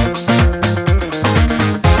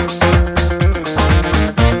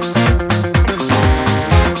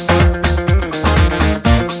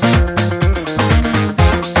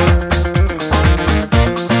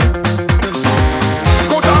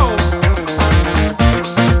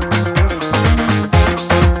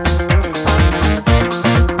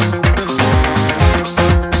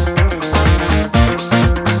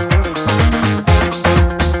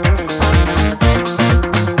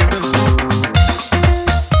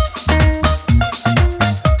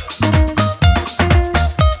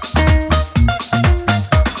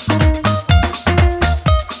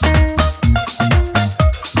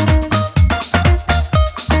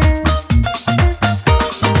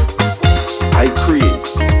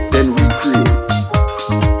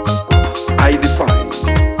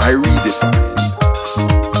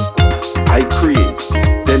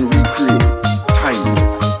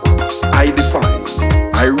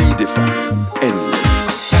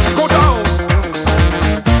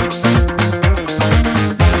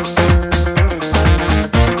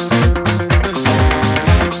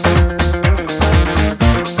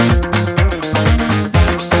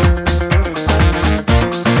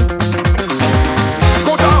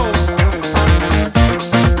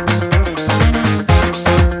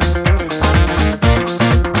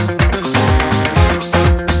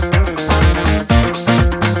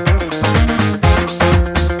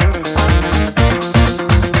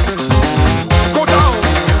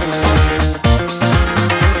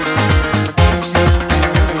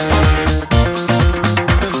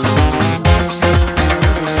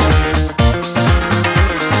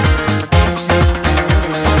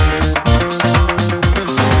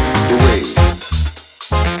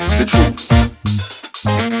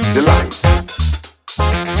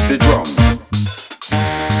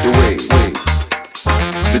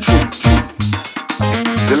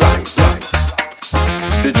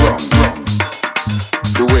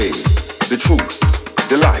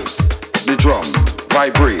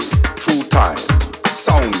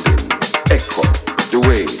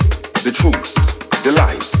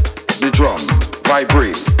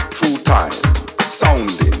 vibrate through time,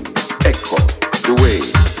 sounding, echo, the way,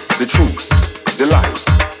 the truth, the light,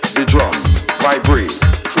 the drum, vibrate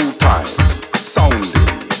through time, sounding,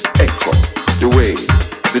 echo, the way,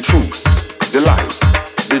 the truth, the light,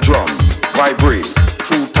 the drum, vibrate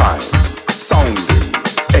through time, sounding,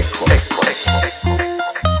 echo, echo, echo, echo.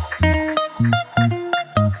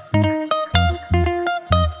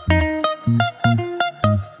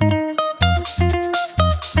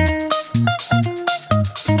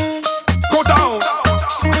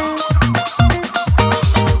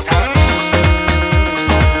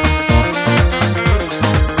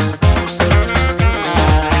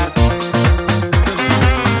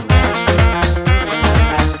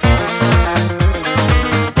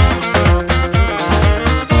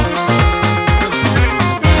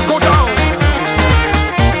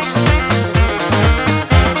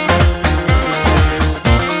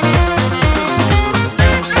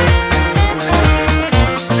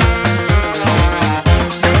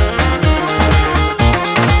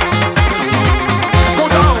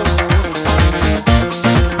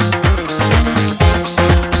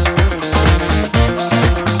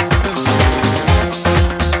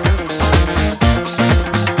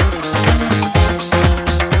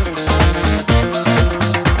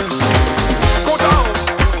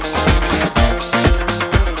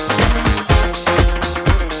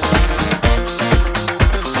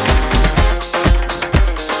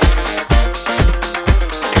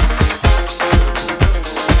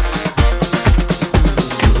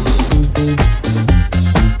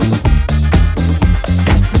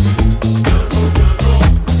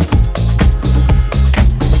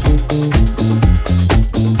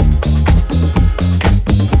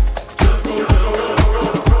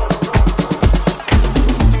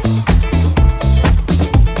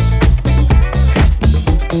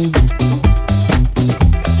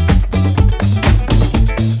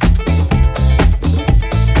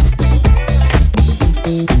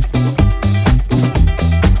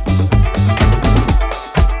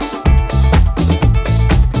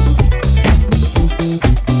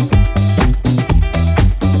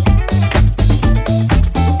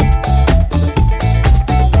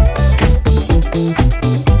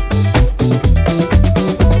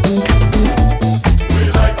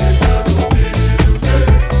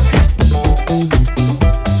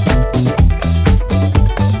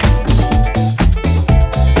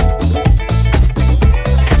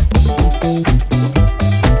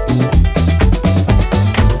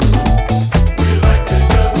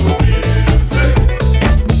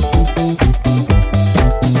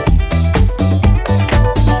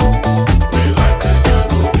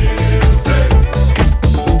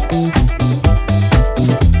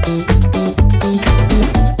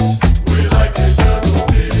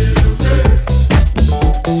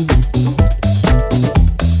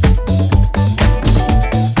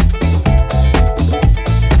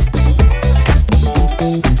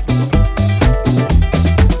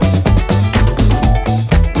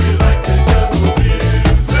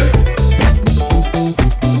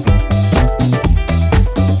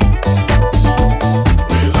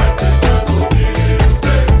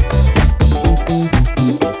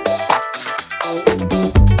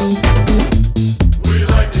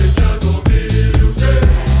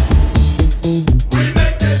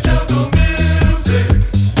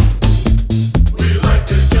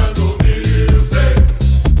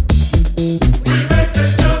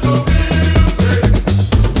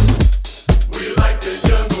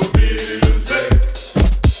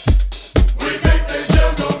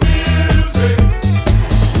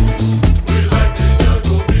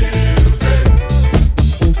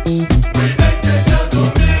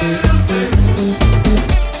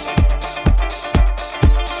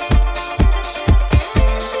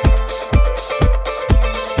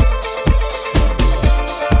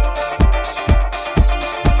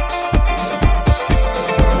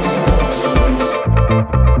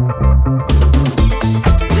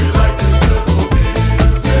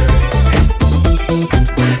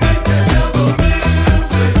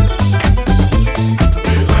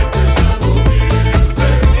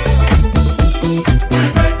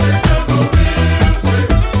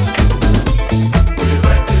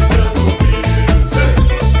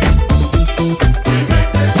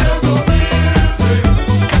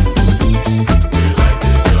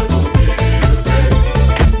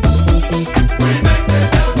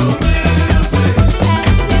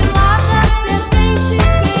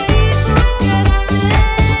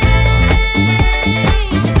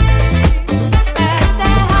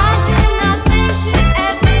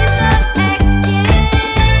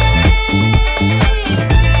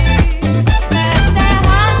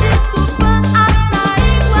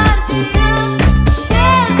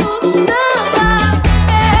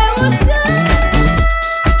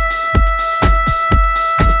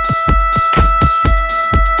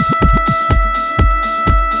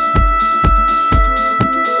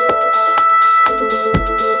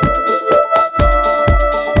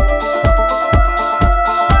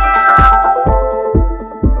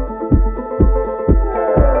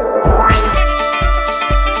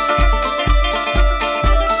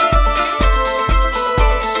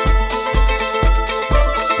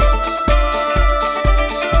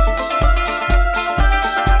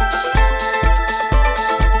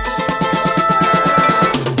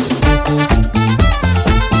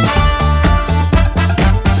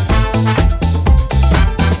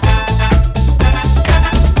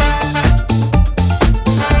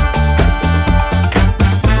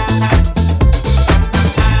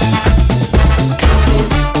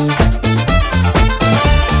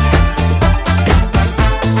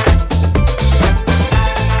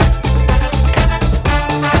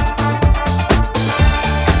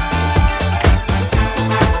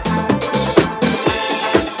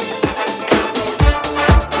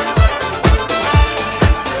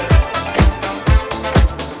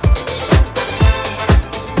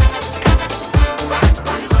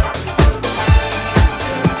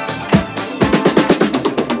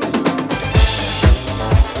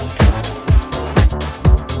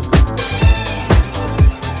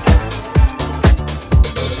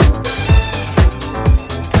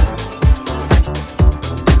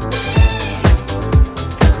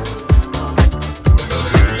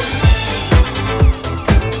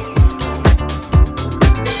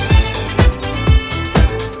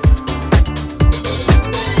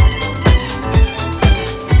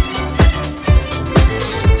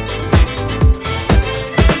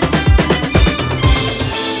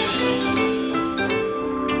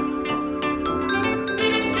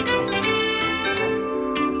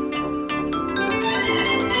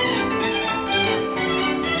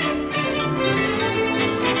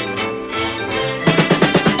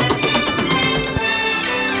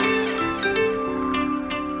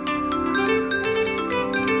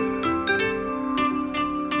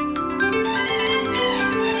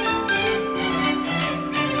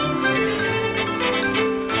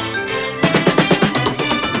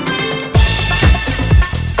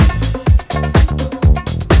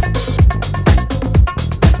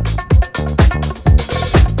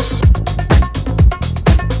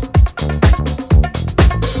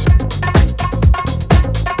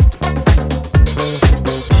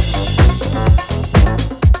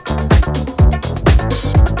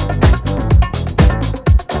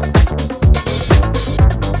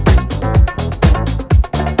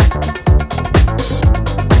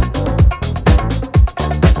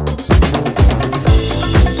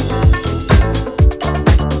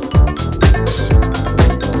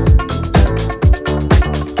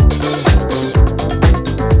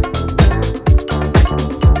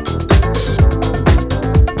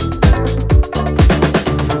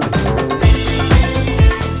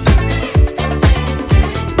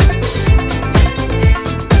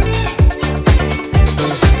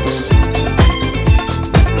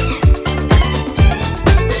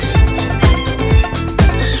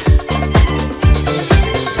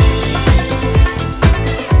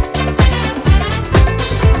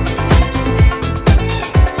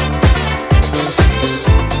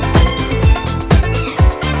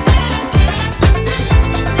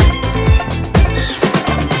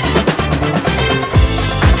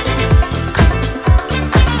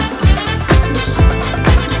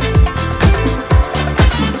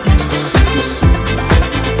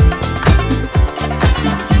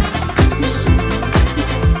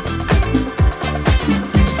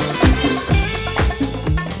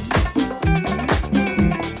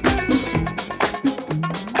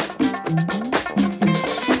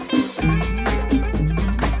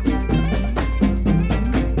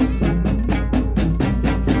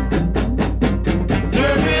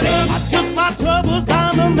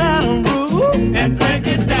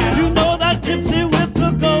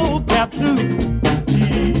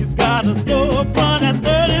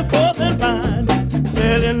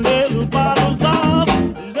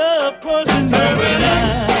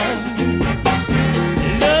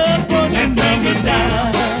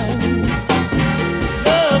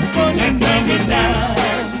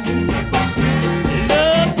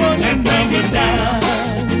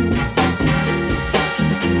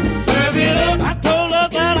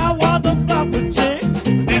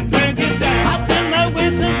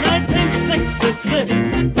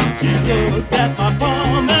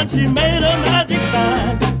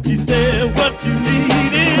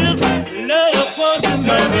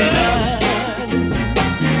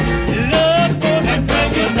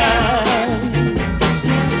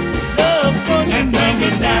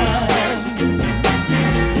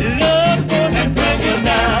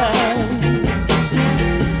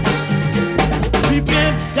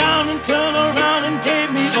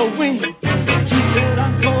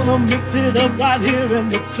 Right here in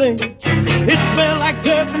the sink. It smelled like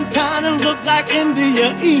turpentine and looked like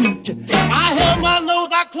India ink. I held my nose,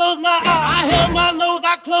 I closed my eyes. I held my nose,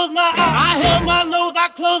 I closed my eyes. I held my nose, I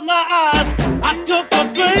closed my eyes. I took a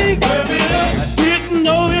drink. I didn't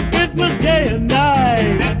know if it was day or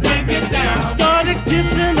night. I started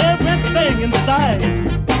kissing everything in sight.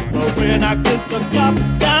 But when I kissed the drop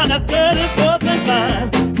down at 34th and Vine,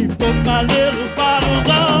 he broke my little bottles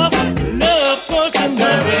off. Love potion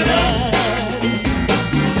number 9.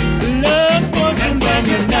 Love potion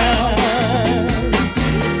number 9.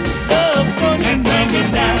 Love potion number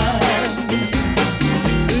 9.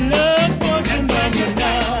 Love potion number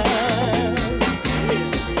 9.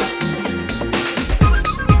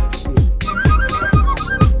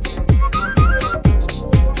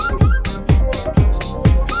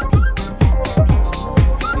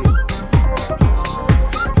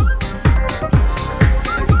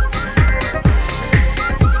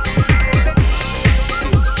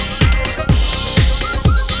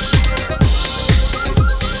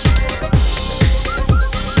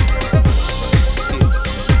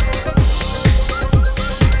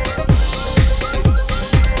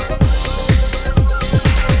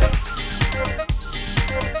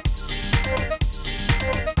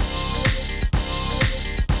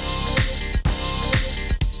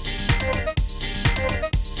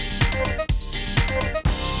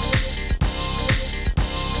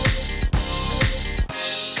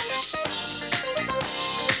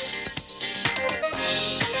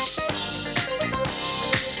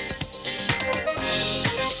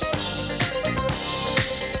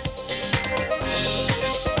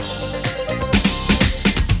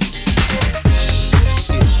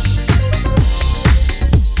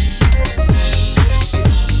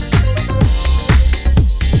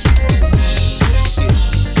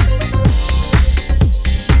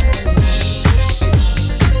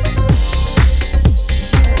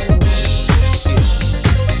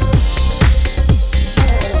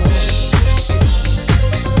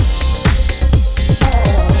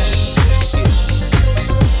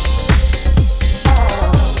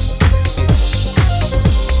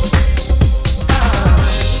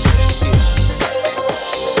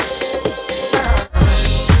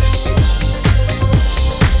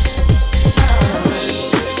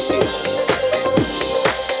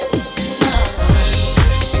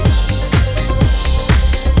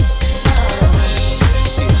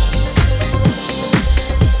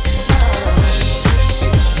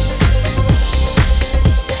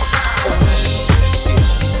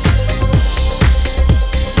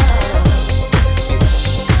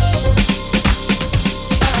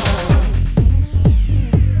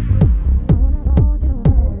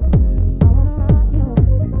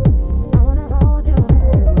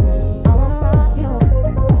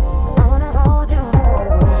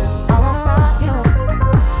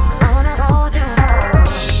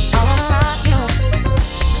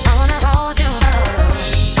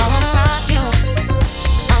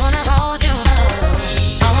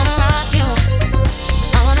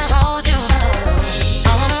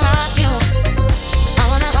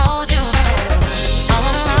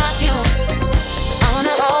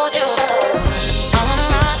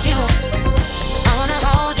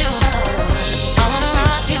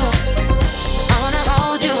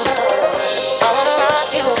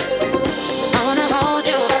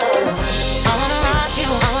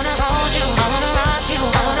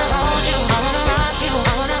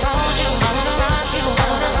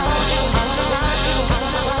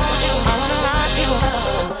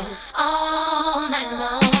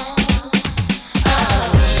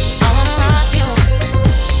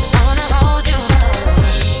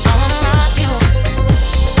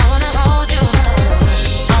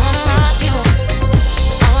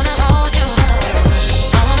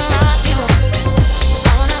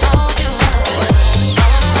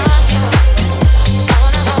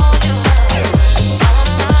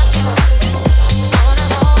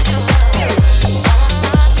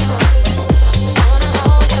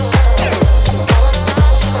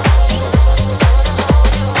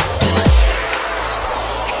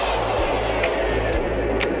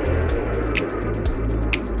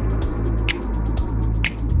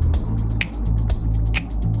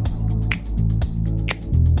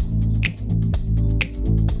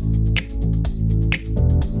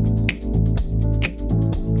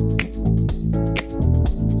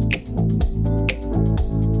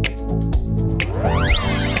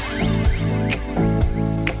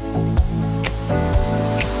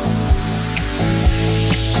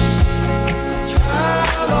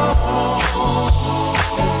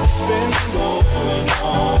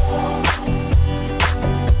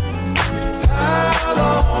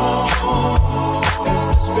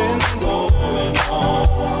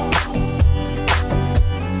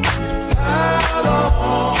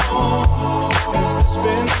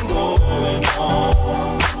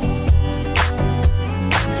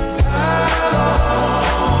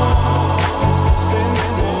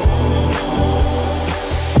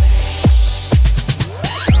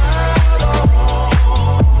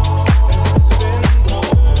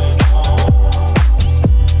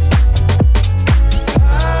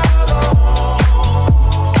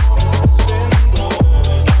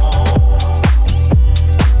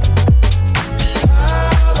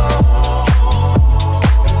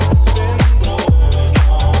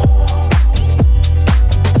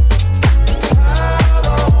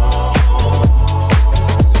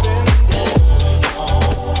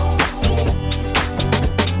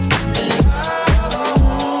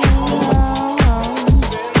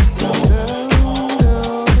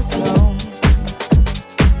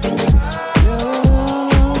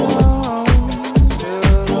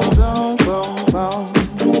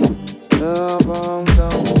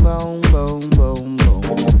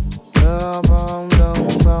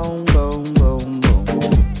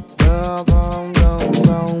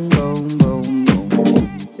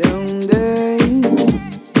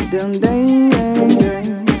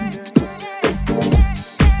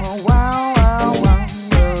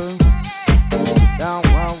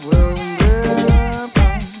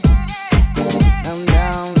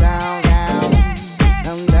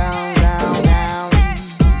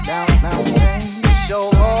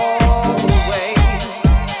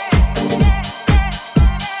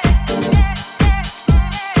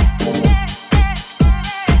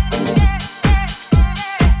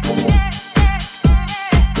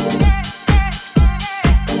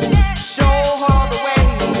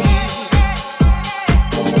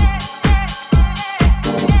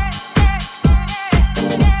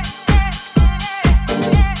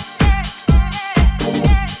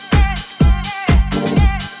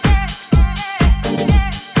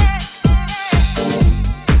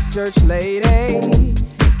 Church lady,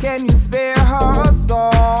 can you spare her a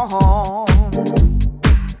song?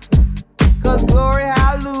 'Cause glory,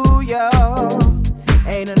 hallelujah,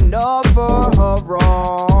 ain't enough for her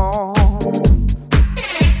wrongs.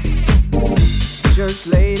 Church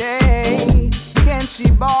lady, can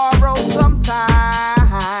she borrow some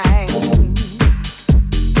time?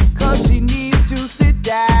 'Cause she needs to sit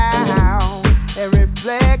down and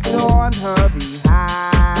reflect on her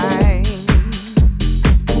behind.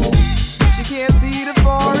 She can't see the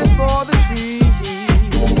forest for the trees.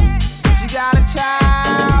 She got a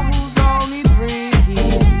child who's only 3,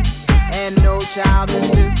 and no child is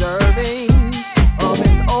deserving of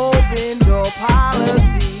an open door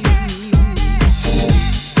policy.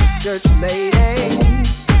 Church lady,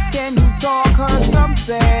 can you talk her some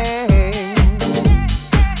sense?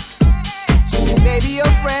 She may be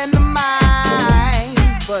a friend of mine,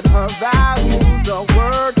 but her values are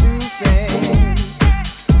worth 2 cents.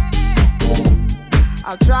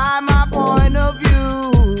 I'll try my point of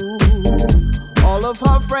view. All of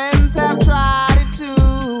her friends have tried it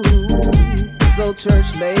too. So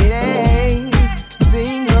church lady,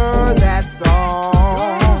 sing her that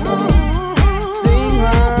song. Sing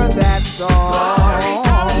her that song. Glory,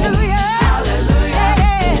 hallelujah, hallelujah.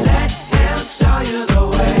 Let him show you the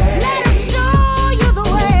way. Let him show you the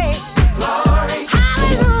way. Glory,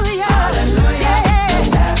 hallelujah, hallelujah.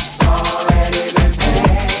 That's already been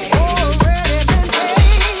paid. Already been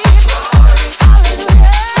paid. Glory,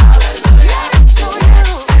 hallelujah, hallelujah. Let him show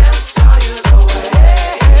you the way.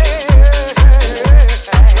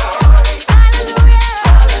 Glory, hallelujah,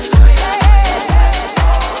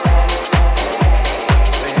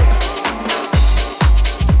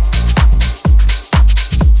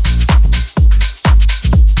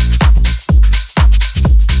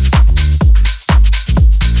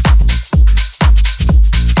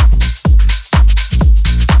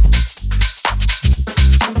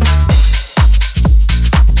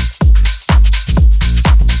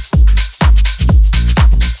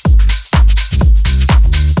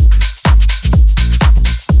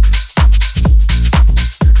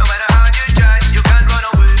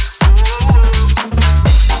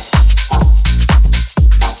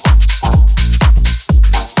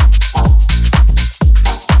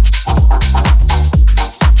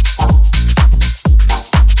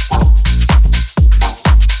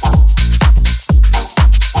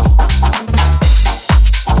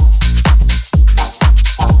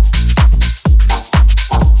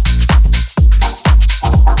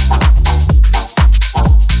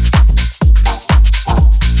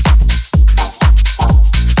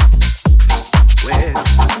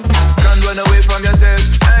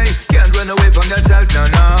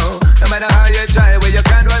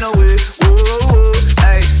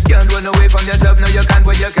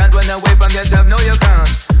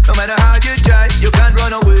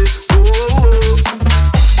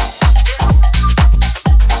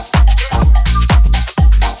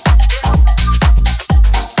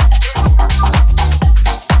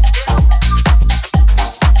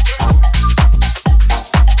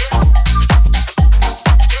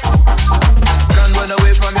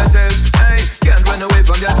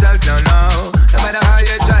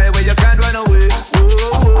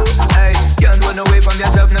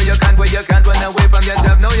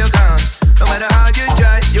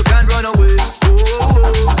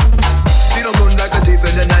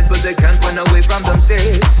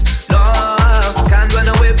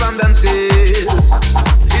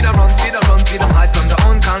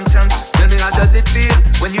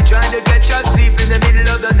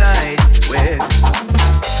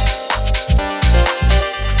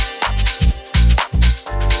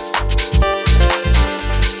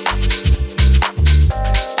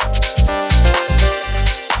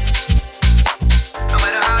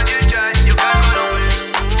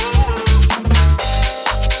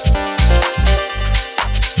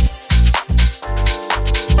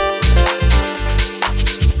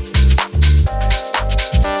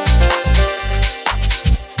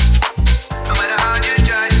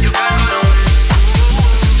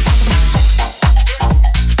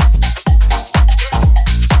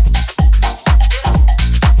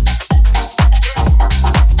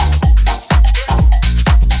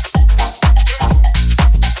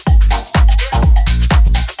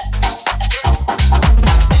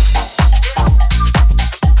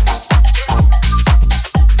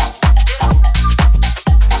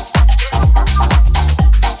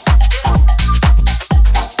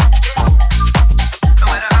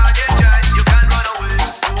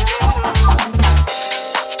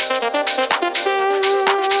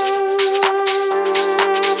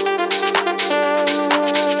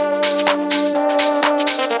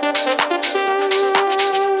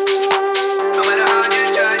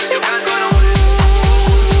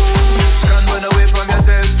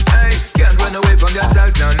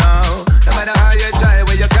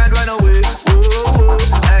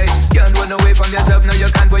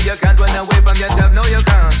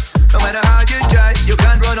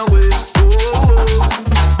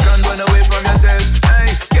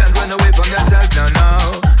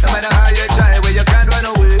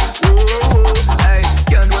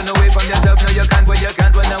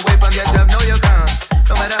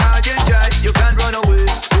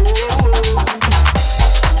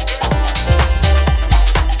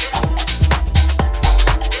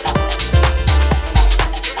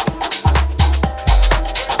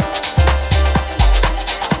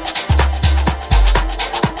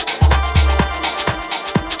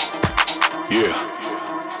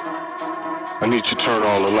 need you to turn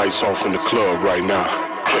all the lights off in the club right now.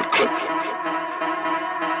 Click, click.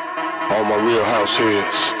 All my real house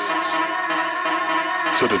heads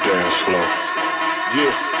to the dance floor.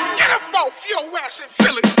 Yeah. Get up off your ass and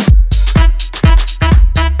feel it.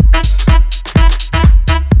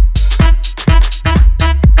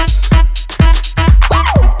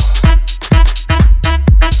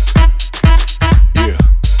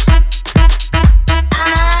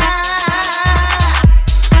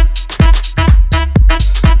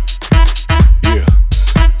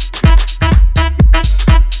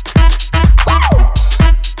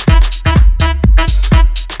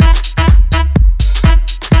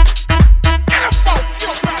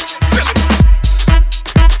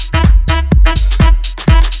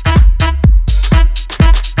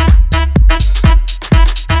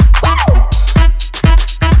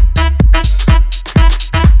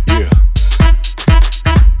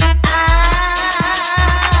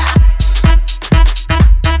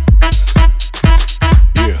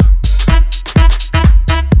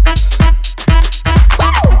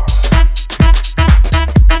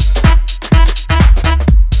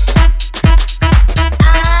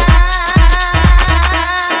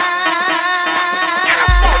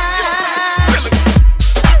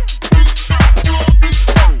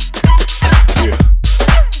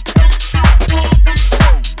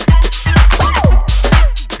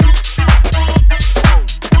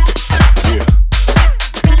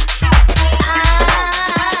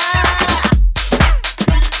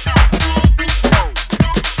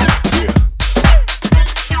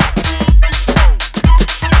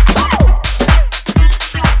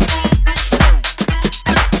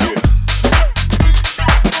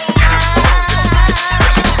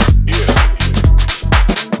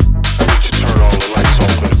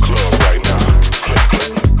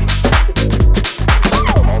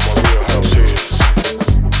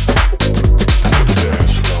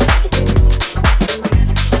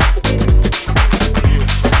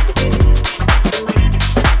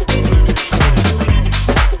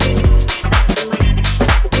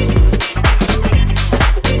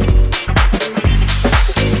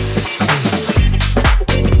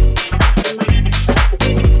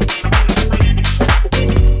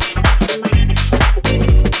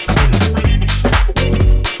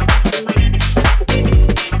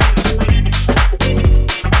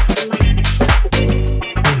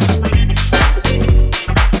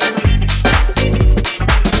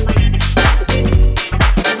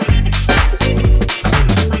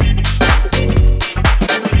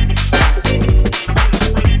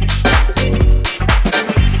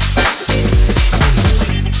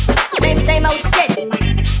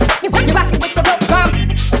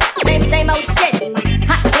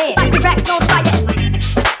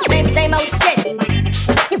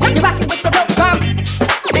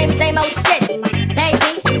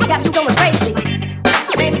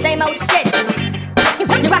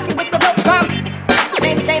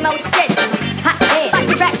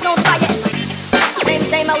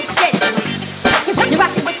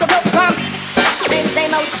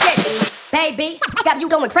 Baby, got you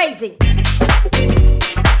going crazy.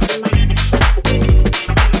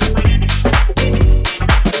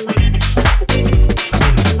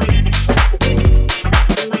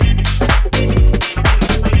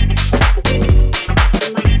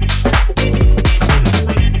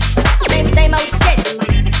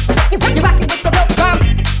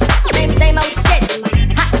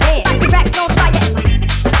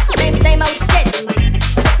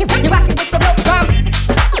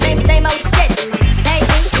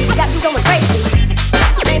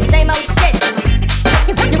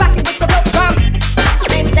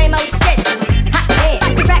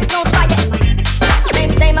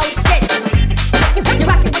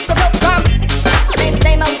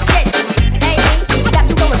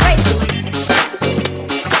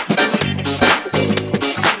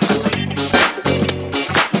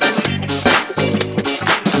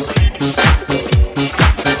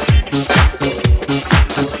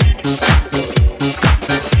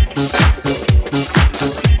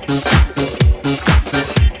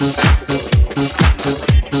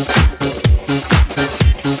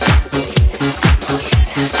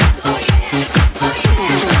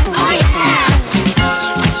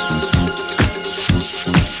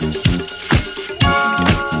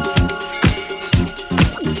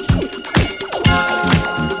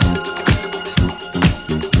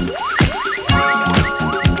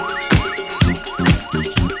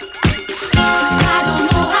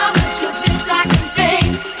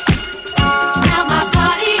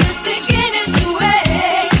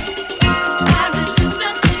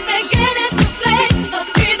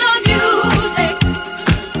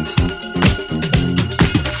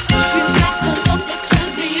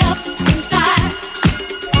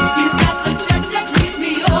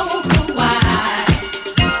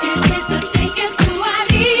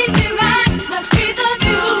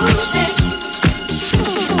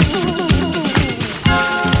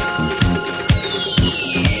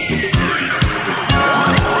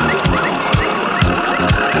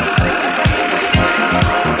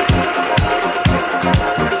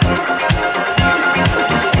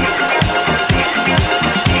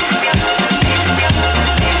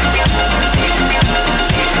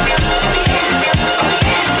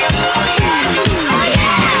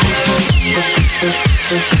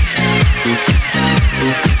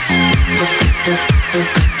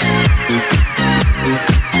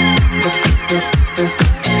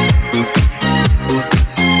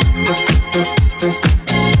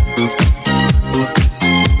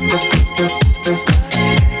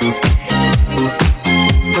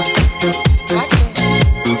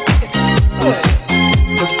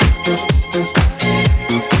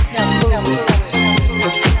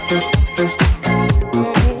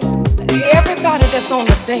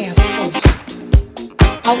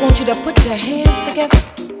 I want you to put your hands together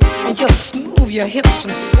and just move your hips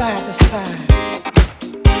from side to side.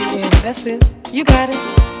 Yeah, that's it. You got it.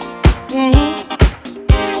 Mm-hmm.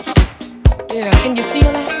 Yeah, can you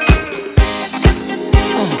feel that?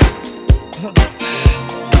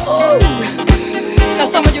 Oh. Now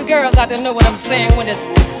some of you girls out there know what I'm saying when it's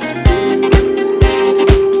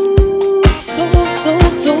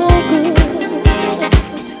so good.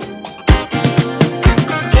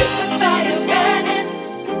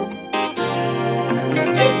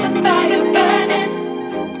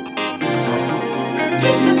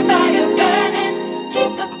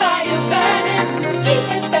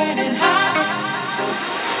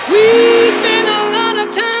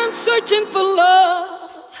 Searching for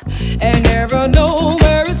love and never know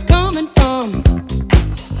where it's coming from.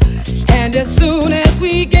 And as soon as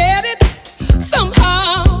we get it,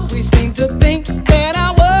 somehow we seem to think that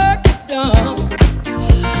our work is done.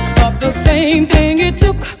 But the same thing it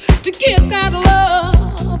took to get that love,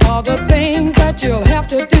 all the things that you'll have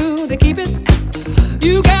to do to keep it.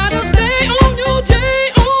 You gotta stay on your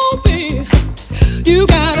J.O.B. You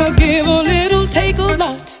gotta give a little, take a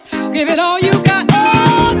lot. Give it all you got.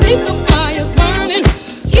 Keep the fires burning,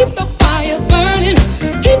 keep the fires burning,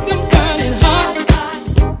 keep them burning hot.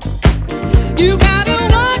 You gotta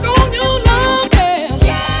work on your love, yeah.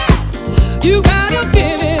 You gotta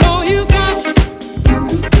give it all you got.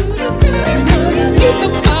 Keep the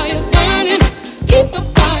fires burning, keep the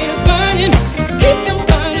fires burning, keep them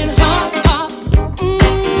burning hot.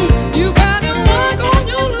 You gotta work on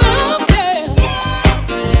your love, yeah.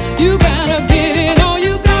 You gotta give it all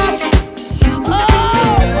you got.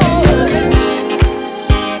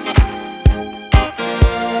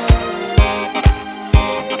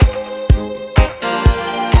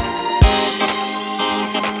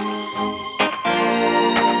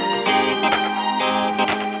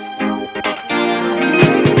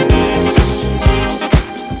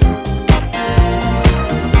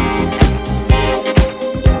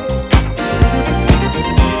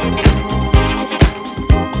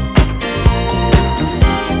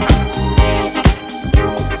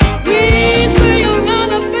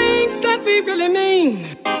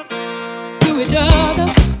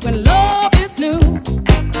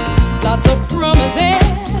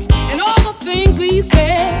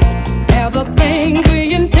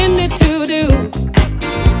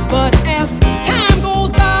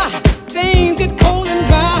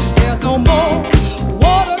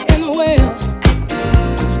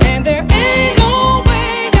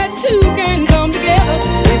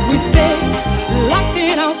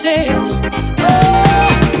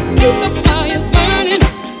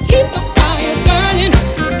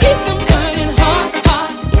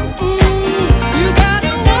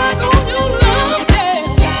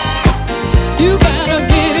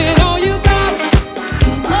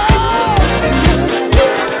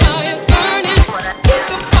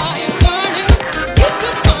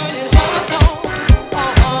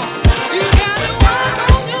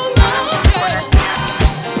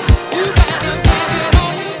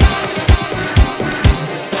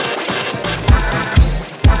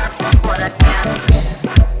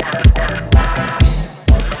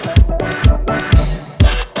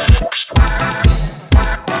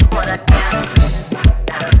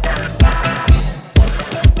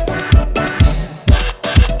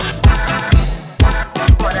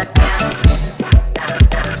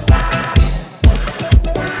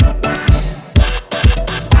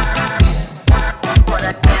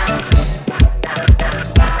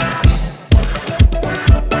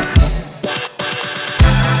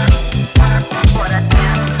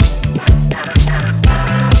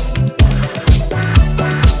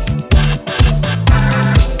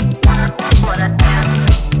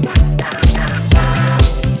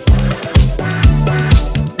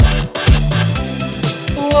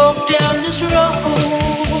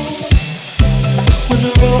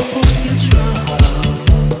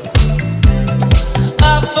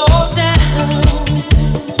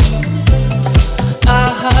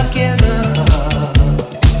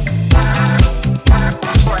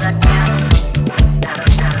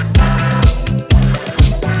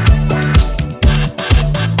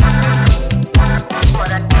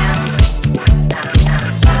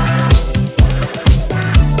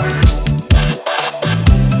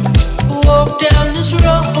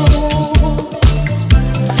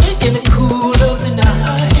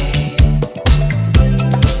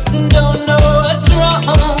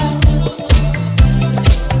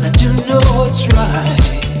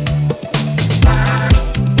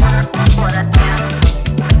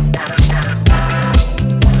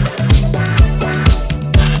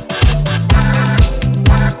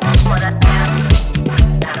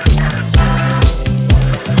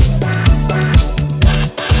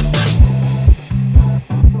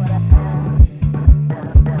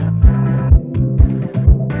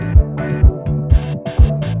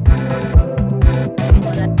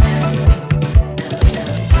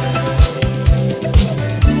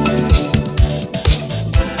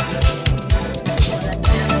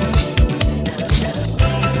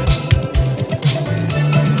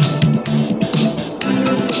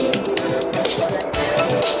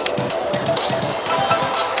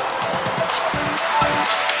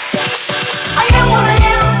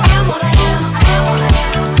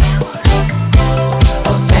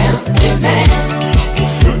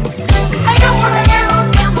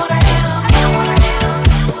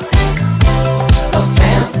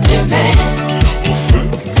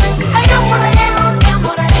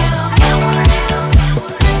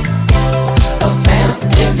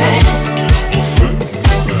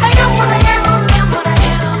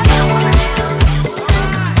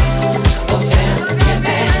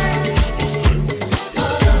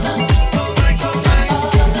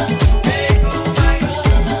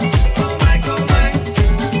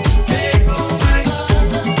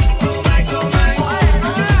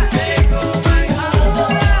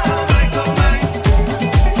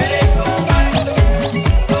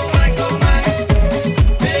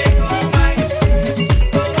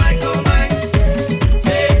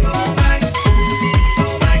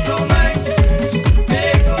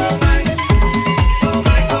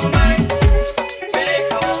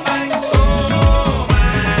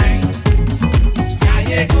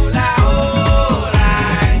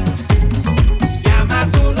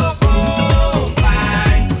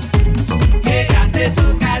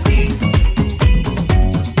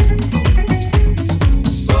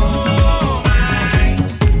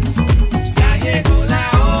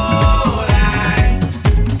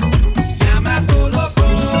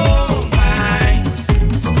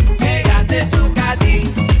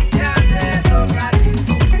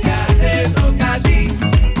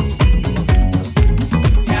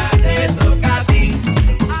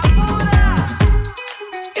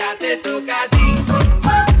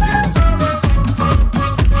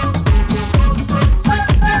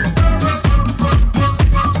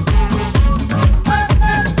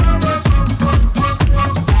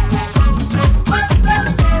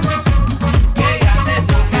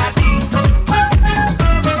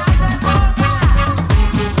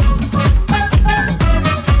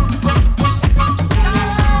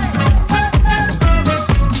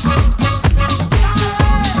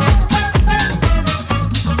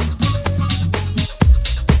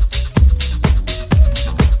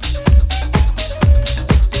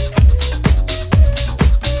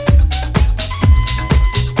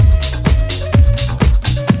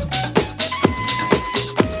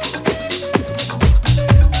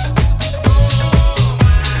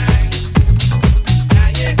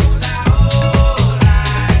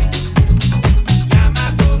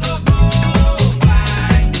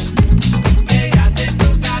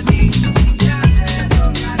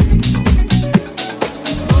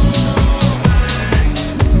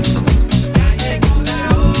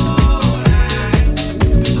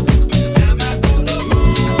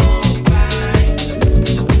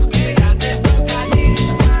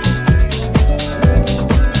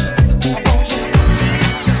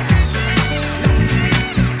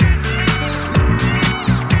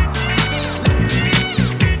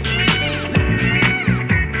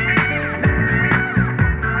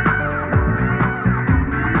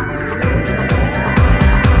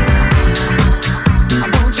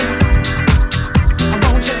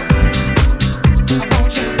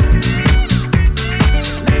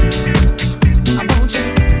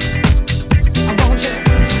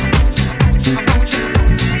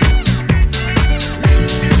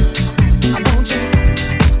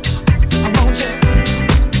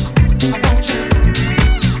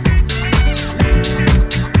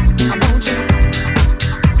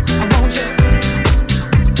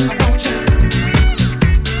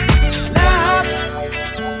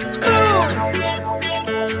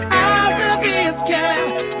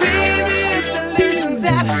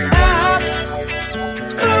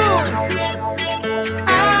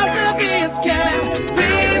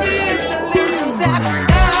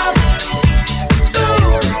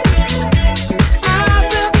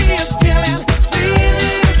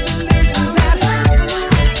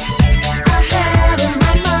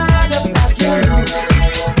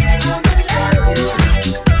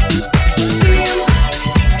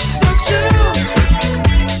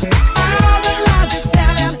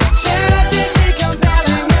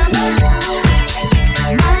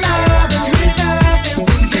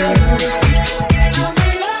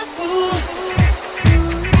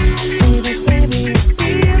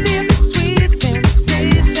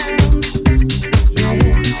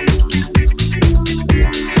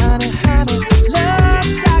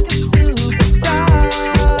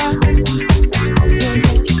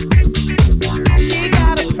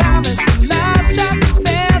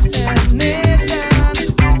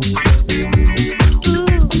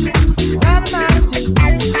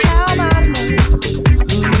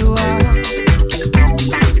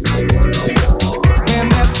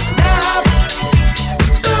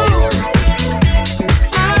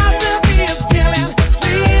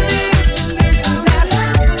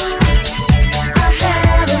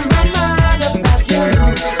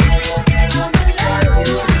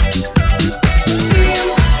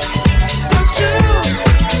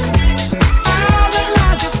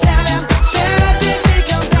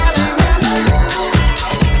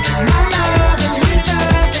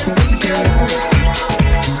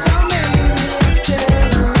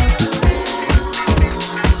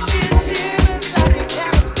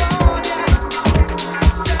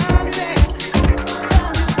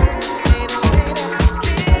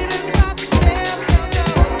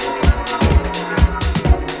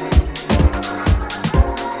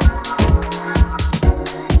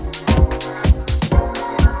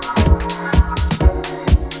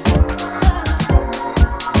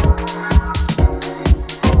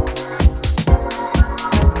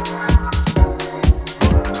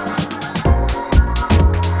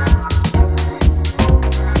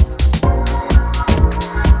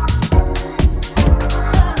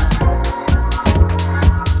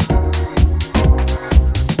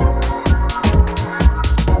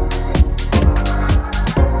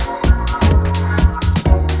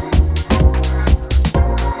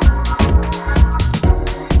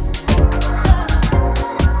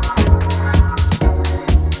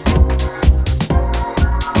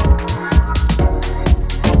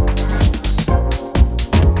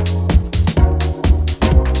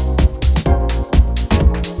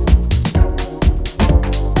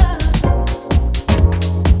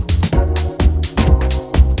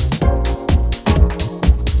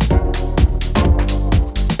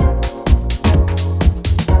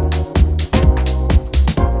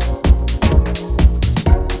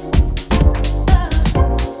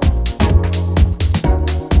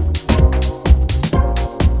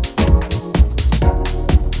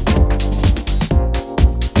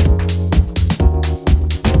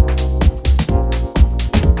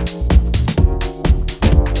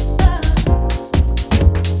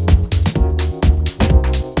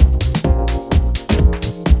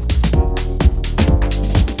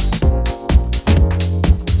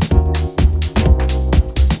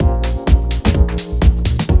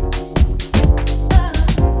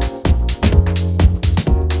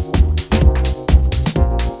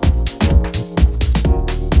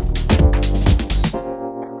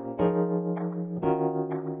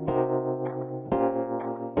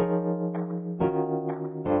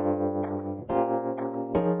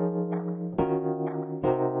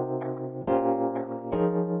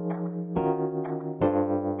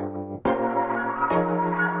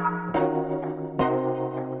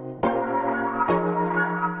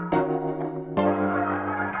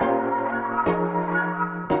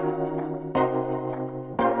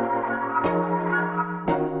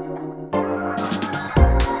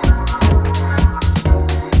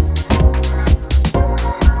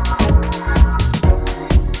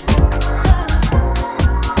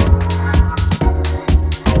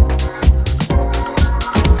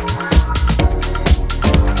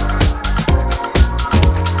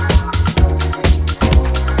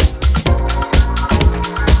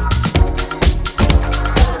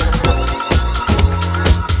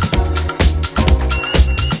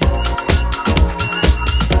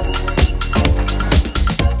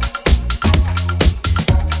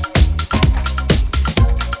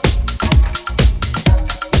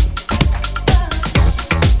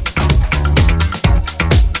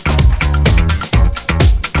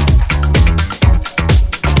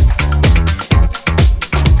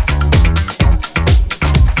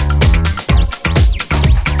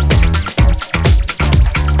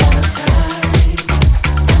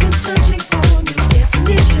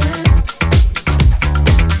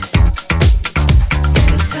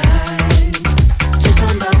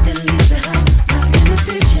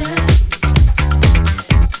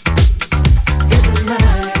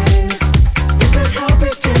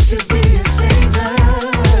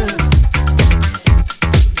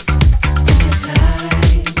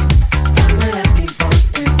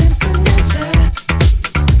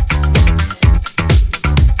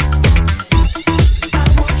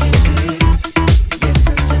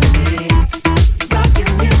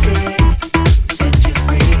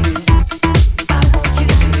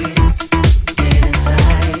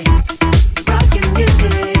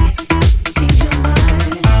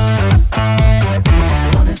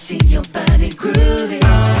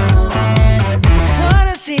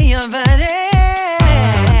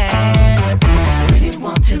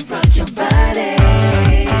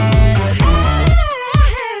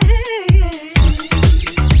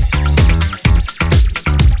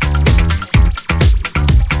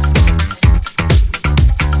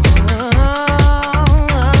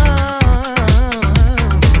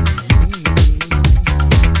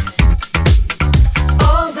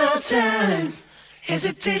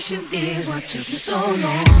 Hesitation is what took me so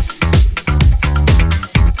long.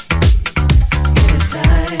 It is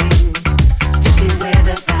time to see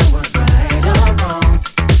whether I was right or wrong.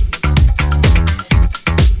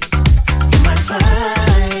 You might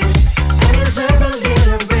find I deserve a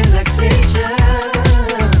little relaxation.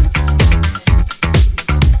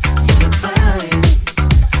 You look fine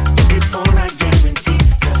before I guarantee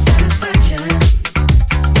your satisfaction.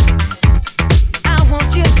 I want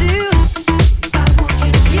you to.